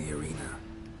chance in the arena.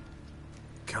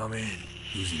 Come in.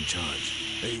 Who's in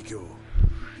charge? Igor.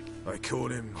 I call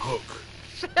him Hook.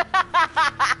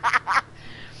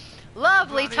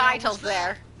 Lovely titles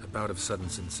there. A bout of sudden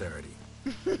sincerity.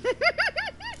 Down the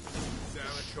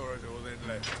corridor, then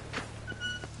left.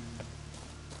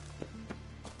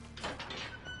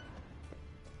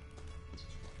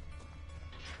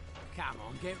 Come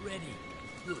on, get ready.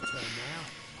 Your turn now.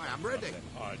 I am ready.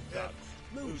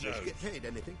 Losers get paid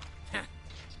anything?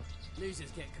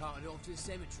 Losers get carted off to the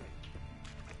cemetery.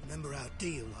 Remember our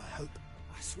deal, I hope.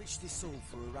 I switched this all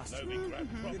for a rust.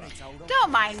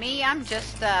 Don't mind me, I'm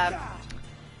just,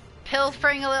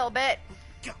 pilfering a little bit.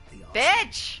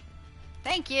 Bitch!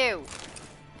 Thank you.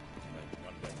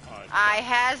 I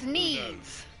has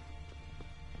needs.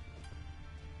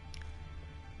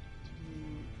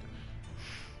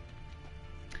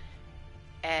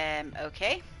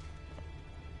 Okay.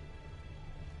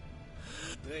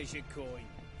 There's your coin.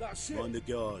 That's it. On the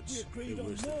guards. It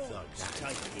was the thugs.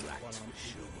 Take it.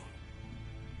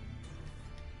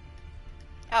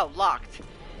 Oh, locked.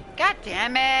 God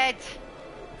damn it.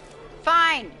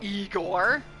 Fine,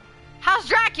 Igor. How's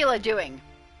Dracula doing?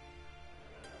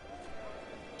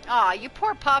 Aw, you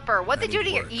poor pupper. What'd they do to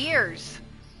your ears?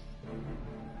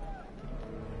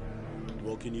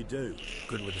 What can you do?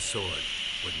 Good with a sword.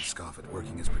 Wouldn't scoff at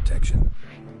working as protection.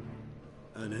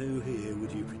 And who here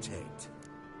would you protect?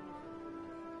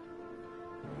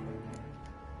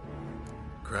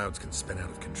 Crowds can spin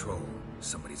out of control.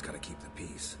 Somebody's got to keep the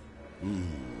peace.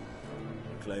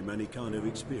 Claim any kind of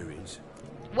experience?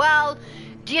 Well,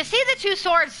 do you see the two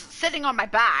swords sitting on my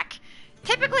back?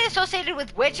 Typically associated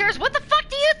with witchers? What the fuck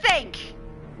do you think?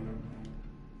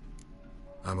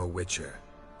 I'm a witcher.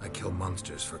 I kill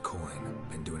monsters for coin.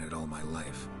 Been doing it all my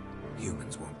life.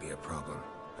 Humans won't be a problem.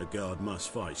 A guard must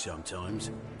fight sometimes,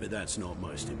 but that's not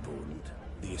most important.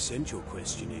 The essential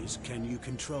question is, can you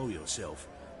control yourself?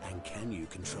 And can you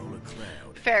control a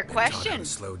crowd? Fair Been taught how question. to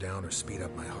slow down or speed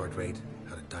up my heart rate,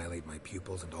 how to dilate my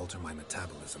pupils and alter my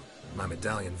metabolism. My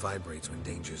medallion vibrates when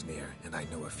danger's near, and I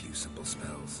know a few simple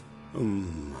spells.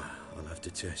 I'll have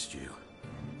to test you.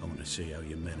 I want to see how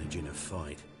you manage in a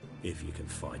fight, if you can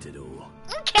fight at all.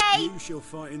 Okay! You shall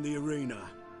fight in the arena.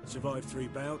 Survive 3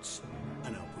 bouts,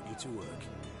 and I'll put you to work.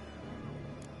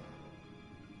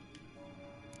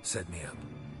 Set me up.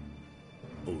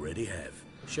 Already have.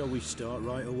 Shall we start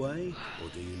right away, or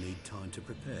do you need time to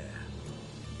prepare?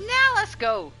 Now let's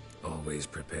go. Always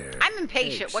prepared. I'm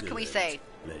impatient. What can we say?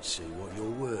 Let's see what you're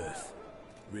worth.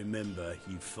 Remember,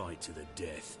 you fight to the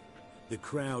death. The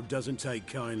crowd doesn't take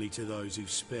kindly to those who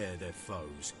spare their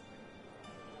foes.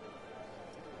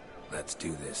 Let's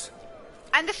do this.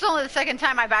 And this is only the second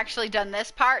time I've actually done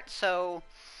this part, so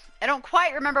I don't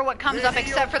quite remember what comes up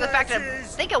except for the fact that I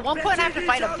think at one point I have to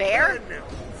fight a bear.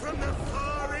 From the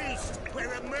Far East,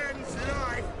 where a man's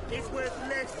life is worth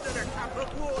less than a cup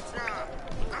of water.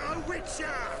 A witcher,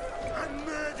 a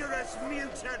murderous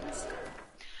mutant.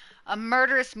 A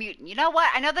murderous mutant. You know what?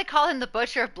 I know they call him the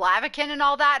Butcher of Blaviken and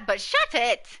all that, but shut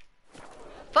it!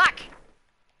 Fuck!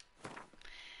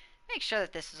 Make sure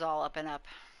that this is all up and up.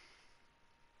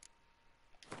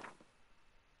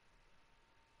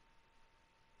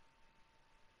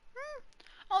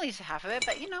 Only use half of it,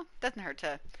 but you know, doesn't hurt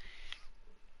to.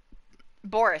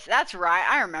 Boris, that's right,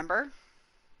 I remember.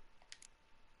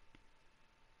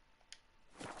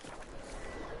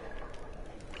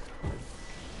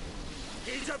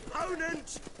 His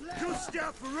opponent,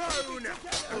 Gustav Rohn, a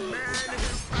man who cut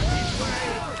his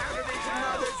way out of his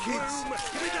mother's womb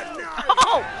with a knife.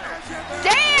 Oh!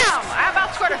 Damn! I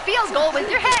about scored a field goal with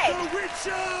your head! The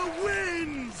Witcher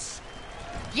wins!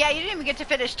 Yeah, you didn't even get to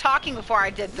finish talking before I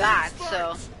did that,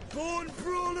 so... Born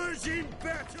brawlers in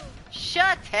battle!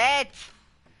 Shut it!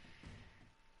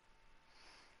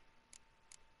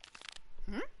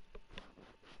 Hmm?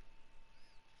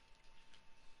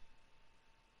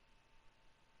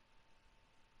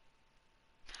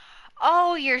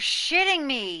 Oh, you're shitting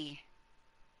me!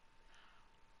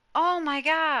 Oh my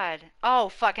god. Oh,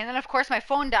 fuck. And then, of course, my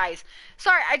phone dies.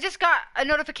 Sorry, I just got a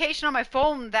notification on my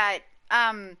phone that,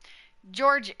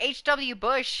 George H.W.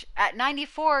 Bush, at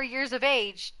 94 years of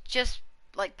age, just,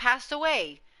 like, passed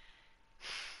away.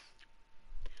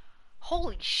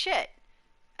 Holy shit.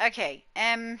 Okay,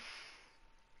 not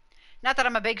that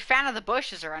I'm a big fan of the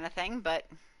Bushes or anything, but...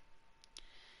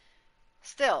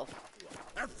 still.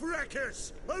 A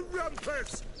fracas! A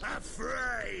rumpus! A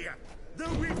fray! The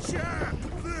Witcher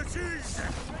versus...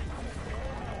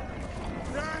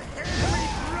 the Hairy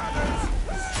Brothers!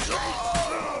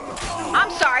 I'm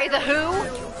sorry, the who?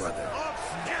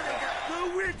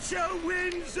 The Witcher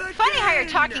wins again! Funny how you're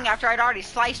talking after I'd already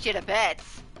sliced you to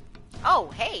bits. Oh,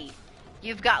 hey.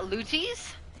 You've got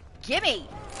looties? Gimme!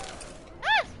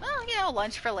 Well, you know,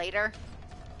 lunch for later.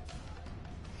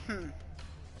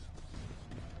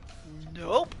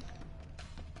 Nope.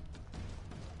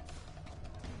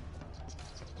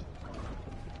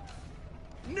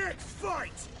 Next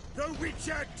fight! The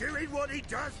Witcher doing what he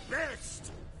does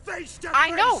best! Face to face!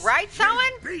 I know, right,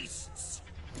 Samhain? Beasts!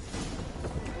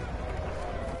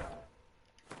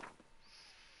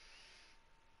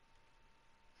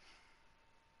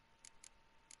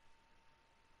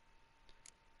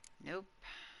 Nope.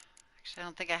 Actually, I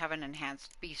don't think I have an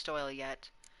enhanced beast oil yet.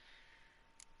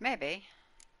 Maybe.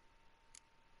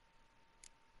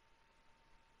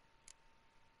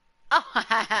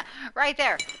 Oh, right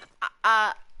there.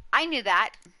 I knew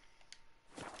that.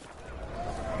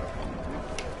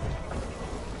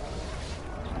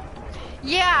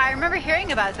 Yeah, I remember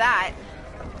hearing about that.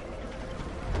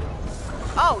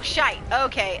 Oh, shite.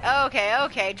 Okay.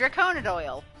 Draconid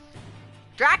oil.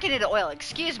 Draconid oil,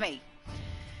 excuse me.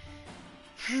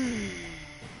 Hey!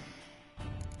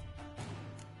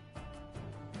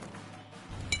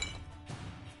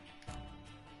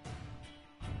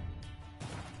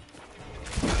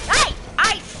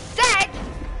 I said...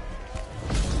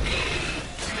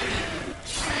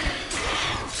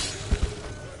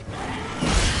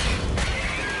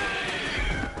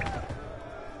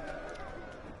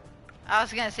 I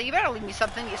was gonna say, you better leave me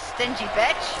something, you stingy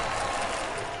bitch.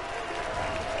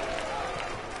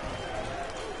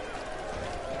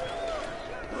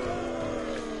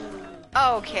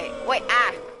 Okay, wait,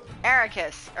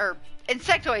 Ericus, or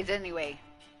insectoids anyway.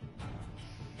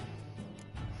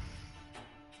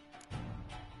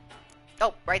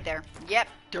 Oh, right there. Yep,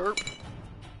 derp.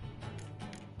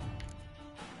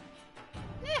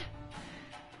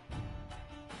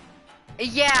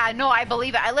 Yeah, no, I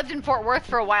believe it. I lived in Fort Worth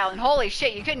for a while, and holy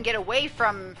shit, you couldn't get away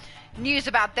from news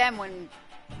about them when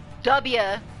W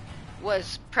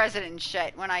was president and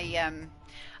shit. When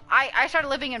I started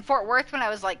living in Fort Worth when I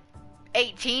was like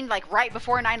 18, like right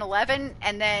before 9/11,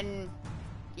 and then,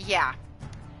 yeah.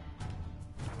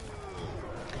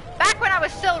 Back when I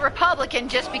was still a Republican,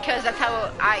 just because that's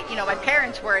how my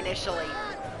parents were initially.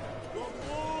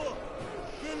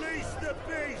 Release the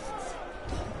beasts!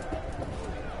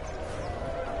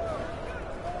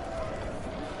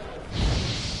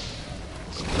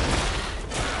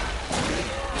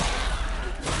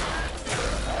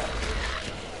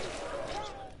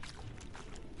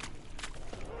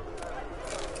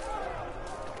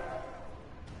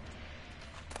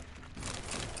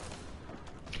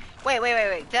 Wait.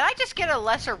 Did I just get a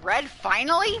lesser red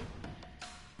finally?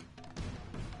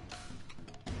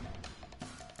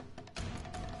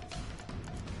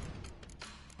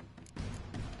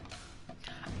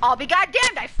 I'll be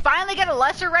goddamned, I finally get a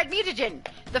lesser red mutagen.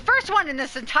 The first one in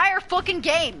this entire fucking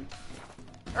game.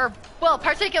 Or, well,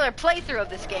 particular playthrough of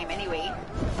this game anyway.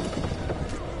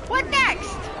 What next?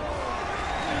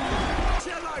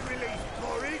 Shall I release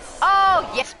Boris? Oh,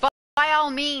 yes, by all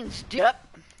means, yep.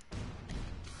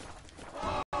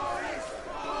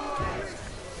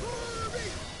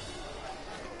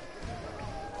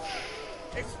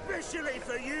 Especially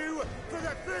for you, for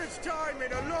the first time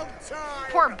in a long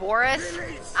time. Poor Boris.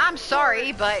 I'm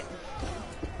sorry, but...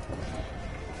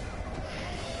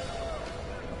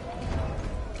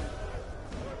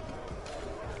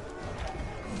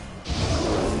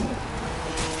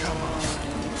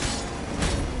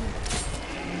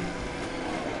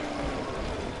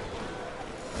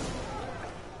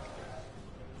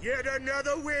 Yet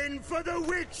another win for the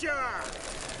Witcher!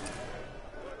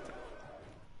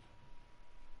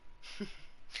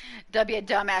 W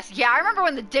dumbass. Yeah, I remember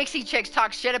when the Dixie Chicks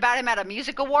talked shit about him at a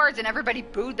music awards and everybody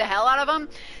booed the hell out of him.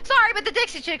 Sorry, but the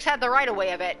Dixie Chicks had the right of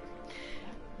way of it.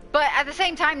 But at the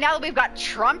same time, now that we've got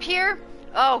Trump here,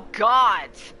 oh god.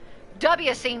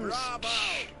 W seems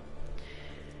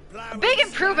a big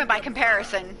improvement by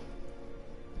comparison.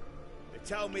 They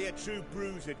told me a true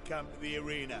bruise had come to the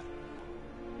arena.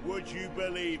 Would you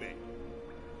believe it?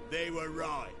 They were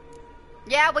right.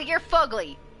 Yeah, well, you're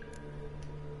fugly.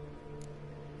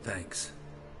 Thanks.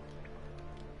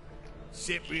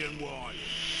 Cyprian Wiley,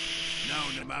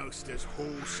 known the most as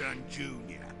Whoreson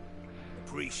Junior,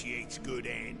 appreciates good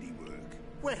handiwork.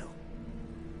 Well,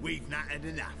 we've not had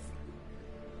enough.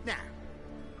 Now,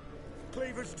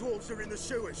 Cleaver's dwarves are in the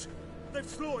sewers. They've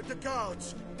slaughtered the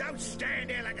guards. Don't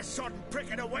stand there like a sodden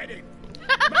prick at a wedding.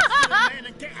 Muster the men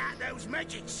and get out those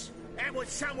midgets. And would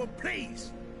someone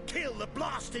please kill the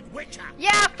blasted witcher?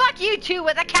 Yeah, fuck you two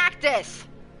with a cactus.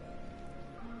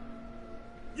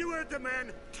 You heard the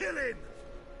man. Kill him.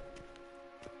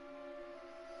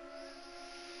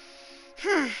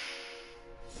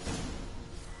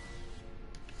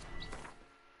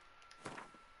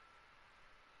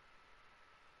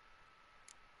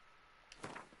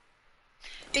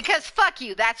 Because fuck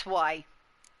you, that's why.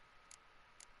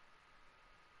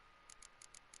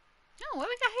 Oh, what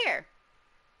we got here?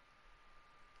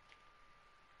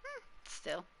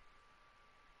 Still.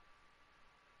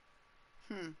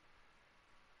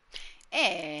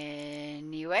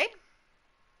 Anyway.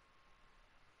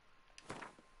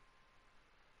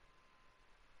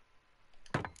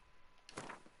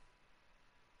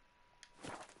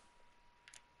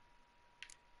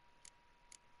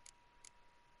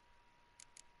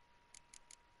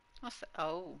 What's the,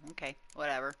 oh, okay,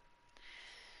 whatever.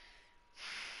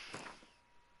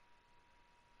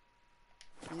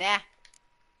 Nah.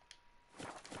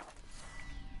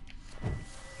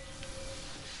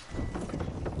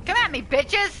 Come at me,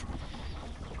 bitches!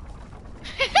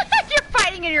 You're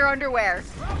fighting in your underwear.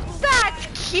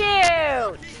 That's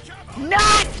cute!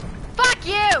 Not! Fuck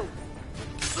you!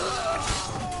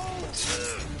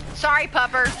 Sorry,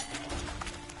 pupper.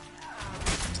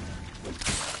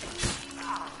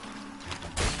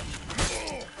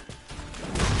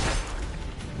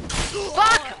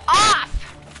 Fuck off!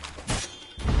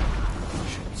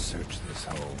 Should search this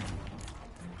hole.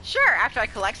 Sure, after I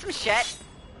collect some shit.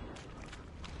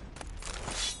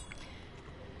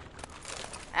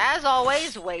 As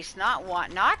always, waste not,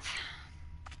 want not.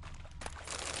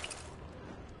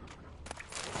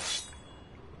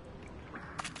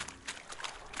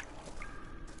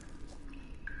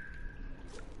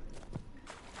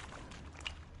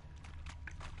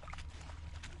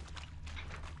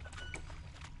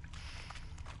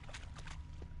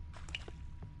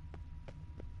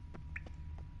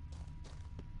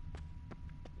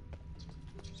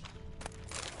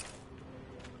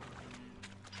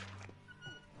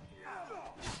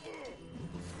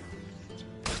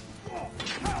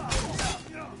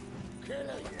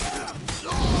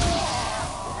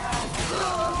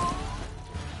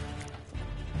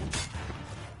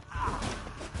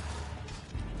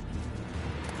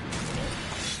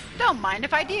 Don't mind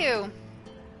if I do.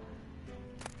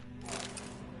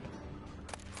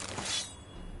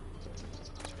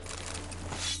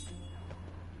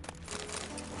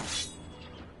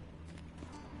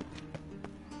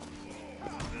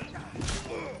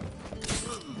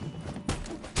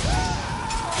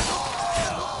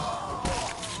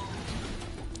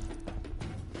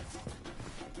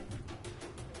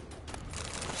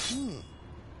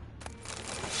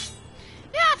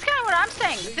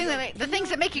 The things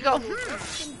that make you go,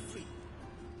 hmm.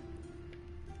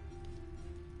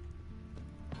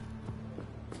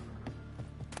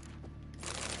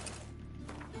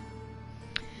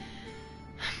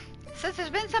 Since there's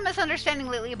been some misunderstanding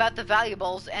lately about the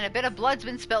valuables and a bit of blood's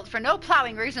been spilt for no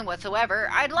plowing reason whatsoever,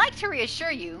 I'd like to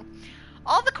reassure you,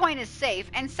 all the coin is safe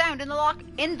and sound in the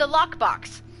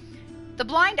lockbox. The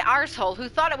blind arsehole who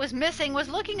thought it was missing was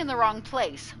looking in the wrong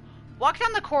place. Walk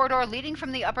down the corridor leading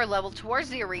from the upper level towards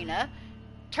the arena,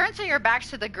 turn so your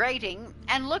backs to the grating,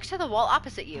 and look to the wall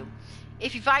opposite you.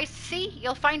 If you've eyes to see,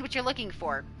 you'll find what you're looking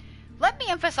for. Let me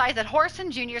emphasize that Whoreson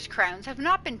Junior's crowns have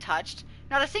not been touched,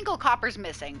 not a single copper's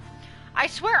missing. I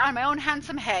swear on my own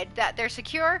handsome head that they're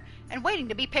secure and waiting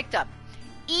to be picked up.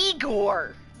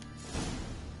 Igor!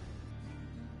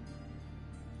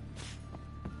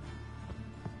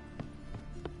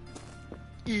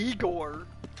 Igor.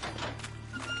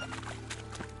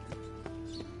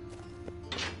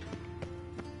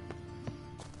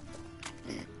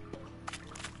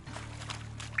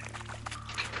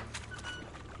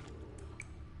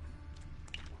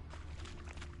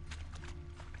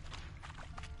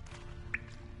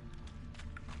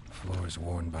 Floor is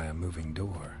worn by a moving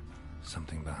door.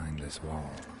 Something behind this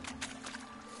wall.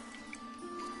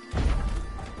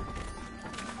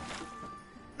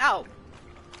 Oh.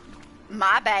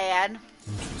 My bad.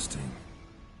 Interesting.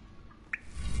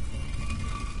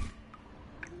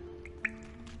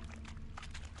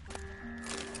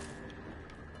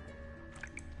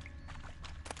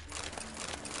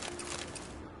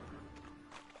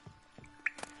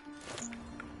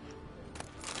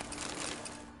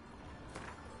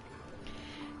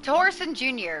 To Whoreson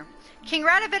Junior, King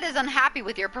Radovid is unhappy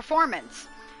with your performance.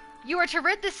 You are to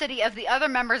rid the city of the other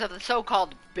members of the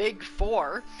so-called Big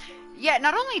Four. Yet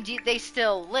not only do they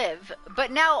still live,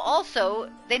 but now also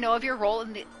they know of your role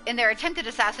in their attempted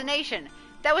assassination.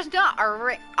 That was not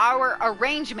our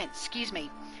arrangement, excuse me.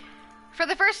 For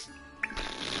the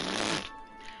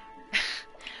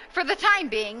time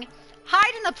being,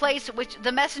 hide in the place which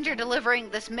the messenger delivering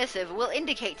this missive will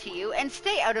indicate to you and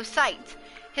stay out of sight.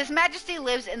 His Majesty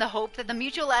lives in the hope that the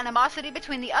mutual animosity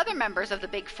between the other members of the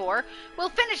Big Four will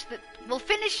finish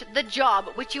the job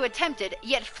which you attempted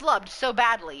yet flubbed so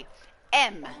badly.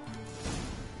 M.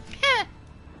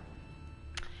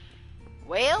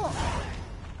 Well.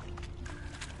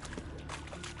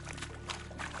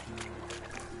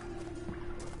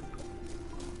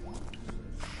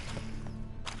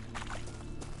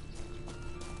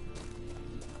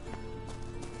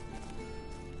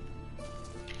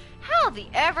 How the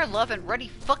ever-loving ruddy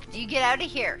fuck do you get out of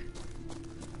here?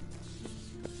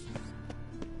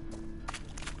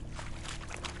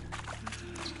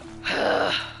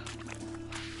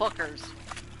 Fuckers.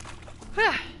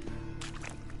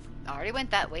 Already went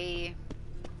that way.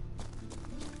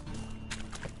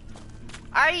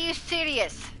 Are you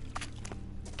serious?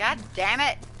 God damn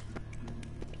it.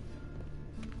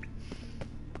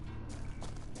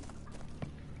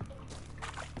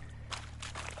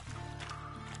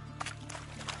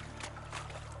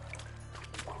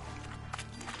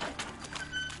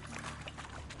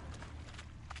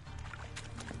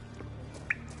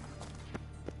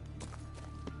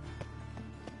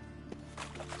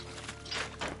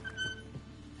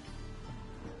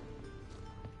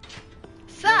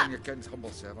 Your king's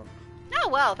humble servant. Oh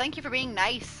well, thank you for being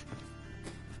nice.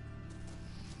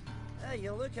 Hey,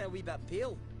 you look a wee bit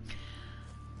pale.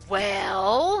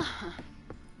 Well...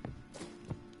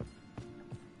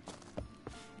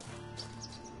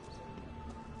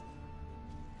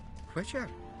 Witcher?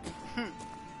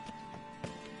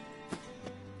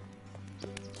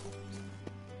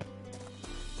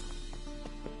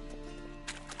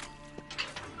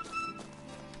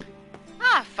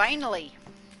 Ah, finally.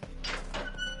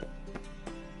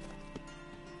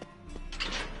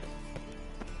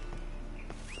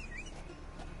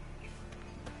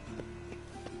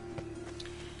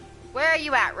 Where are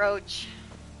you at, Roach?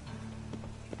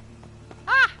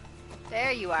 Ah!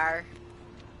 There you are.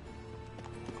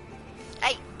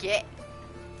 Hey, get.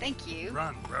 Thank you.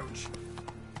 Run, Roach.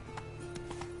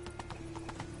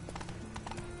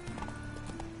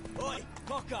 Oi,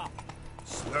 fuck up.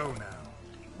 Slow now.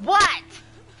 What?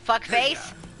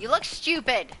 Fuckface? You look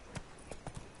stupid.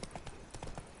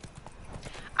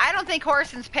 I don't think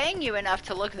Whoreson's paying you enough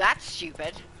to look that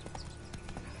stupid.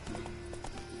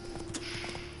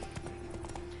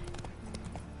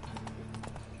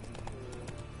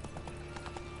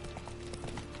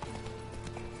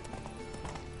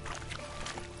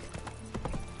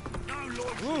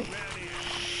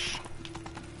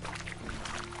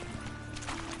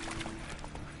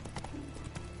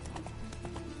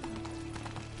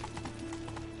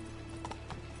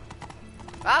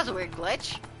 That was a weird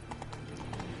glitch.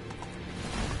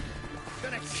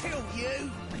 Gonna kill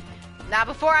you. Not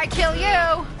before I kill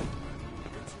you.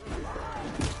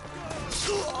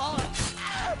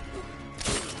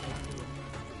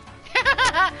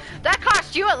 That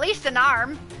cost you at least an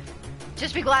arm.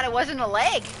 Just be glad it wasn't a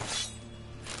leg.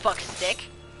 Fuck stick.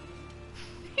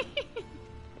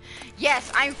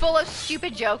 Yes, I'm full of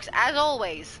stupid jokes, as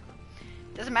always.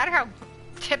 Doesn't matter how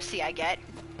tipsy I get.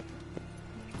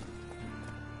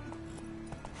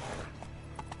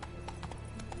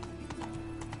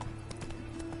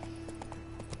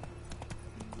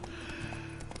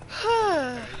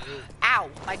 Ow,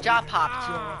 my jaw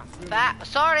popped.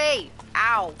 Sorry.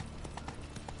 Ow.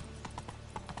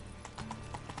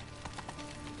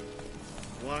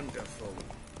 Wonderful.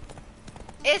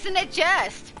 Isn't it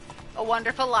just a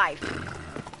wonderful life?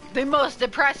 The most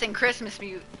depressing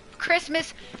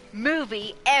Christmas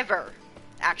movie ever,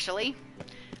 actually.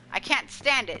 I can't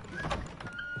stand it.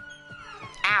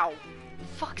 Ow.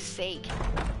 Fuck's sake.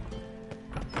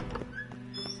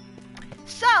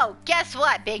 So, guess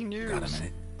what? Big news. Got a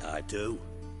minute? I do.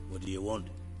 What do you want?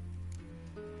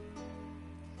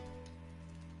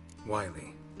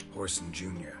 Wiley, Whoreson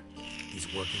Junior. He's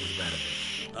working with Radical.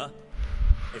 Huh?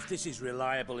 If this is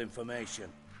reliable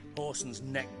information, Whoreson's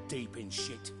neck deep in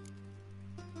shit.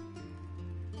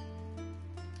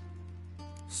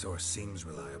 Source seems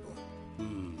reliable.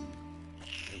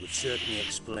 It would certainly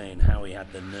explain how he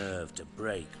had the nerve to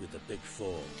break with the Big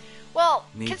Four. Well,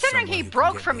 Need considering someone he who can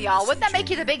broke get from me y'all, to wouldn't that see make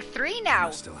you the Junior. Big Three You now?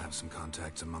 must still have some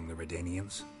contacts among the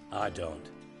Redanians. I don't,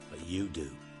 but you do.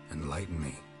 Enlighten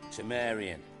me.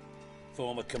 Temerian,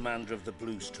 former commander of the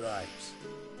Blue Stripes.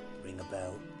 Ring a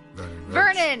bell?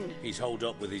 Vernon! He's holed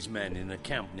up with his men in a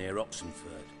camp near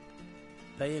Oxenford.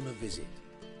 Pay him a visit.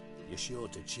 You're sure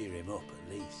to cheer him up,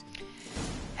 at least.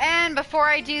 And before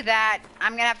I do that,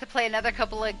 I'm gonna have to play another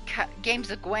couple of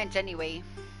games of Gwent anyway.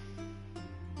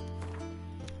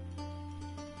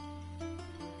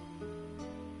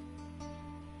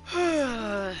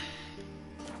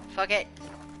 Fuck it.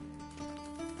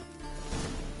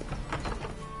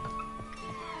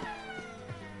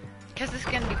 Because this is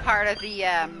gonna be part of the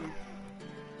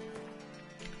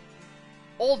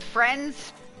Old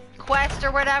Friends quest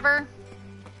or whatever.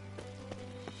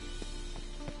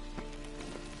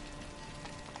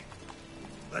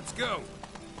 Let's go.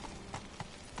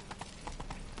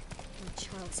 My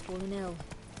child's fallen ill.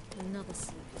 Another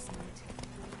sleepless night.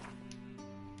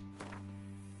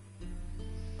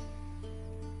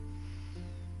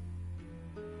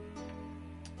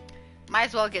 Might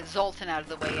as well get Zoltan out of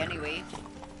the way anyway.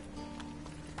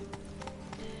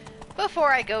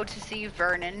 Before I go to see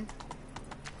Vernon.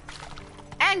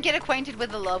 And get acquainted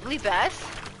with the lovely Bess.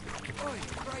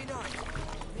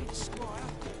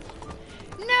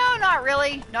 No, not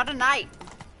really. Not a knight.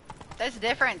 There's a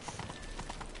difference.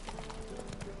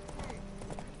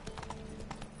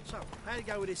 So, how'd it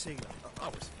go with this healer? I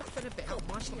was fucking about,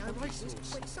 munching oasis,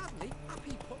 when suddenly, up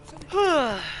he pops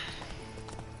and...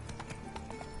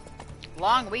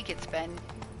 Long week it's been.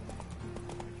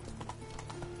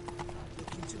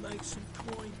 Looking to make some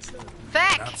coin too.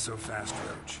 Feck! Not so fast,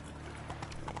 Roach.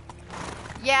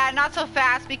 Yeah, not so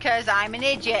fast because I'm an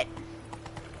idiot.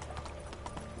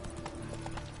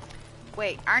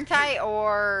 Wait, aren't I,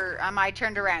 or am I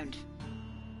turned around?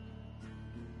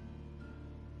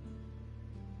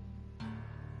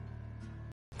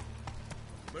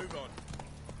 Move on.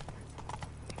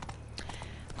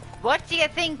 What do you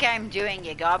think I'm doing,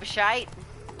 you gobshite?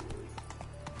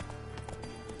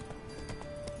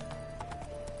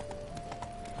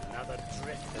 Another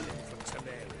drifter in from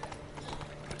Temeria.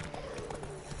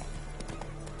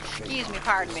 Excuse me,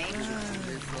 pardon me.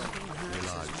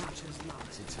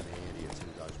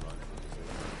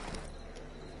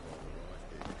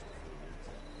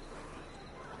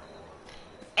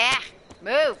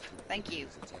 Move. Thank you.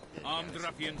 Armed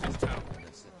ruffians in town.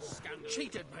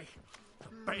 Cheated me. A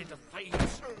band of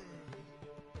thieves.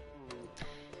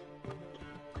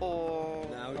 Or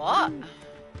what?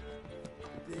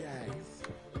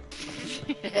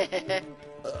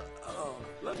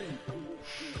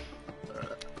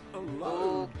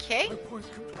 Okay.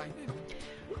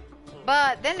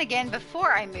 But then again,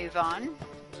 before I move on...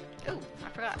 Oh, I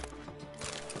forgot.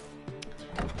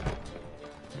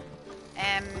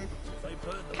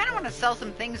 Kind of want to sell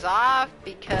some things off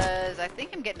because I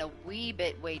think I'm getting a wee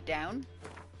bit weighed down.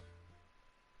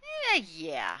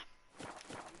 Yeah.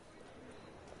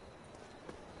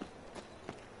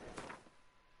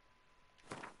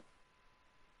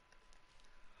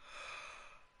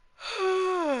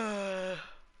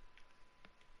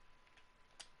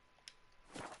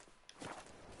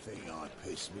 Think I'd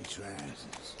piss lost me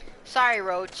trousers. Sorry,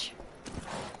 Roach.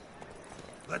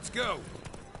 Let's go.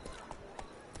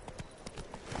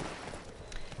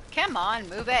 Come on,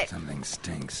 move it. Something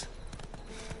stinks.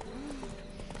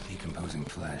 Decomposing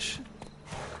flesh.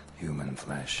 Human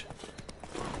flesh.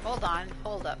 Hold on,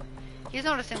 hold up. He's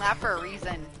noticing that for a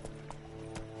reason.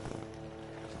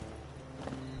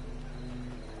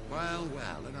 Well,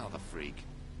 another freak.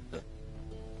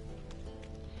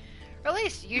 Or at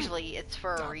least usually it's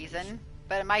for a reason,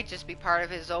 but it might just be part of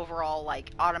his overall,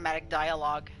 like, automatic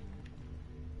dialogue.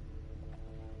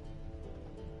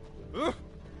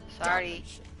 Sorry.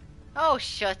 Oh,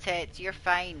 shut it. You're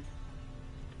fine.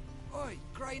 Oi,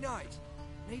 Grey Knight.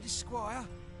 Need a squire?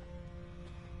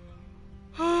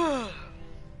 What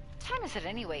time is it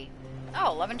anyway?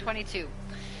 Oh, 11:22.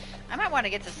 I might want to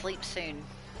get to sleep soon.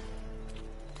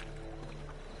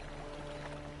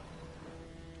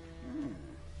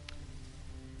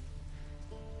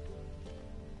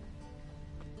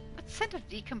 What scent of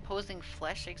decomposing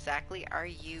flesh exactly are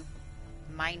you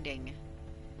minding?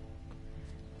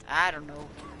 I don't know.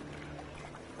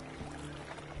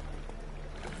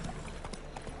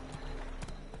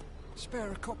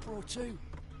 Spare a copper or two.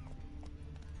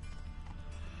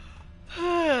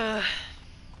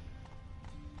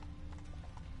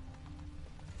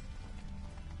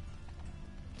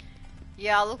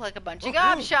 Yeah, I look like a bunch of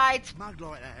gobshites. Mug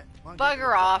like that.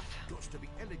 Bugger off. Got to be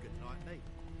elegant like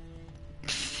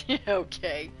me.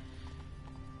 Okay.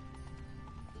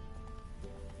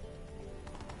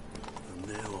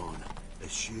 From now on,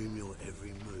 assume your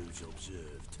every move's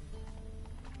observed.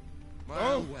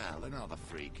 Well, another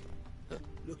freak.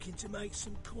 Looking to make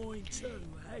some coin too,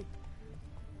 eh?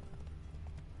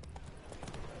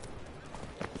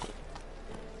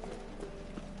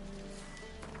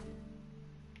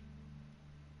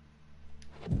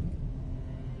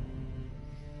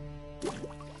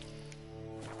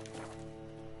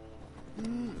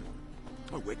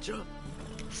 A witcher?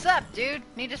 Sup, dude?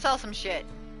 Need to sell some shit.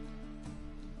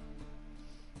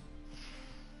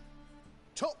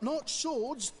 Top-notch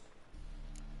swords?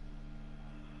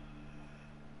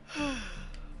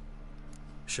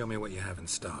 Show me what you have in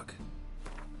stock.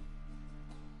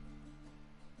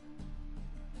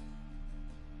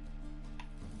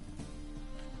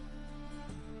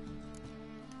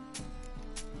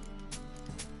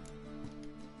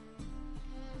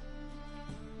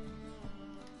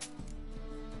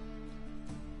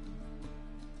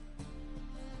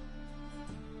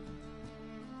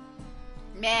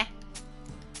 Meh.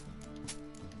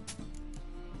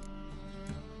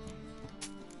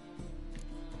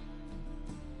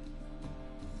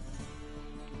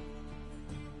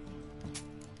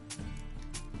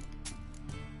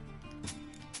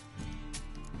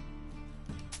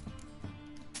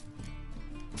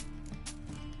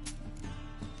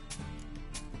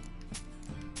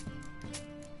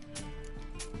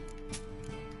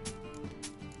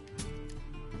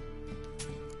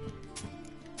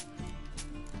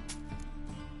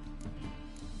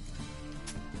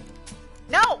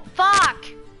 No! Fuck!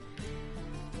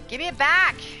 Give me it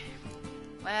back!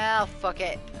 Well, fuck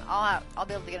it. I'll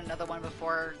be able to get another one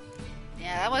before...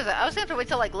 Yeah, I was gonna have to wait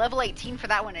till like level 18 for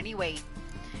that one anyway.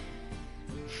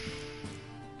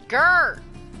 Grr!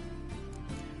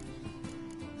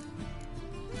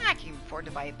 I can afford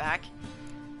to buy it back.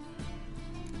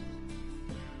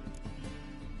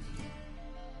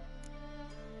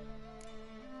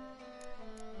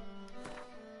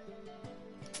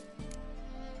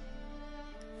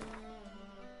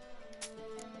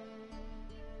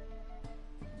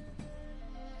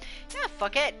 Yeah,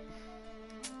 fuck it.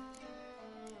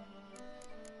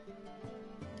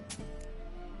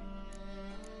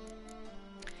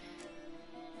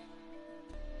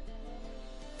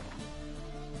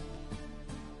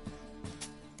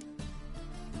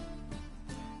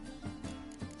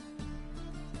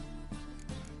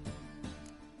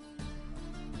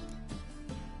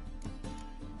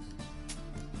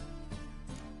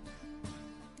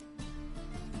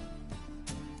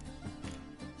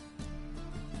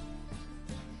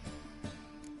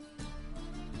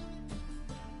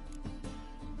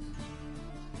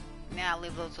 Nah,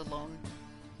 leave those alone.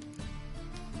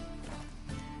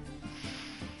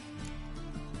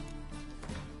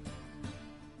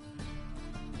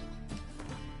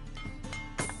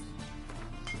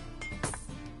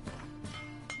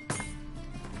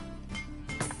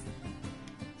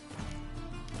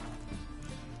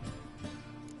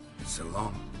 So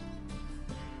long.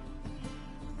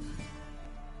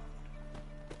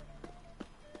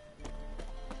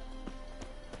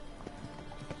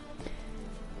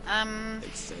 They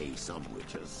say some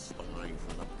witches spying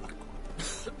from the Black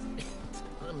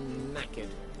One. knackered.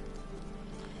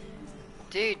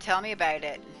 Dude, tell me about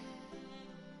it.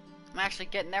 I'm actually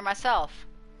getting there myself.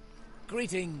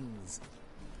 Greetings.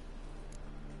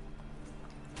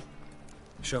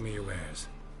 Show me your wares.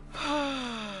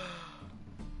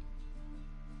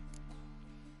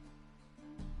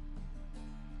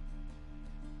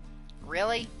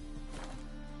 Really?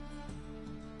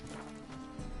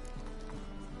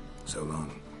 So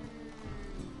long.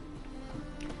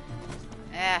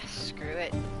 Ah, screw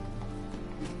it.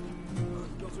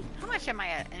 How much am I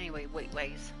at anyway?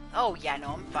 Weight-wise? Oh, yeah,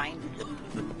 no, I'm fine.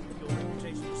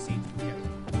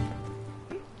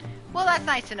 Well, that's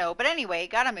nice to know. But anyway,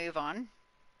 gotta move on.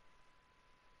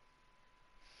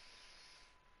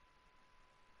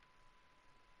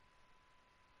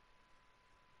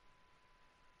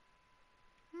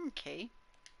 Okay.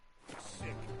 Sick.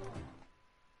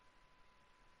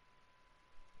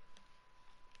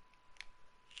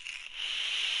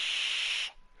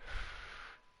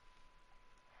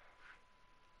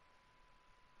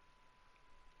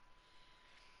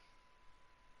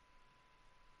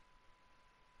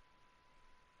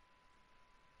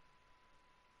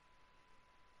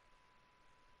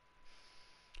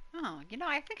 Oh, you know,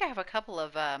 I think I have a couple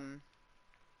of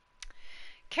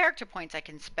character points I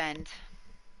can spend.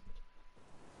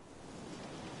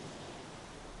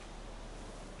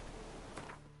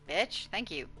 Bitch,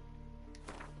 thank you.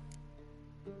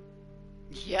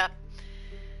 Yep.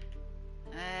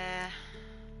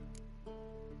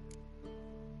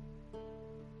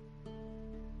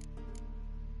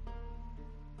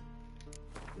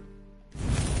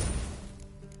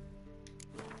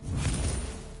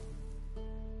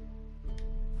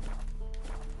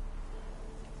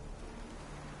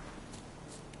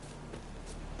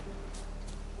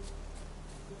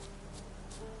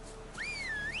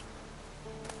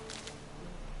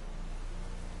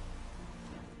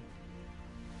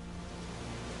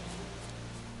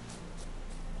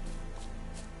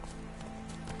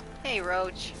 Hey,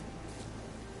 Roach.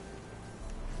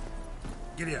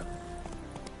 Giddy up.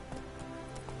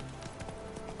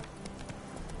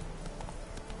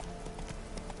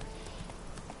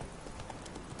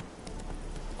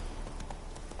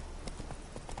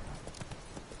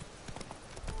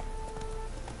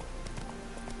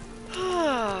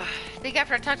 I think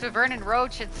after I talk to Vernon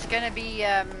Roach, it's gonna be,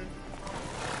 oh,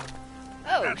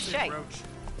 That's it, shit. Roach.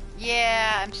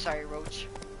 Yeah, I'm sorry, Roach.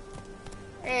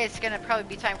 It's gonna probably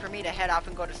be time for me to head off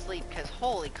and go to sleep, because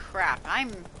holy crap,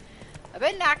 I'm a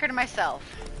bit knackered myself.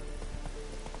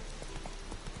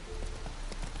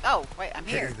 Oh, wait, I'm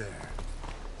here. Hey there.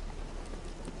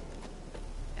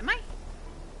 Am I?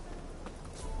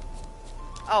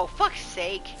 Oh, fuck's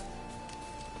sake.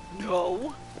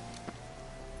 No.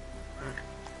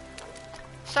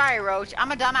 Sorry, Roach,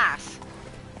 I'm a dumbass.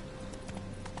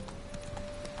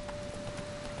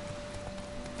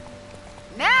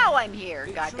 Now I'm here,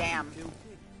 goddamn.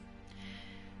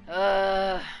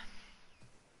 Cause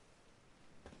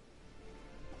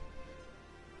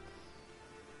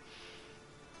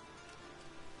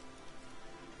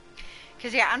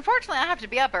yeah, unfortunately I have to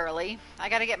be up early. I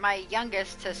gotta get my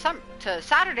youngest to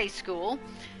Saturday school,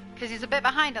 cause he's a bit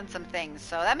behind on some things.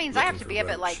 So that means I have to be up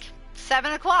at like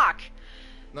 7 o'clock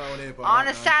No one here by on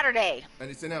that a time. Saturday.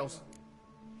 Anything else?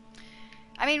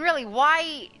 I mean, really,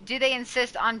 why do they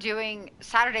insist on doing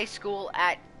Saturday school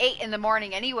at 8 in the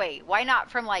morning anyway? Why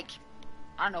not from like,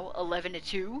 I don't know, 11 to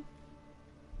 2?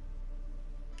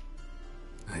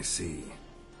 I see.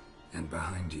 And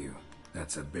behind you,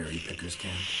 that's a berry picker's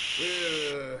camp?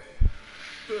 We're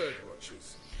bird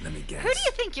watchers. Let me guess. Who do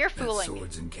you think you're That fooling?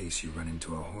 sword's in case you run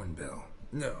into a hornbill.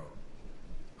 No.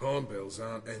 Hornbills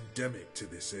aren't endemic to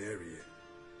this area.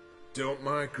 Don't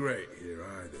migrate here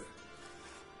either.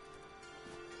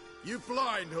 You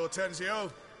blind,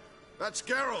 Hortensio? That's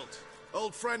Geralt,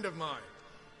 old friend of mine.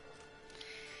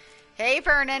 Hey,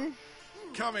 Vernon.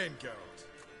 Come in, Geralt.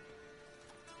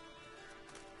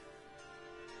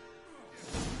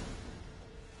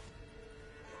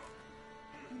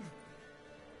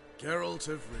 Geralt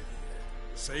of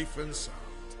Rivia, safe and sound.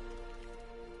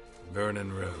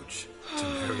 Vernon Roach,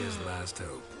 Temeria's last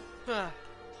hope.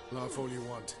 Laugh all you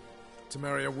want.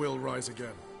 Temeria will rise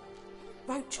again.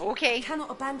 Roach, okay. I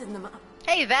cannot abandon them.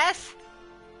 Hey, Vess.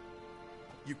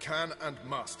 You can and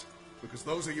must, because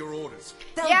those are your orders.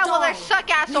 Yeah, well, they're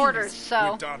suck-ass orders,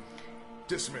 so... We're done.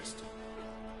 Dismissed.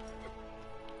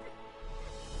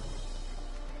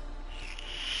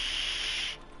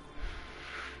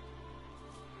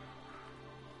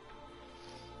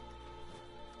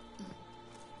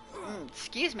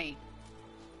 Excuse me.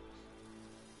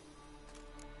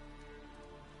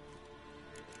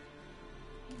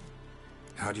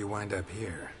 How'd you wind up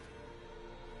here?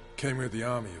 Came with the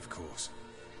army, of course.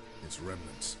 Its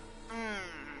remnants.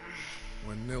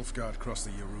 When Nilfgaard crossed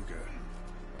the Yaruga,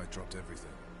 I dropped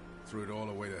everything. Threw it all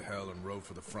away to hell and rode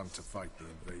for the front to fight the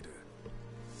invader.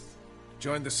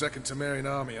 Joined the Second Temerian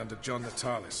army under John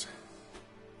Natalis.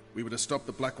 We were to stop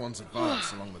the Black One's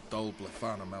advance along the Dol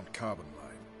Blefana Mount Carbon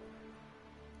line.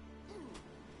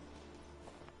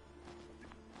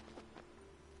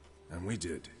 And we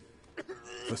did.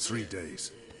 For 3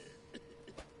 days.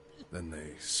 Then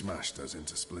they smashed us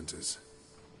into splinters.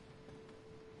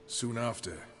 Soon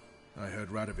after, I heard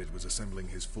Radovid was assembling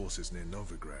his forces near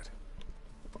Novigrad.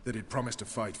 That he'd promised to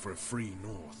fight for a free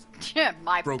north. Yeah,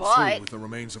 my Broke butt. through with the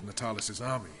remains of Natalis'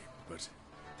 army, but...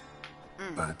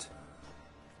 But?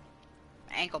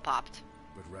 Ankle popped.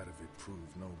 But Radovid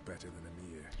proved no better than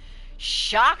Emir.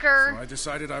 Shocker! So I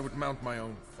decided I would mount my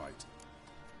own fight.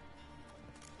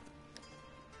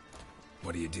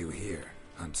 What do you do here?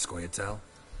 Hunt Scoia'tael?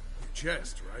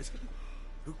 Chest, right?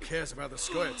 Who cares about the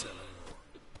Scoia'tael anymore?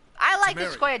 I like the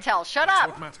Scoia'tael. Shut up!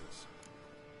 What matters.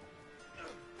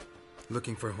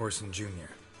 Looking for Whoreson Junior.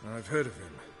 I've heard of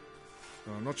him.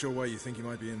 Well, I'm not sure why you think he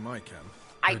might be in my camp.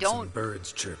 Heard some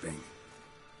birds chirping.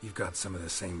 You've got some of the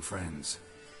same friends.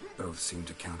 Both seem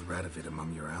to count Radovid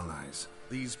among your allies.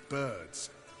 These birds.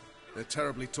 They're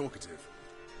terribly talkative.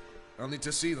 I'll need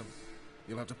to see them.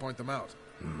 You'll have to point them out.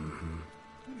 Mm-hmm.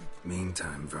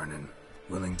 Meantime, Vernon,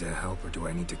 willing to help or do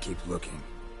I need to keep looking?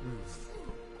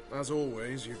 As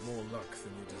always, you've more luck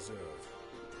than you deserve.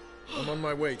 I'm on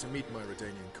my way to meet my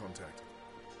Redanian contact.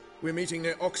 We're meeting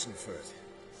near Oxenford,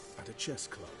 at a chess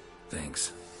club.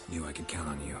 Thanks. Knew I could count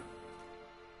on you.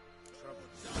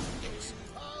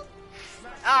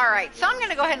 Alright, so I'm going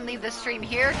to go ahead and leave this stream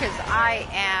here because I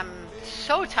am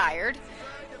so tired.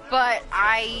 But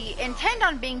I intend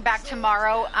on being back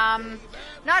tomorrow.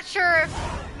 Not sure if...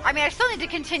 I mean, I still need to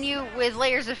continue with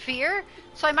Layers of Fear,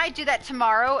 so I might do that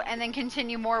tomorrow and then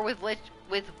continue more with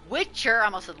Witcher. I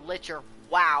almost said Licher.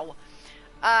 Wow.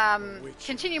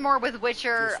 Continue more with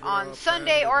Witcher on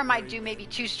Sunday, or I might do maybe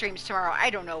 2 streams tomorrow. I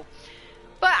don't know.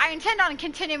 But I intend on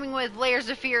continuing with Layers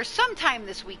of Fear sometime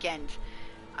this weekend.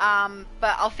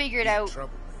 But I'll figure it out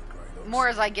more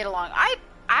as I get along. I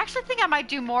actually think I might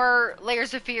do more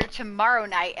Layers of Fear tomorrow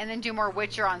night and then do more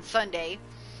Witcher on Sunday.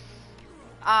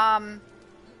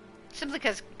 Simply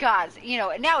because, God, you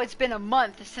know, now it's been a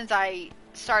month since I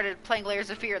started playing Layers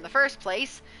of Fear in the first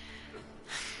place.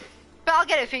 But I'll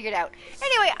get it figured out.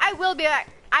 Anyway, I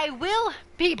will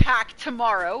be back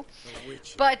tomorrow.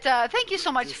 But thank you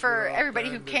so much for everybody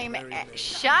who came.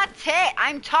 Shut it!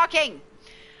 I'm talking.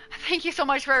 Thank you so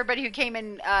much for everybody who came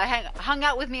and hung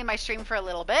out with me in my stream for a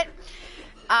little bit.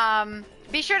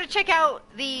 Be sure to check out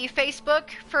the Facebook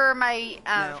for my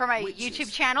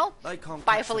YouTube channel by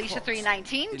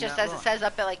Felicia319, just as it says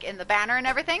up like in the banner and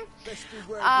everything.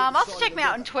 Also check me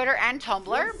out on Twitter and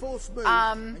Tumblr.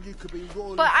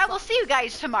 But I will see you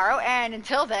guys tomorrow, and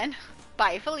until then,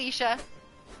 bye Felicia.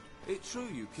 It's true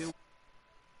you killed